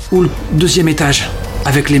ou le deuxième étage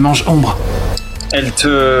avec les manches ombres ? Elle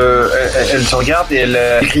te regarde et elle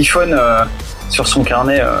griffonne sur son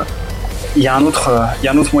carnet. Il y a un autre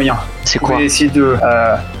moyen. C'est Vous quoi ? pouvez essayer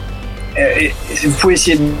vous pouvez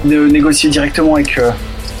essayer de négocier directement avec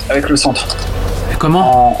le centre.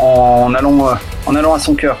 Comment ? En allant à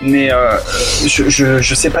son cœur. Mais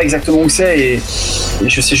je sais pas exactement où c'est et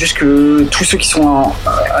je sais juste que tous ceux qui sont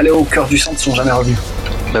allés au cœur du centre sont jamais revenus.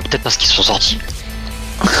 Bah peut-être parce qu'ils sont sortis.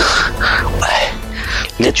 Ouais.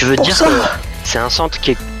 Mais tu veux dire ça. que c'est un centre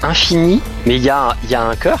qui est infini, mais il y a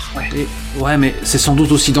un cœur ? Ouais, mais c'est sans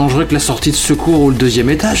doute aussi dangereux que la sortie de secours ou le deuxième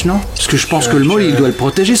étage, non ? Parce que je pense que le môle, il doit le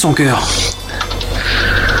protéger, son cœur.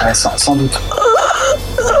 Ouais, sans doute.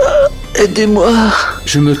 Aidez-moi.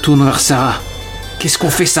 Je me tourne vers Sarah. Qu'est-ce qu'on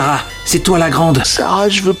fait, Sarah ? C'est toi la grande. Sarah,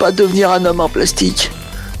 je veux pas devenir un homme en plastique.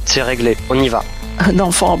 C'est réglé, on y va. Un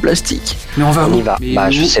enfant en plastique. Mais on va On où ? y va. Mais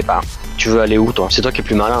Bah je où ? sais pas. Tu veux aller où toi ? C'est toi qui es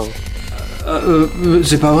plus malin.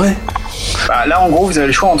 C'est pas vrai ? Bah, là, en gros, vous avez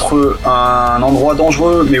le choix entre un endroit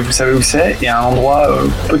dangereux, mais vous savez où c'est, et un endroit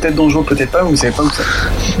peut-être dangereux, peut-être pas, vous savez pas où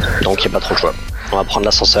c'est. Donc il n'y a pas trop le choix. On va prendre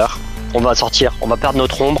l'ascenseur, on va sortir, on va perdre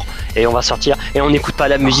notre ombre, et on va sortir, et on n'écoute pas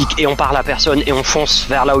la musique, et on parle à personne, et on fonce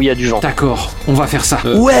vers là où il y a du vent. D'accord, on va faire ça.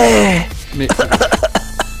 Ouais. Mais...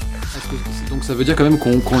 Donc ça veut dire quand même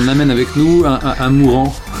qu'on amène avec nous un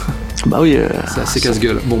mourant. Bah oui. C'est assez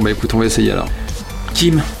casse-gueule. Bon bah écoute, on va essayer alors.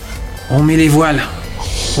 Kim, on met les voiles.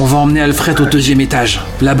 On va emmener Alfred au deuxième étage.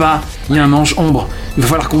 Là-bas, il y a un manche ombre. Il va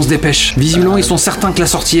falloir qu'on se dépêche. Visiblement, ils sont certains que la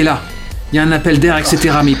sortie est là. Il y a un appel d'air,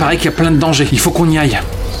 etc. Mais il paraît qu'il y a plein de dangers. Il faut qu'on y aille.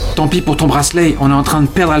 Tant pis pour ton bracelet, on est en train de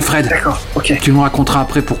perdre Alfred. D'accord, ok. Tu nous raconteras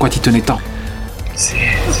après pourquoi t'y tenais tant. C'est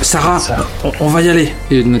Sarah, ça. on va y aller.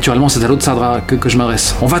 Et naturellement, c'est à l'autre Sardra que je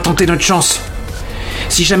m'adresse. On va tenter notre chance.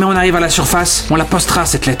 Si jamais on arrive à la surface, on la postera,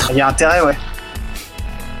 cette lettre. Il y a intérêt, ouais.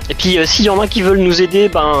 Et puis s'il y en a qui veulent nous aider,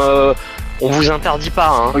 on vous interdit pas,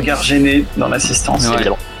 hein. Regard gêné dans l'assistance. Ouais.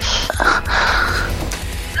 Évidemment.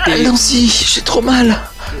 Allons-y, j'ai trop mal.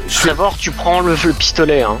 D'abord, tu prends le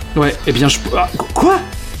pistolet, hein. Ouais, eh bien je... Ah, quoi ?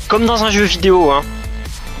 Comme dans un jeu vidéo, hein.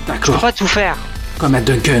 Tu peux D'accord. pas tout faire. Comme à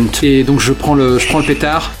Duck Hunt. Et donc je prends le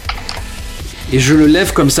pétard et je le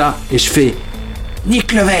lève comme ça et je fais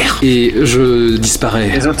nique le verre et je disparais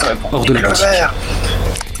Les autres répondent. hors de la Le boutique. verre.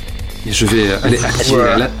 Et je vais aller activer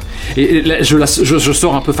Ouais. et là, je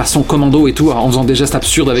sors un peu façon commando et tout en faisant des gestes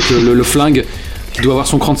absurdes avec le flingue qui doit avoir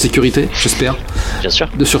son cran de sécurité, j'espère, Bien sûr.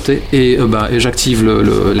 de sûreté et j'active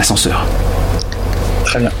l'ascenseur.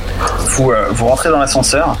 Très bien. Vous rentrez dans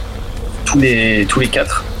l'ascenseur, tous les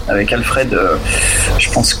quatre, avec Alfred, je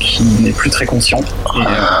pense qu'il n'est plus très conscient.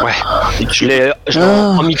 Ouais. Et que Je l'ai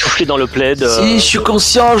emmitouflé dans le plaid. Si je suis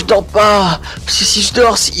conscient, je dors pas. Si je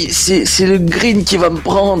dors, c'est le green qui va me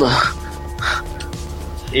prendre.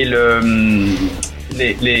 Et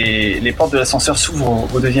les portes de l'ascenseur s'ouvrent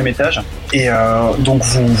au deuxième étage. Et donc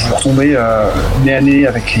vous retombez nez à nez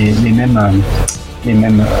avec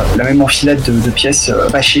la même enfilade de pièces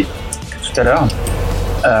bâchées que tout à l'heure.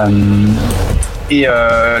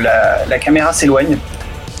 La caméra s'éloigne.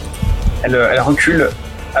 Elle recule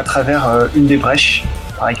à travers une des brèches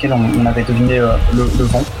par lesquelles on avait deviné le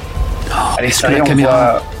vent. À Est-ce que la l'extérieur, on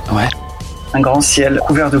caméra... voit Ouais. un grand ciel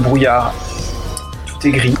couvert de brouillard. Tout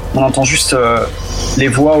est gris. On entend juste les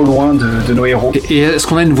voix au loin de nos héros. Et est-ce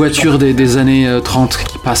qu'on a une voiture des années 30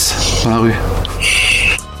 qui passe dans la rue ?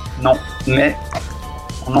 Non, mais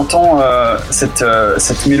on entend cette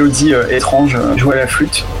mélodie étrange jouer à la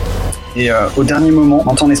flûte. Et au dernier moment, on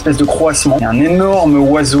entend une espèce de croassement. Et un énorme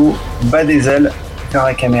oiseau bat des ailes vers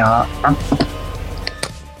la caméra.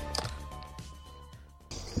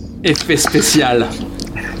 Effet spécial.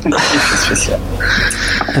 Effet spécial.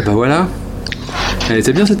 Eh ben voilà. Elle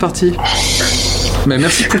était bien cette partie. Mais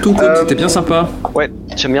merci pour tout, Claude, c'était bien sympa. Ouais,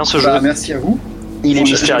 j'aime bien ce jeu. Bah, merci à vous. Il est Bon,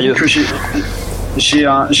 mystérieux. j'avoue que j'ai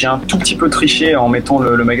un tout petit peu triché en mettant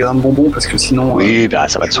le magasin de bonbons parce que sinon. Oui, bah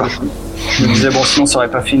ça va de soi. Je me disais, bon, sinon ça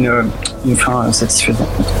aurait pas fait une fin satisfaisante.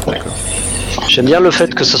 J'aime bien le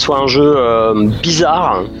fait que ce soit un jeu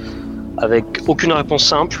bizarre, avec aucune réponse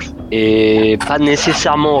simple, et pas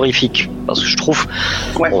nécessairement horrifique, parce que je trouve,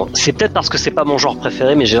 bon, c'est peut-être parce que c'est pas mon genre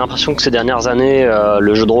préféré, mais j'ai l'impression que ces dernières années,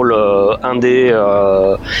 le jeu de rôle indé,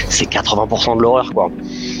 c'est 80% de l'horreur, quoi.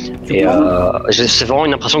 Et c'est vraiment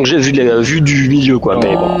une impression que j'ai vu du milieu, quoi.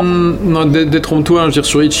 Mais bon. Non, détrompe-toi, je veux dire,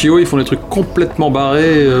 sur Itch.io, ils font des trucs complètement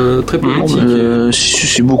barrés, très politiques.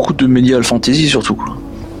 C'est beaucoup de médias fantasy surtout, quoi.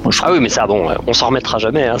 Moi, ah oui, mais ça, bon, on s'en remettra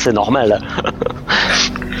jamais, hein, c'est normal.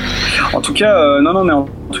 En tout cas, mais en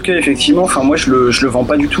tout cas, effectivement, enfin moi je le vends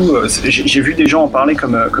pas du tout. J'ai vu des gens en parler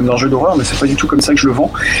comme dans le jeu d'horreur, mais c'est pas du tout comme ça que je le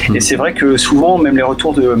vends. Et c'est vrai que souvent, même les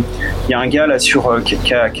retours il y a un gars là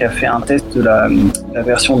qui a fait un test de la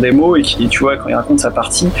version démo et qui, tu vois, quand il raconte sa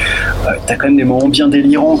partie, t'as quand même des moments bien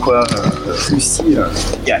délirants, quoi. Il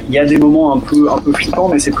y a des moments un peu flippants,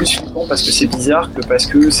 mais c'est plus flippant parce que c'est bizarre que parce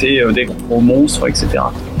que c'est des gros monstres, etc.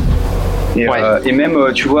 Et même,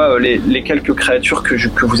 tu vois, les quelques créatures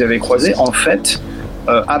que vous avez croisées, en fait,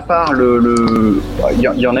 à part il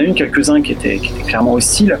y en a quelques-uns qui étaient clairement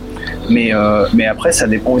hostiles, mais après, ça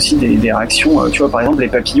dépend aussi des réactions. Tu vois, par exemple, les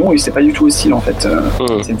papillons, ils n'étaient pas du tout hostiles, en fait.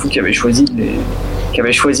 C'est vous qui avez choisi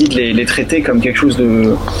de les traiter comme quelque chose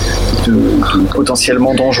de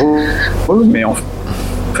potentiellement dangereux, mais en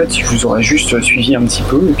fait, je vous aurais juste suivi un petit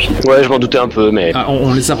peu. Et puis... Ouais, je m'en doutais un peu, mais... Ah,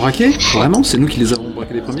 on les a braqués ? Vraiment ? C'est nous qui les avons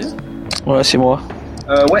braqués les premiers ? Ouais, c'est moi.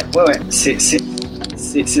 Ouais.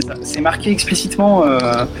 C'est marqué explicitement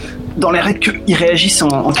dans les règles qu'ils réagissent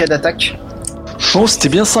en cas d'attaque. Oh, c'était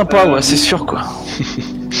bien sympa, ouais, c'est sûr, quoi.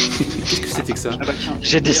 Qu'est-ce que c'était que ça ?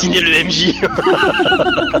 J'ai dessiné le MJ.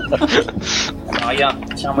 Alors, regarde,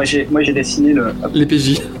 tiens, moi j'ai dessiné les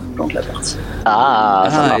PJ. Plan de la partie.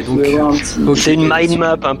 Ça et donc, c'est une mind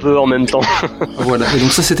map un peu en même temps. Voilà, et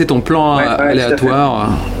donc ça c'était ton plan aléatoire.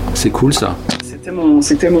 C'est cool ça.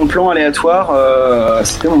 C'était mon plan aléatoire.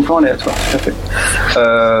 Tout à fait.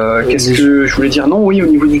 Qu'est-ce que je voulais dire ? Non, oui, au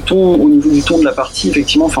niveau du ton de la partie,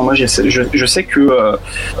 effectivement. Enfin, moi, je sais que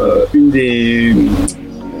une des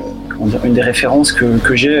références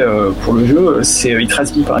que j'ai pour le jeu, c'est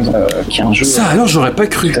Itrasgi, par exemple, qui est un jeu. Ça, alors j'aurais pas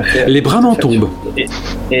cru. Les bras m'en tombent.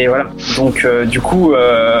 Et voilà. Donc, du coup,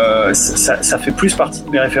 ça fait plus partie de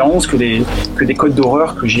mes références que des codes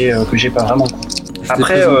d'horreur que j'ai pas vraiment.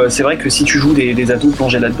 Après, c'est vrai que si tu joues des ados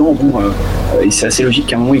plongés là-dedans, bon, c'est assez logique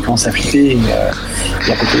qu'à un moment ils commencent à flipper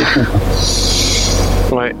et à péter les plombs,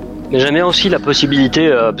 quoi. Ouais. Mais j'aime bien aussi la possibilité,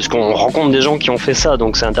 parce qu'on rencontre des gens qui ont fait ça,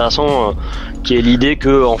 donc c'est intéressant, qui est l'idée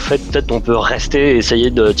que en fait peut-être on peut rester et essayer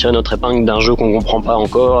de tirer notre épingle d'un jeu qu'on comprend pas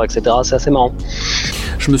encore, etc. C'est assez marrant.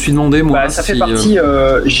 Je me suis demandé, moi, ça fait partie...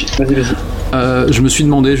 Vas-y. Je me suis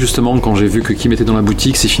demandé justement quand j'ai vu que Kim était dans la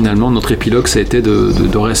boutique, si finalement notre épilogue ça a été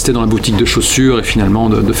de rester dans la boutique de chaussures et finalement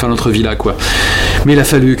de faire notre villa, quoi. Mais il a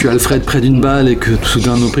fallu que Alfred prenne une balle et que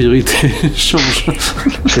soudain nos priorités changent.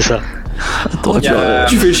 C'est ça.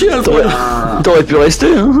 Tu fais chier, Alfred. T'aurais pu rester,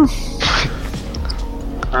 hein.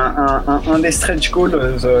 Un des stretch goals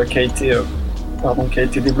qui a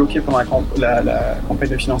été débloqué pendant la campagne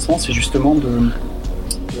de financement, c'est justement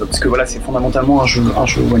parce que voilà, c'est fondamentalement un jeu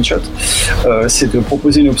one shot, c'est de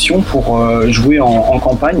proposer une option pour jouer en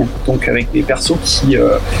campagne, donc avec des persos qui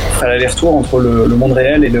feraient l'aller-retour entre le monde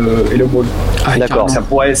réel et le mode. Ah, d'accord. Ça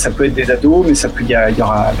peut être des ados, mais il y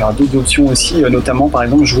aura d'autres options aussi, notamment par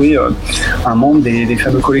exemple jouer un membre des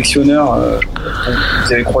fameux collectionneurs que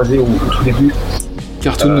vous avez croisé au tout début.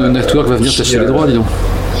 Cartoon Network va venir t'acheter les droits, dis donc.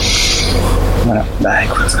 Voilà, bah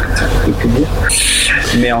écoute, ça fait plaisir.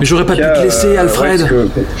 Mais j'aurais pas pu te laisser, Alfred.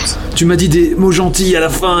 Tu m'as dit des mots gentils à la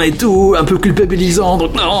fin et tout, un peu culpabilisant,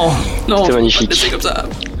 donc non. C'était magnifique. C'est comme ça.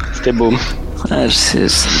 C'était beau.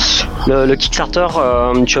 Le Kickstarter,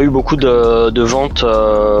 tu as eu beaucoup de ventes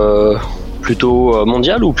plutôt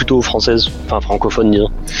mondiales ou plutôt françaises, enfin francophones, disons.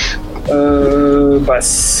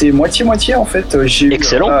 C'est moitié-moitié en fait.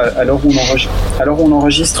 Excellent. À l'heure où on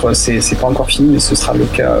enregistre, c'est pas encore fini, mais ce sera le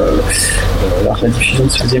cas lors de la diffusion de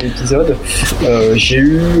ce deuxième épisode. J'ai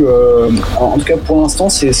eu, en tout cas pour l'instant,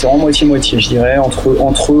 c'est vraiment moitié-moitié, je dirais.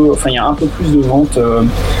 Enfin, il y a un peu plus de ventes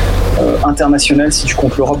internationales si tu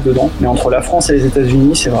comptes l'Europe dedans, mais entre la France et les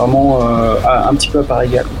États-Unis, c'est vraiment un petit peu à part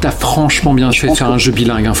égale. T'as franchement bien fait de faire un jeu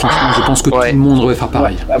bilingue, hein. Franchement, je pense que tout le monde devrait faire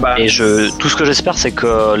pareil. Et tout ce que j'espère, c'est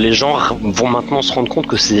que les gens vont maintenant se rendre compte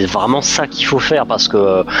que c'est vraiment ça qu'il faut faire, parce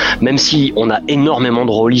que même si on a énormément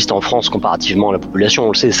de rôlistes en France comparativement à la population,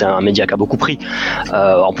 on le sait, c'est un média qui a beaucoup pris.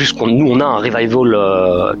 En plus, nous, on a un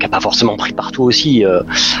revival qui a pas forcément pris partout aussi.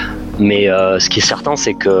 Mais ce qui est certain,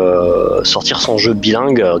 c'est que sortir son jeu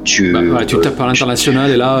bilingue, tu tapes à l'international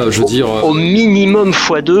et là, je veux dire... Au minimum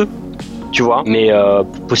x2, tu vois, mais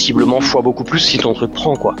possiblement fois beaucoup plus si ton truc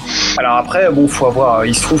prend, quoi. Alors après, bon, faut avoir.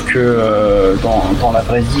 Il se trouve que dans la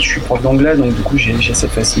vraie vie, je suis prof d'anglais, donc du coup, j'ai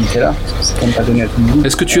cette facilité-là, parce que c'est quand même pas donné à tout le monde.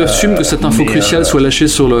 Est-ce que tu assumes que cette info cruciale soit lâchée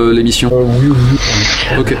sur l'émission ? Oui.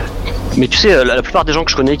 Ok. Mais tu sais, la plupart des gens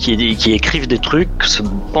que je connais qui écrivent des trucs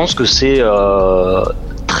pensent que c'est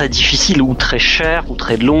très difficile ou très cher ou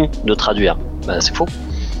très long de traduire. Ben, c'est faux.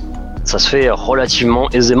 Ça se fait relativement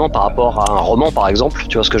aisément par rapport à un roman, par exemple.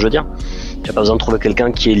 Tu vois ce que je veux dire ? Tu n'as pas besoin de trouver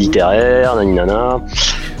quelqu'un qui est littéraire, naninana.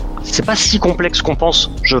 C'est pas si complexe qu'on pense,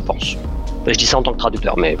 je pense. Je dis ça en tant que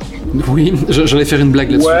traducteur, mais... Oui, j'allais faire une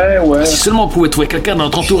blague là-dessus. Ouais. Si seulement on pouvait trouver quelqu'un dans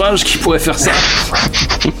notre entourage qui pourrait faire ça.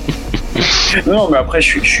 Non, mais après,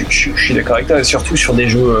 je suis d'accord avec toi, surtout sur des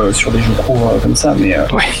jeux courts comme ça,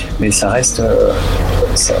 mais ça reste,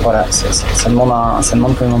 ça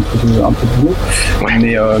demande quand même un peu de boulot. Ouais.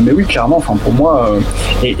 Mais oui, clairement, enfin pour moi,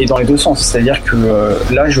 et dans les deux sens, c'est-à-dire que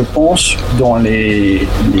là, je pense dans les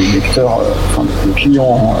lecteurs, les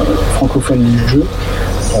clients francophones du jeu.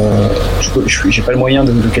 J'ai pas le moyen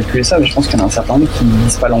de calculer ça, mais je pense qu'il y en a un certain nombre qui ne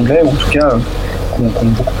lisent pas l'anglais, ou en tout cas qui ont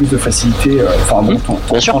beaucoup plus de facilité,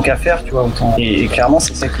 tant qu'à faire, tu vois, autant. Et clairement,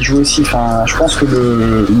 c'est ça qui joue aussi. Enfin, je pense que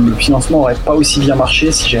le financement aurait pas aussi bien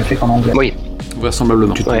marché si j'avais fait qu'en anglais. Oui.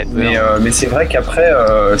 Vraisemblablement. Ouais, mais c'est vrai qu'après,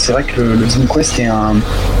 c'est vrai que le ZinQuest est un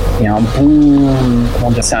bon,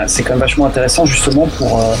 comment dire, c'est quand même vachement intéressant justement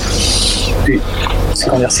pour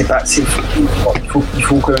c'est pas, il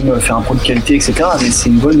faut quand même faire un produit de qualité, etc. Mais c'est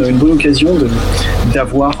une bonne occasion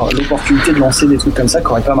d'avoir l'opportunité de lancer des trucs comme ça qui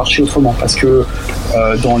n'auraient pas marché autrement. Parce que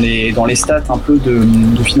dans les stats un peu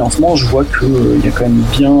de financement, je vois que il y a quand même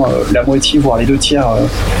bien la moitié, voire les 2/3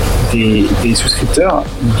 des souscripteurs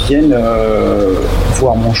viennent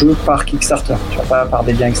voir mon jeu par Kickstarter, tu vois, pas par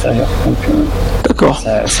des liens extérieurs. Donc d'accord.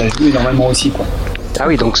 Ça joue énormément aussi, quoi. Ah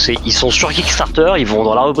oui, donc ils sont sur Kickstarter, ils vont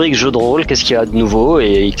dans la rubrique jeux de rôle, qu'est-ce qu'il y a de nouveau,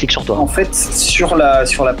 et ils cliquent sur toi. En fait, sur la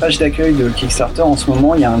page d'accueil de Kickstarter, en ce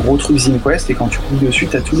moment, il y a un gros truc ZinQuest, et quand tu cliques dessus,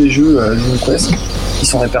 tu as tous les jeux ZinQuest qui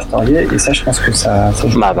sont répertoriés, et ça, je pense que ça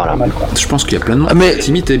joue pas mal, quoi. Je pense qu'il y a plein de monde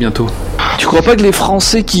limité bientôt. Tu crois pas que les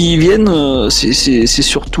Français qui y viennent, c'est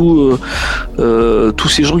surtout tous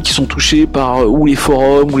ces gens qui sont touchés par ou les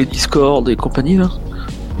forums, ou les Discord et compagnie, là?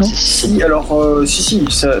 Non. Si, alors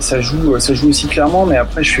ça joue aussi clairement, mais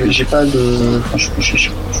après je peux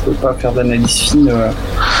pas faire d'analyse fine à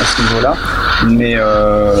ce niveau-là, mais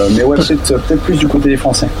ouais, peut-être plus du côté des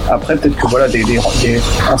Français. Après peut-être que voilà des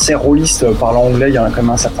Français rôlistes parlant anglais, il y en a quand même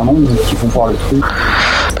un certain nombre qui vont voir le truc.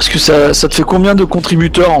 Parce que ça te fait combien de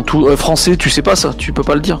contributeurs en tout français? Tu sais pas ça, tu peux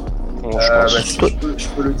pas le dire. Je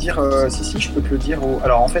peux le dire. Je peux te le dire.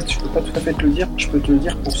 Alors en fait, je peux pas tout à fait te le dire. Je peux te le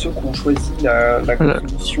dire pour ceux qui ont choisi la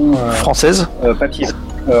contribution française papier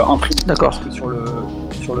imprimé. D'accord. Parce que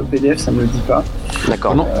sur le PDF, ça me le dit pas.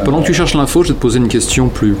 D'accord. Pendant que tu cherches l'info, je vais te poser une question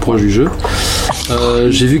plus proche du jeu.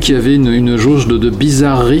 J'ai vu qu'il y avait une jauge de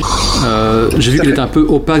bizarrerie. J'ai vu qu'elle était un peu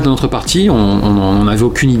opaque dans notre partie. On n'avait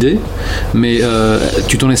aucune idée. Mais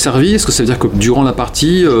tu t'en es servi? Est-ce que ça veut dire que durant la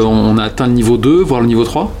partie, on a atteint le niveau 2, voire le niveau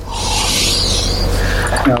 3?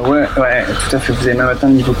 Ouais, tout à fait. Vous avez même atteint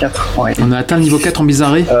le niveau 4. Ouais. On a atteint le niveau 4 en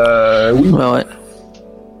bizarrerie? Oui. Ouais.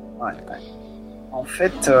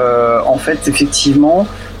 En fait, effectivement,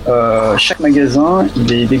 chaque magasin,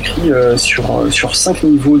 il est décrit sur 5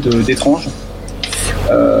 niveaux d'étranges.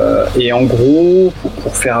 Et en gros,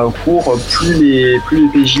 pour faire court, plus les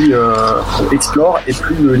PJ explorent et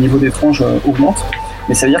plus le niveau d'étrange augmente.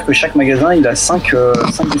 Mais ça veut dire que chaque magasin, il a 5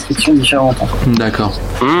 descriptions différentes. En fait. D'accord.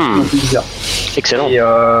 Donc, c'est bizarre. Excellent.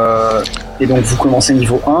 Et donc vous commencez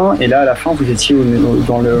niveau 1, et là à la fin vous étiez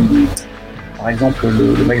par exemple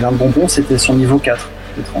le magasin de bonbons, c'était sur niveau 4.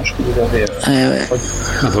 Étrange que vous avez. Ah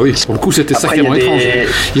bah oui, pour le coup c'était sacrément étrange.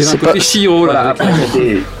 Il y a un côté chiro là.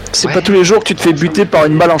 C'est pas tous les jours que tu te fais buter par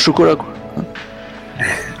une balle en chocolat, quoi.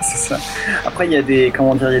 C'est ça. Après il y a des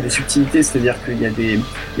subtilités, c'est-à-dire qu'il y a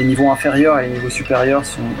les niveaux inférieurs et les niveaux supérieurs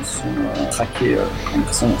sont traqués,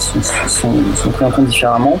 sont pris en compte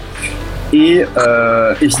différemment. Et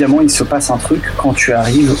évidemment il se passe un truc quand tu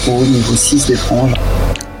arrives au niveau 6 d'étrange.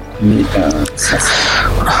 Mais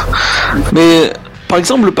Mais par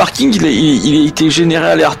exemple le parking il a été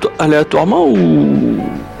généré aléatoirement ou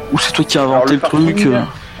c'est toi qui as inventé le truc?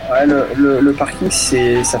 Ouais, le parking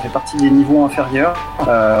ça fait partie des niveaux inférieurs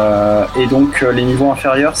et donc les niveaux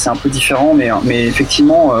inférieurs c'est un peu différent, mais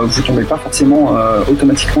effectivement vous tombez pas forcément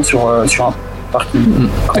automatiquement sur un parking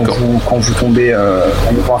quand vous tombez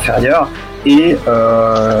à niveau inférieur, et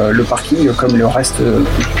le parking comme le reste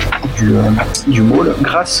du mall,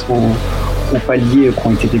 grâce aux paliers qui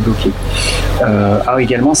ont été débloqués, a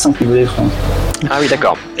également 5 niveaux d'étrange. Ah oui,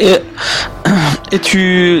 d'accord. Et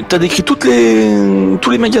tu as décrit tous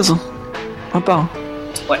les magasins, un par un.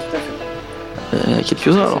 Ouais, tout à fait.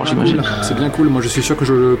 Quelques-uns alors j'imagine. C'est bien cool, moi je suis sûr que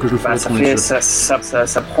je le ferai.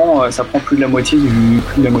 Ça prend plus de la moitié de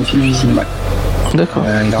l'usine. Ouais. D'accord.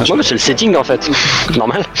 Ouais, mais c'est le setting en fait.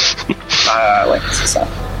 Normal. Ouais, c'est ça.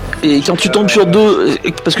 Et quand tu tombes sur deux,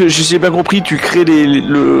 parce que j'ai bien compris, tu crées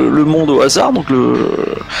le monde au hasard, donc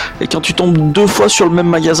et quand tu tombes deux fois sur le même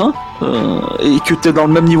magasin et que tu es dans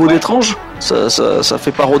le même niveau d'étrange, ça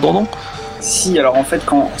fait pas redondant. Si, alors en fait,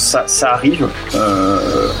 quand ça arrive,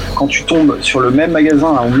 quand tu tombes sur le même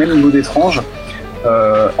magasin au même niveau d'étrange,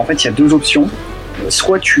 en fait, il y a deux options.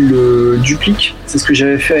 Soit tu le dupliques, c'est ce que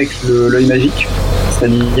j'avais fait avec l'œil magique,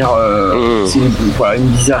 c'est-à-dire c'est une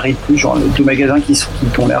bizarrerie de plus, genre les deux magasins qui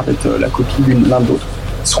ont l'air d'être la copie l'un de l'autre.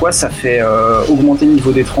 Soit ça fait augmenter le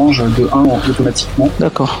niveau d'étrange de 1 automatiquement.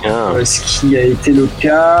 D'accord. Ce qui a été le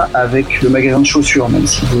cas avec le magasin de chaussures, même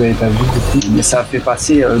si vous l'avez pas vu beaucoup, mais ça a fait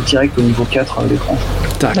passer direct au niveau 4 d'étrange.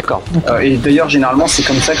 D'accord. Et d'ailleurs, généralement, c'est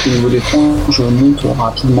comme ça que le niveau d'étrange monte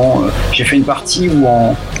rapidement. J'ai fait une partie où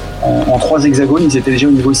en 3 hexagones, ils étaient déjà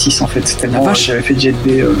au niveau 6 en fait. Tellement j'avais fait Jet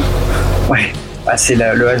D. Ouais, c'est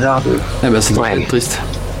le hasard de. Eh ben, c'est triste.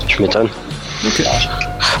 Tu m'étonnes. Ok.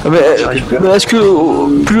 Mais est-ce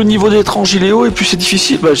que plus le niveau d'étrange il est haut et plus c'est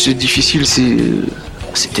difficile? C'est difficile,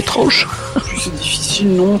 c'est étrange. Plus c'est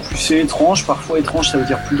difficile, non. Plus c'est étrange. Parfois étrange, ça veut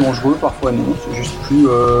dire plus dangereux. Parfois non. C'est juste plus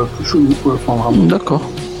chelou, quoi. Enfin, vraiment. D'accord.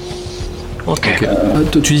 Ok.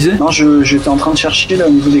 Tu disais? Non, j'étais en train de chercher là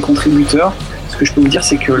au niveau des contributeurs. Ce que je peux vous dire,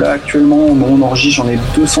 c'est que là, actuellement, au moment où on enregistre, j'en ai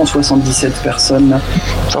 277 personnes.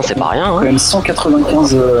 Ça, c'est pas rien. Quand même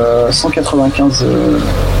 195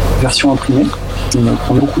 versions imprimées. On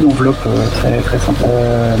prend beaucoup d'enveloppes très très sympa.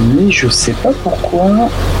 Mais je sais pas pourquoi.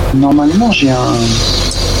 Normalement, il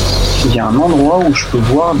y a un endroit où je peux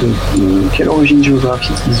voir de quelle origine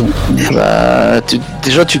géographique ils ont.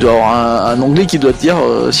 Déjà, tu dois avoir un onglet qui doit te dire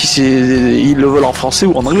si ils le veulent en français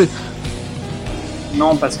ou en anglais.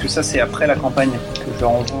 Non, parce que ça, c'est après la campagne que je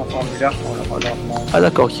leur envoie un formulaire pour leur demander. Ah,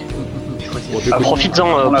 d'accord, ok.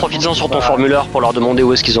 Profites-en sur ton formulaire pour leur demander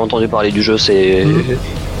où est-ce qu'ils ont entendu parler du jeu. C'est.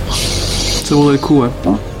 Ça vaudrait le coup, ouais.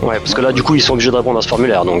 Ouais, parce que là, du coup, ils sont obligés de répondre à ce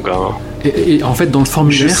formulaire, donc. Et en fait, dans le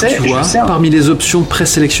formulaire, tu vois, parmi les options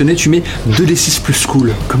présélectionnées, tu mets 2D6 plus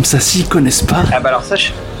cool. Comme ça, s'ils connaissent pas. Ah bah alors ça,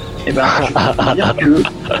 je peux te dire que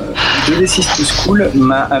 2D6 plus cool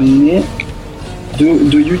m'a amené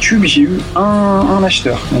de YouTube. J'ai eu un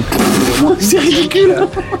acheteur. Donc, c'est ridicule.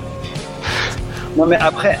 Non mais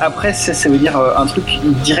après ça veut dire un truc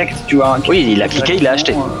direct, tu vois. Oui, il a cliqué, il a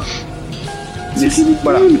acheté. Mais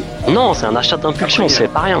voilà. Non, c'est un achat d'impulsion, c'est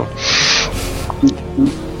pas rien.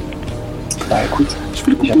 Bah écoute, je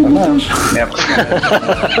fais le déjà pas mal. Mais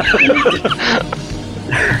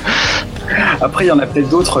après il y en a peut-être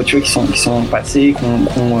d'autres, tu vois, qui sont passés,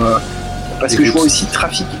 parce que je vois aussi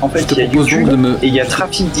trafic. En fait, il y a YouTube et il y a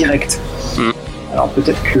trafic direct. Alors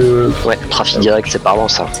peut-être que. Ouais, trafic direct, c'est parlant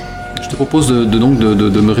ça. Je te propose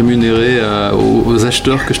de me rémunérer aux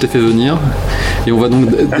acheteurs que je t'ai fait venir, et on va donc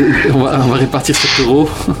on va répartir 7 €.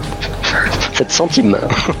 7 centimes.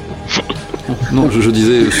 Non, je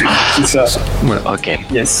disais. C'est ça. Voilà. Ok.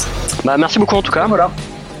 Yes. Bah merci beaucoup en tout cas. Voilà.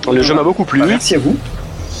 Le jeu m'a beaucoup plu. Bah, merci à vous.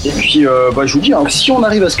 Et puis, je vous dis, hein, si on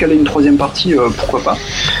arrive à se caler une 3e partie, pourquoi pas.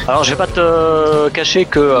 Alors, je vais pas te cacher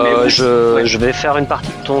que je vais faire une partie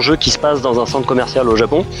de ton jeu qui se passe dans un centre commercial au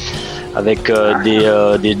Japon, avec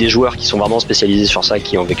des joueurs qui sont vraiment spécialisés sur ça,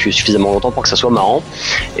 qui ont vécu suffisamment longtemps pour que ça soit marrant.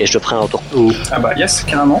 Et je te ferai un retour. Ah bah yes,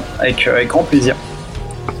 carrément, avec grand plaisir.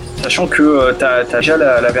 Sachant que t'as déjà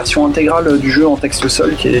la version intégrale du jeu en texte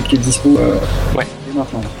seul qui est dispo ouais.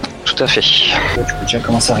 Maintenant. Tout à fait. Tu peux déjà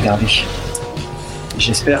commencer à regarder.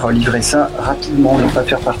 J'espère livrer ça rapidement, ne pas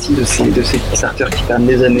faire partie de ces Kickstarter qui prennent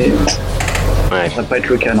des années. Ouais. Ça va pas être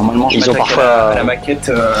le cas. Normalement, je m'attaque à la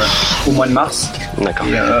maquette au mois de mars. D'accord.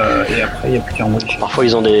 Et après, il n'y a plus qu'à envoyer. Parfois,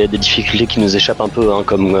 ils ont des difficultés qui nous échappent un peu, hein,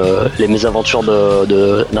 comme les mésaventures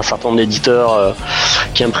d'un certain nombre d'éditeurs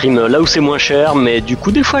qui impriment là où c'est moins cher, mais du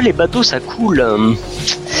coup, des fois, les bateaux, ça coule.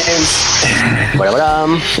 Voilà.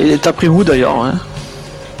 Et t'imprimes où d'ailleurs, hein?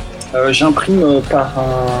 J'imprime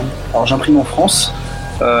j'imprime en France,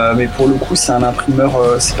 mais pour le coup c'est un imprimeur,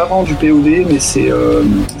 c'est pas vraiment du POD, mais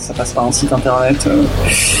ça passe par un site internet,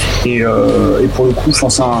 et pour le coup je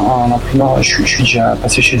pense à un imprimeur, je suis déjà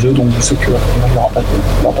passé chez eux, donc je sais qu'il n'y aura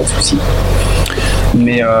pas de soucis.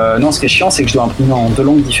 Mais non, ce qui est chiant, c'est que je dois imprimer en 2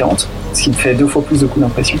 langues différentes, ce qui me fait 2 fois plus de coûts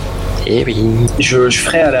d'impression. Et oui. Je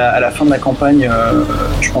ferai à la fin de la campagne,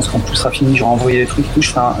 je pense quand tout sera fini, j'aurai envoyé les trucs et tout,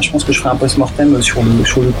 je pense que je ferai un post-mortem sur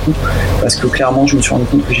le coup, parce que clairement je me suis rendu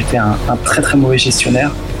compte que j'étais un très très mauvais gestionnaire,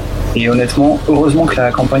 Et honnêtement, heureusement que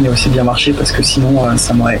la campagne a aussi bien marché parce que sinon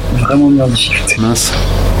ça m'aurait vraiment mis en difficulté. Mince.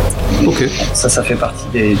 Ok. Ça fait partie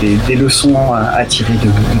des leçons à tirer de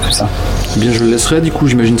tout ça. Eh bien, je le laisserai, du coup,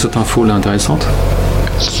 j'imagine cette info là intéressante.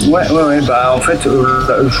 Ouais, bah en fait,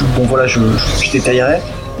 je détaillerai,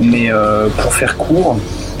 mais pour faire court,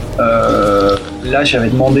 là j'avais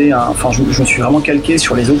demandé, je me suis vraiment calqué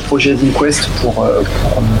sur les autres projets d'Inquest pour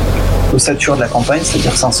l'ossature de la campagne,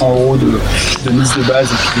 c'est-à-dire 500 € de mise de base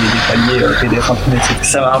et puis des paliers PDF imprimés,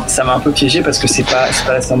 etc. Ça m'a un peu piégé parce que c'est pas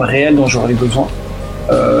la somme réelle dont j'aurais besoin.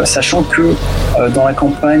 Sachant que dans la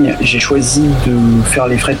campagne, j'ai choisi de faire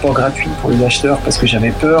les frais de port gratuits pour les acheteurs parce que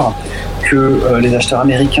j'avais peur que les acheteurs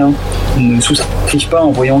américains ne souscrivent pas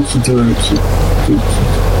en voyant qu'ils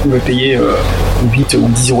pouvaient payer 8 ou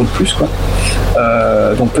 10 € de plus, quoi.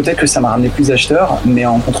 Donc peut-être que ça m'a ramené plus d'acheteurs, mais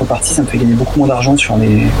en contrepartie, ça me fait gagner beaucoup moins d'argent sur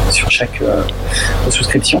chaque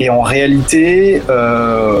souscription. Et en réalité,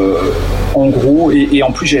 en gros, et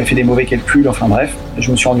en plus j'avais fait des mauvais calculs, enfin bref, je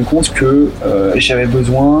me suis rendu compte que j'avais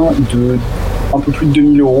besoin de un peu plus de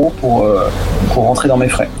 2000 € pour rentrer dans mes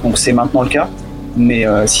frais. Donc c'est maintenant le cas. Mais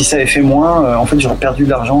si ça avait fait moins, en fait j'aurais perdu de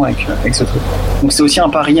l'argent avec ce truc. Donc c'est aussi un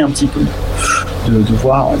pari un petit peu de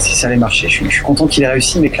voir si ça allait marcher. Je suis content qu'il ait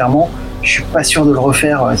réussi, mais clairement je suis pas sûr de le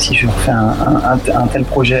refaire si je refais un tel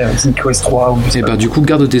projet ZinQuest 3 ou Et bah du coup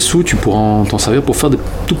garde tes sous, tu pourras t'en servir pour faire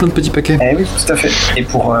tout plein de petits paquets. Eh oui, tout à fait. Et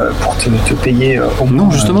pour te payer au moins,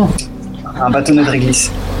 non, justement. Un bâtonnet de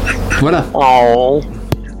réglisse. Voilà. Oh,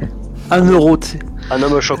 1 €, tu sais. un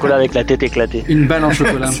homme au chocolat avec la tête éclatée. Une balle en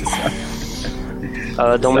chocolat.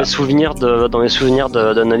 Dans mes souvenirs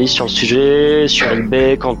d'analyse sur le sujet, sur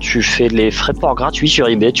eBay, quand tu fais les frais de port gratuits sur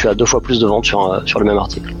eBay, tu as 2 fois plus de ventes sur le même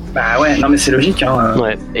article. Bah ouais, non mais c'est logique.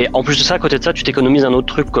 Ouais. Et en plus de ça, à côté de ça, tu t'économises un autre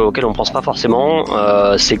truc auquel on pense pas forcément,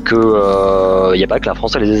 c'est que y a pas que la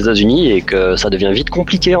France et les États-Unis et que ça devient vite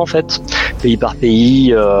compliqué en fait, pays par pays,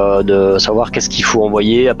 de savoir qu'est-ce qu'il faut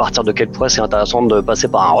envoyer, à partir de quel point c'est intéressant de passer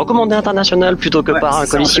par un recommandé international plutôt que par un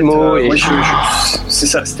colissimo. En fait, c'est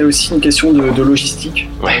ça, c'était aussi une question de logistique.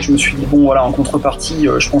 Ouais. Je me suis dit bon voilà, en contrepartie,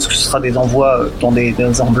 je pense que ce sera des envois dans des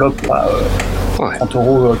enveloppes à 30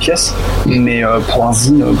 € pièce, mais pour un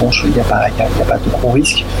zine, il n'y a pas de gros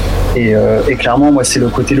risque. Et clairement, moi, c'est le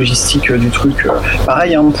côté logistique du truc.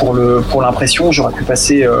 Pareil, pour l'impression, j'aurais pu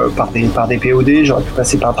passer par des POD, j'aurais pu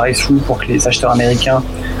passer par Drive-Thru pour que les acheteurs américains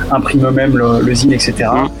impriment eux-mêmes le zine, etc.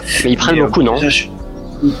 Mais ils prennent beaucoup, non?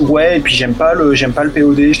 Ouais, et puis j'aime pas le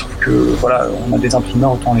POD. Je trouve que voilà, on a des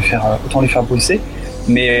imprimeurs, autant les faire bosser.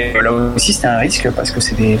 Mais là aussi, c'était un risque parce que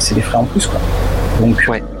c'est des frais en plus, quoi. Donc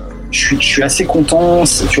ouais. Je suis assez content,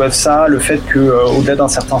 tu vois, ça, le fait que au-delà d'un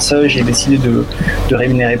certain seuil, j'ai décidé de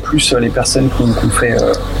rémunérer plus les personnes qui ont fait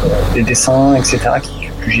des dessins, etc.,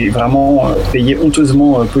 que j'ai vraiment payé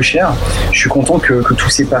honteusement peu cher. Je suis content que tous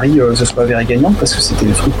ces paris se soient avérés gagnants parce que c'était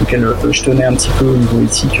des trucs auxquels je tenais un petit peu au niveau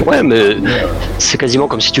éthique. Ouais, mais c'est quasiment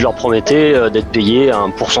comme si tu leur promettais d'être payé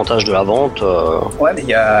un pourcentage de la vente. Ouais, mais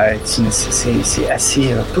c'est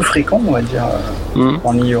assez peu fréquent, on va dire,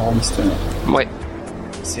 en e-euroliste. Ouais.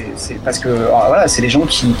 C'est parce que voilà, c'est les gens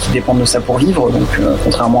qui dépendent de ça pour vivre, donc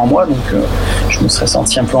contrairement à moi, donc je me serais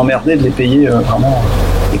senti un peu emmerdé de les payer vraiment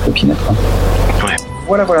des copinettes, quoi. Ouais.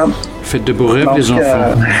 Voilà. Faites de beaux rêves, les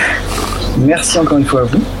enfants. Merci encore une fois à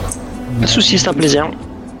vous. Pas de soucis, c'est un plaisir.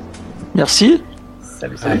 Merci.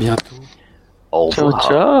 Salut. À bientôt. Au revoir.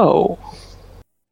 Ciao.